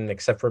organization,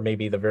 except for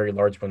maybe the very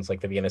large ones like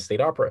the Vienna State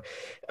Opera,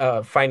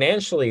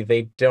 financially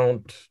they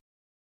don't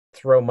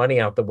throw money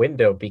out the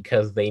window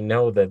because they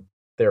know that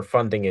their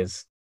funding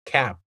is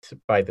capped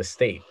by the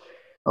state.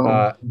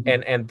 Oh,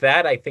 And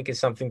that I think is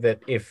something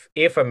that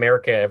if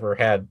America ever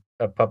had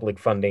a public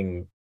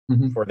funding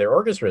mhm. for their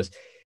orchestras,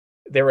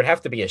 there would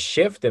have to be a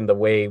shift in the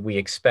way we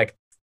expect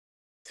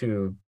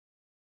to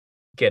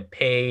get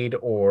paid,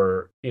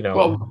 or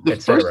Well, the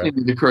first etc. thing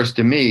that occurs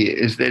to me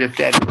is that if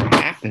that ever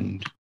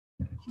happened,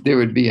 there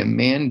would be a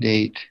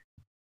mandate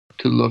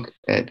to look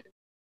at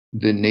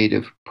the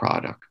native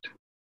product.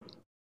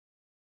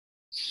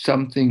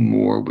 Something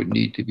more would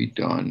need to be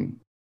done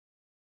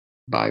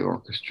by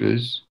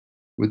orchestras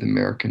with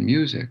American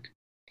music.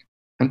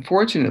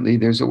 Unfortunately,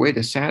 there's a way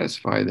to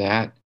satisfy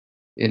that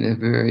in a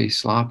very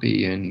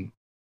sloppy and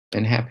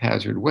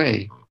haphazard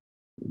way.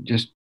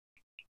 Just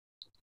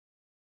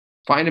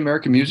find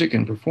American music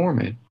and perform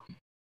it.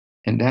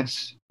 And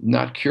that's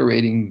not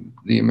curating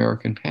the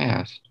American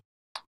past.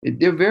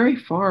 They're very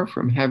far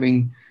from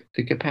having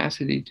the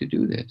capacity to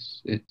do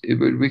this. It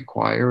would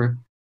require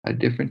a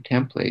different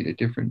template, a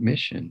different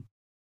mission,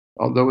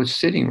 although it's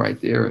sitting right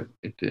there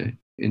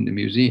in the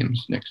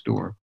museums next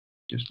door.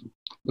 Just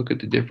look at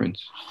the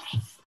difference.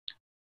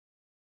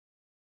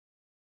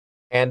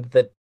 And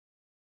that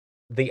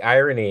the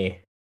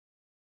irony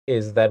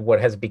is that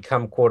what has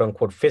become quote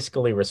unquote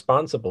fiscally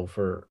responsible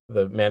for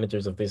the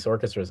managers of these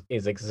orchestras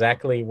is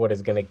exactly what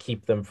is going to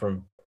keep them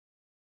from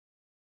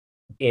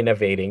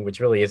innovating, which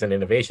really isn't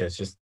innovation. It's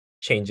just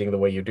changing the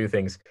way you do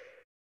things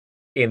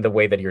in the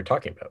way that you're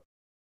talking about.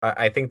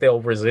 I think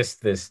they'll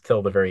resist this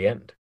till the very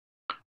end.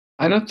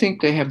 I don't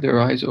think they have their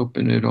eyes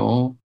open at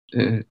all.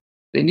 They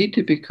need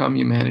to become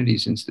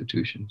humanities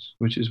institutions,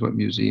 which is what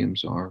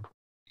museums are.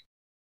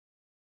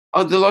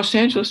 Oh, the Los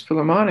Angeles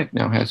Philharmonic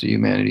now has a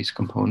humanities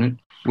component.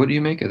 What do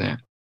you make of that?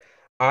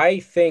 I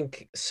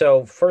think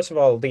so. First of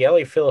all, the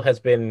LA Phil has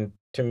been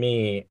to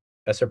me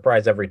a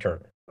surprise every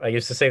turn. I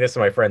used to say this to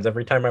my friends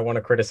every time I want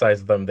to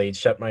criticize them, they'd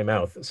shut my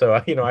mouth. So,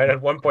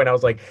 at one point I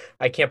was like,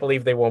 I can't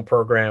believe they won't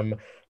program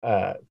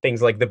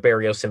things like the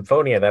Barrio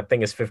Sinfonia. That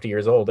thing is 50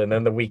 years old. And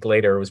then the week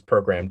later it was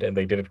programmed and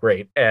they did it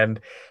great.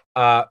 And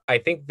I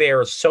think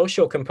their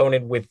social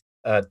component with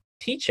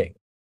teaching,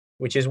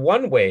 which is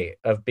one way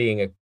of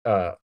being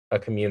a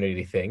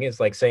community thing,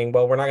 is like saying,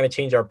 well, we're not going to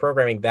change our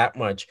programming that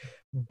much,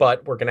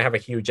 but we're going to have a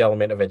huge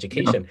element of Yeah.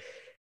 education.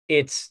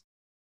 It's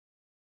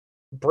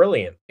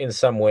brilliant in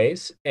some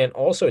ways, and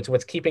also it's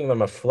what's keeping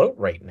them afloat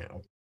right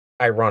now,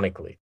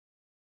 ironically.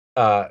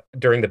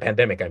 During the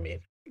pandemic, I mean.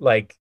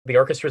 Like, the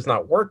orchestra's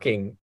not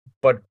working,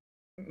 but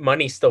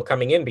money's still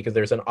coming in because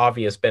there's an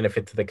obvious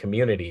benefit to the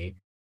community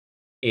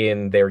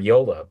in their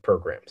YOLA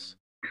programs.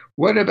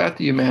 What about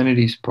the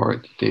humanities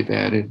part that they've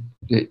added?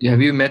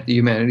 Have you met the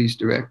humanities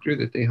director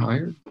that they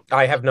hired?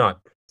 I have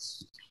not.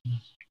 Do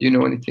you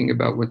know anything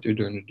about what they're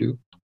going to do?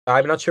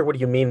 I'm not sure what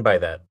you mean by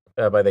that,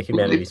 by the Well,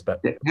 humanities,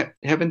 but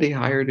haven't they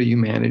hired a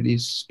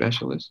humanities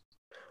specialist?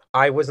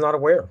 I was not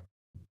aware.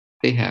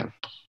 They have.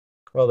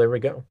 Well, there we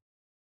go.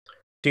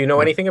 Do you know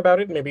Uh, anything about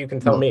it? Maybe you can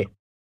tell no, me.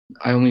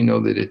 I only know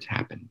that it's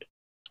happened.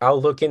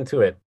 I'll look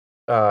into it.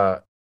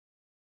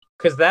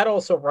 Because that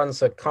also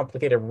runs a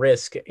complicated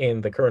risk in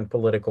the current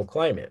political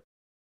climate,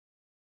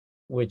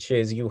 which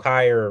is you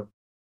hire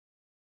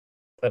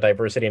a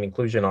diversity and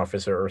inclusion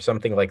officer or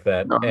something like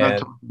that. No, I'm not And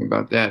talking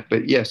about that,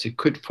 but yes, it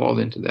could fall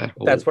into that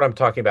that's hole. what I'm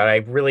talking about. I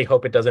really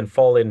hope it doesn't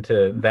fall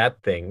into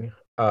that thing.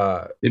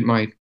 It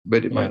might,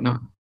 but it Yeah. might not.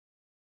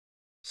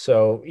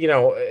 So,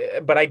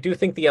 but I do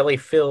think the LA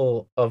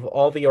Phil of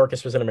all the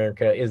orchestras in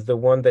America is the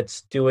one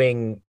that's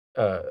doing,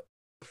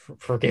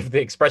 forgive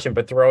the expression,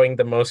 but throwing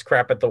the most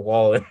crap at the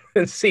wall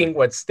and seeing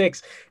what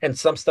sticks. And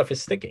some stuff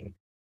is sticking.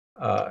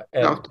 And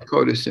South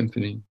Dakota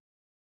Symphony.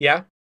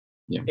 yeah,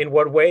 Yeah. in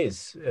what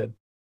ways?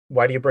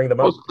 Why do you bring them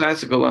up? Post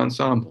classical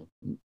ensemble.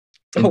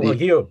 Oh, well,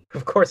 Indeed.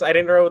 of course, I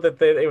didn't know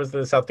that it was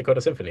the South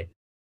Dakota Symphony.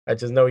 I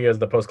just know you as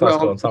the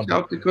post-classical Well, the ensemble.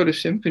 South Dakota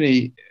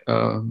Symphony,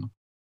 I'm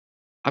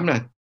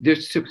not, they're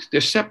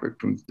separate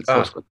from the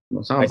Ah, post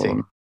I see.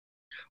 ensemble.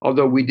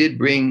 Although we did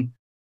bring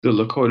the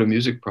Lakota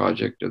Music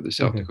Project of the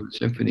South Mhm. Dakota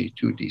Symphony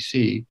to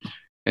DC,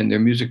 and their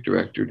music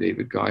director,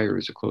 David Geyer,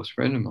 is a close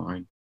friend of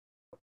mine.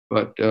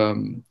 But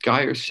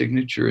Geyer's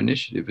signature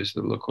initiative is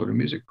the Lakota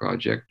Music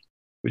Project,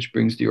 which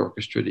brings the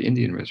orchestra to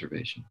Indian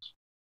reservations.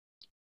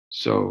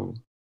 So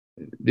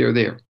they're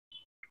there.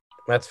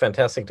 That's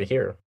fantastic to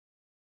hear.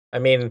 I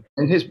mean,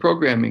 And his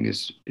programming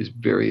is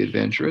very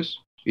adventurous.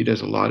 He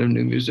does a lot of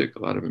new music, a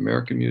lot of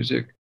American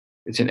music.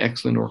 It's an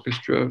excellent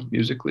orchestra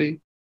musically.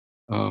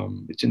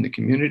 It's in the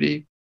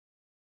community.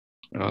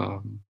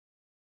 Um,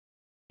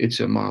 it's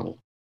a model.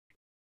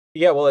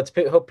 yeah, well,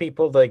 hope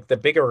people like the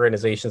big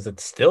organizations that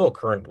still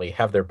currently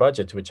have their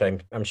budgets, which I'm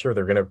sure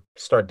they're going to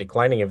start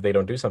declining if they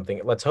don't do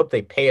something. Let's hope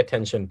they pay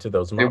attention to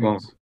those They won't.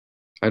 models.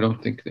 I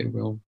don't think they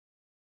will.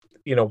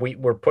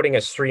 We're putting we're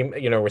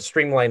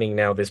streamlining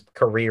now this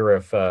career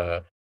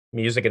of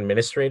music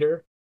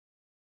administrator.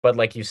 But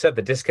like you said,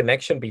 the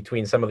disconnection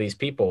between some of these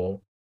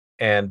people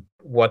and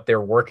what they're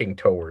working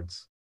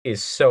towards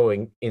is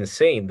so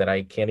insane that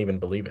I can't even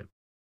believe it.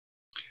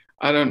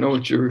 I don't know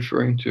what you're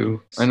referring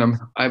to, and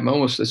I'm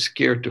almost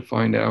scared to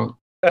find out.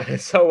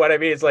 So what I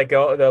mean is like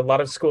a lot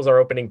of schools are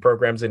opening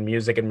programs in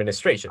music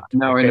administration to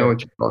Now I know prepare.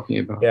 what you're talking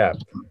about. Yeah,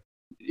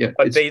 Yeah,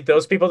 but it's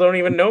those people don't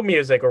even know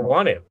music or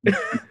want it.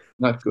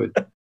 not good.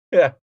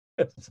 Yeah.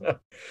 So,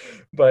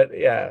 but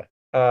yeah.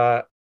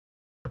 Uh,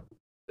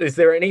 is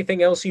there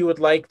anything else you would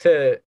like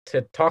to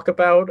talk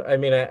about? I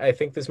mean, I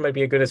think this might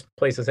be a good as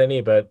place as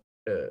any, but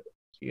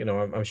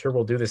I'm sure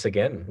we'll do this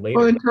again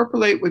Well, later.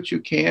 interpolate what you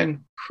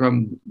can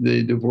from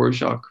the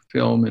Dvorak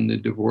film and the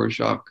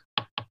Dvorak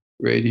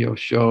radio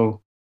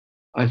show.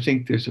 I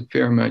think there's a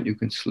fair amount you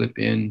can slip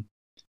in,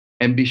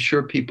 and be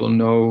sure people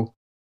know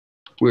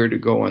where to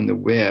go on the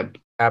web,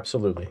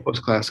 Absolutely.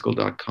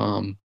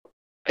 postclassical.com.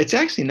 It's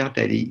actually not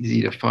that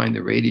easy to find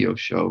the radio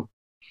show.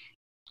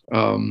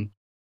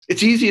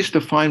 It's easiest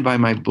to find by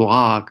my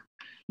blog,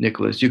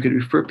 Nicholas. You could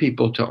refer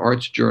people to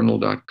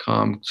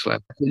artsjournal.com/. It's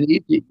an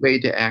easy way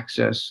to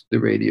access the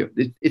radio.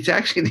 It's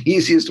actually the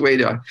easiest way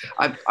to.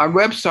 Our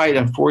website,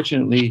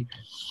 unfortunately,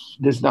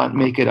 does not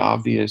make it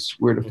obvious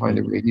where to find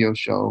the radio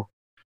show,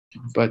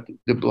 but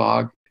the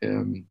blog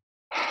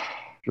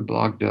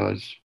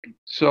does.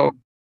 So,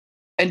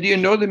 and do you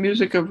know the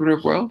music of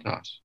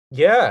Revueltas?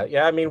 Yeah,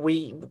 yeah. I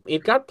mean,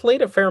 it got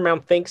played a fair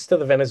amount thanks to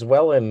the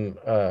Venezuelan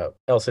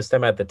El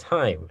Sistema at the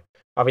time.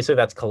 Obviously,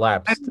 that's I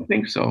collapsed. don't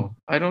think so.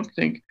 I don't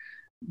think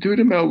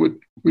Dudamel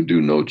would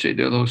do Noche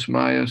de los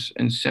Mayas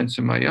and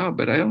Sensa Maya,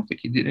 but I don't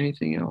think he did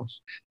anything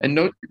else. And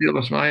Noche de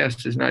los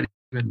Mayas is not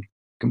even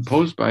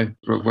composed by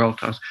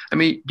Revueltas. I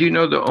mean, do you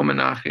know the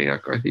Homenaje a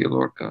García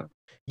Lorca?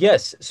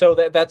 Yes, so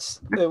that's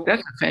a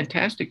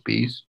fantastic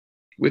piece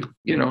with,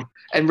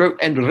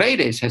 and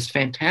Redes has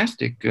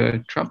fantastic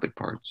trumpet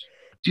parts.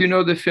 Do you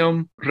know the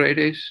film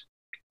Redes?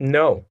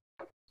 No.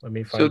 Let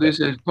me find So there's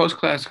a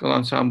post-classical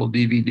ensemble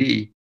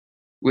DVD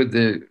with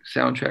the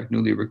soundtrack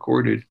newly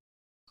recorded.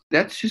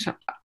 That's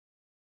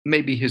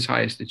maybe his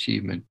highest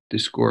achievement, the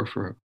score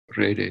for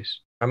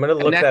Redes. I'm going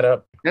to look that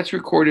up. That's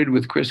recorded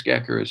with Chris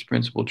Gecker as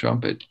principal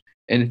trumpet,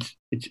 and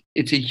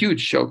it's a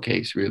huge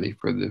showcase really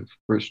for the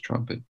first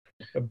trumpet.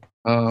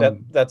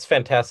 That's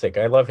fantastic.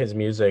 I love his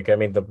music. I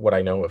mean, what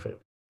I know of it,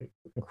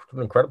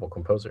 incredible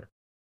composer.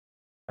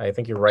 I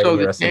think you're right. So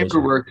the chamber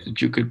work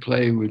that you could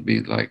play would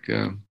be like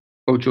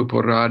Ocho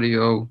por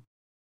Radio,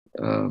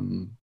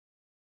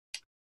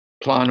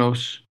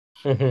 Planos,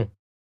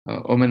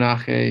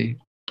 Homenaje.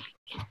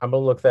 I'm gonna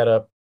look that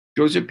up.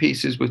 Those are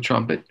pieces with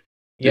trumpet.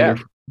 Yeah,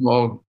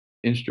 small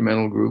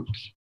instrumental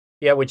groups.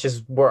 Yeah, which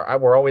is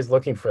we're always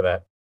looking for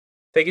that.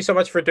 Thank you so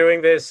much for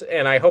doing this,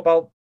 and I hope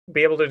I'll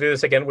be able to do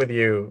this again with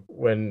you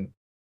when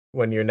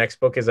your next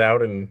book is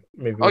out, and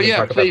maybe. Oh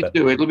yeah, please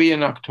do. It'll be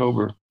in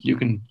October. You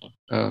can.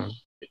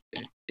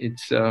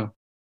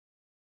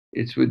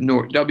 It's with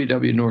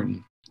W.W.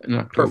 Norton in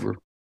October.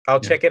 Perfect.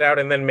 I'll check it out,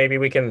 and then maybe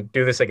we can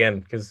do this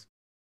again because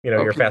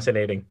you're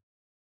fascinating.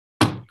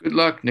 Good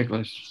luck,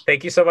 Nicholas.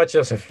 Thank you so much,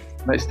 Joseph.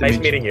 Nice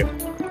meeting you.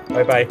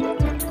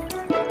 Bye-bye.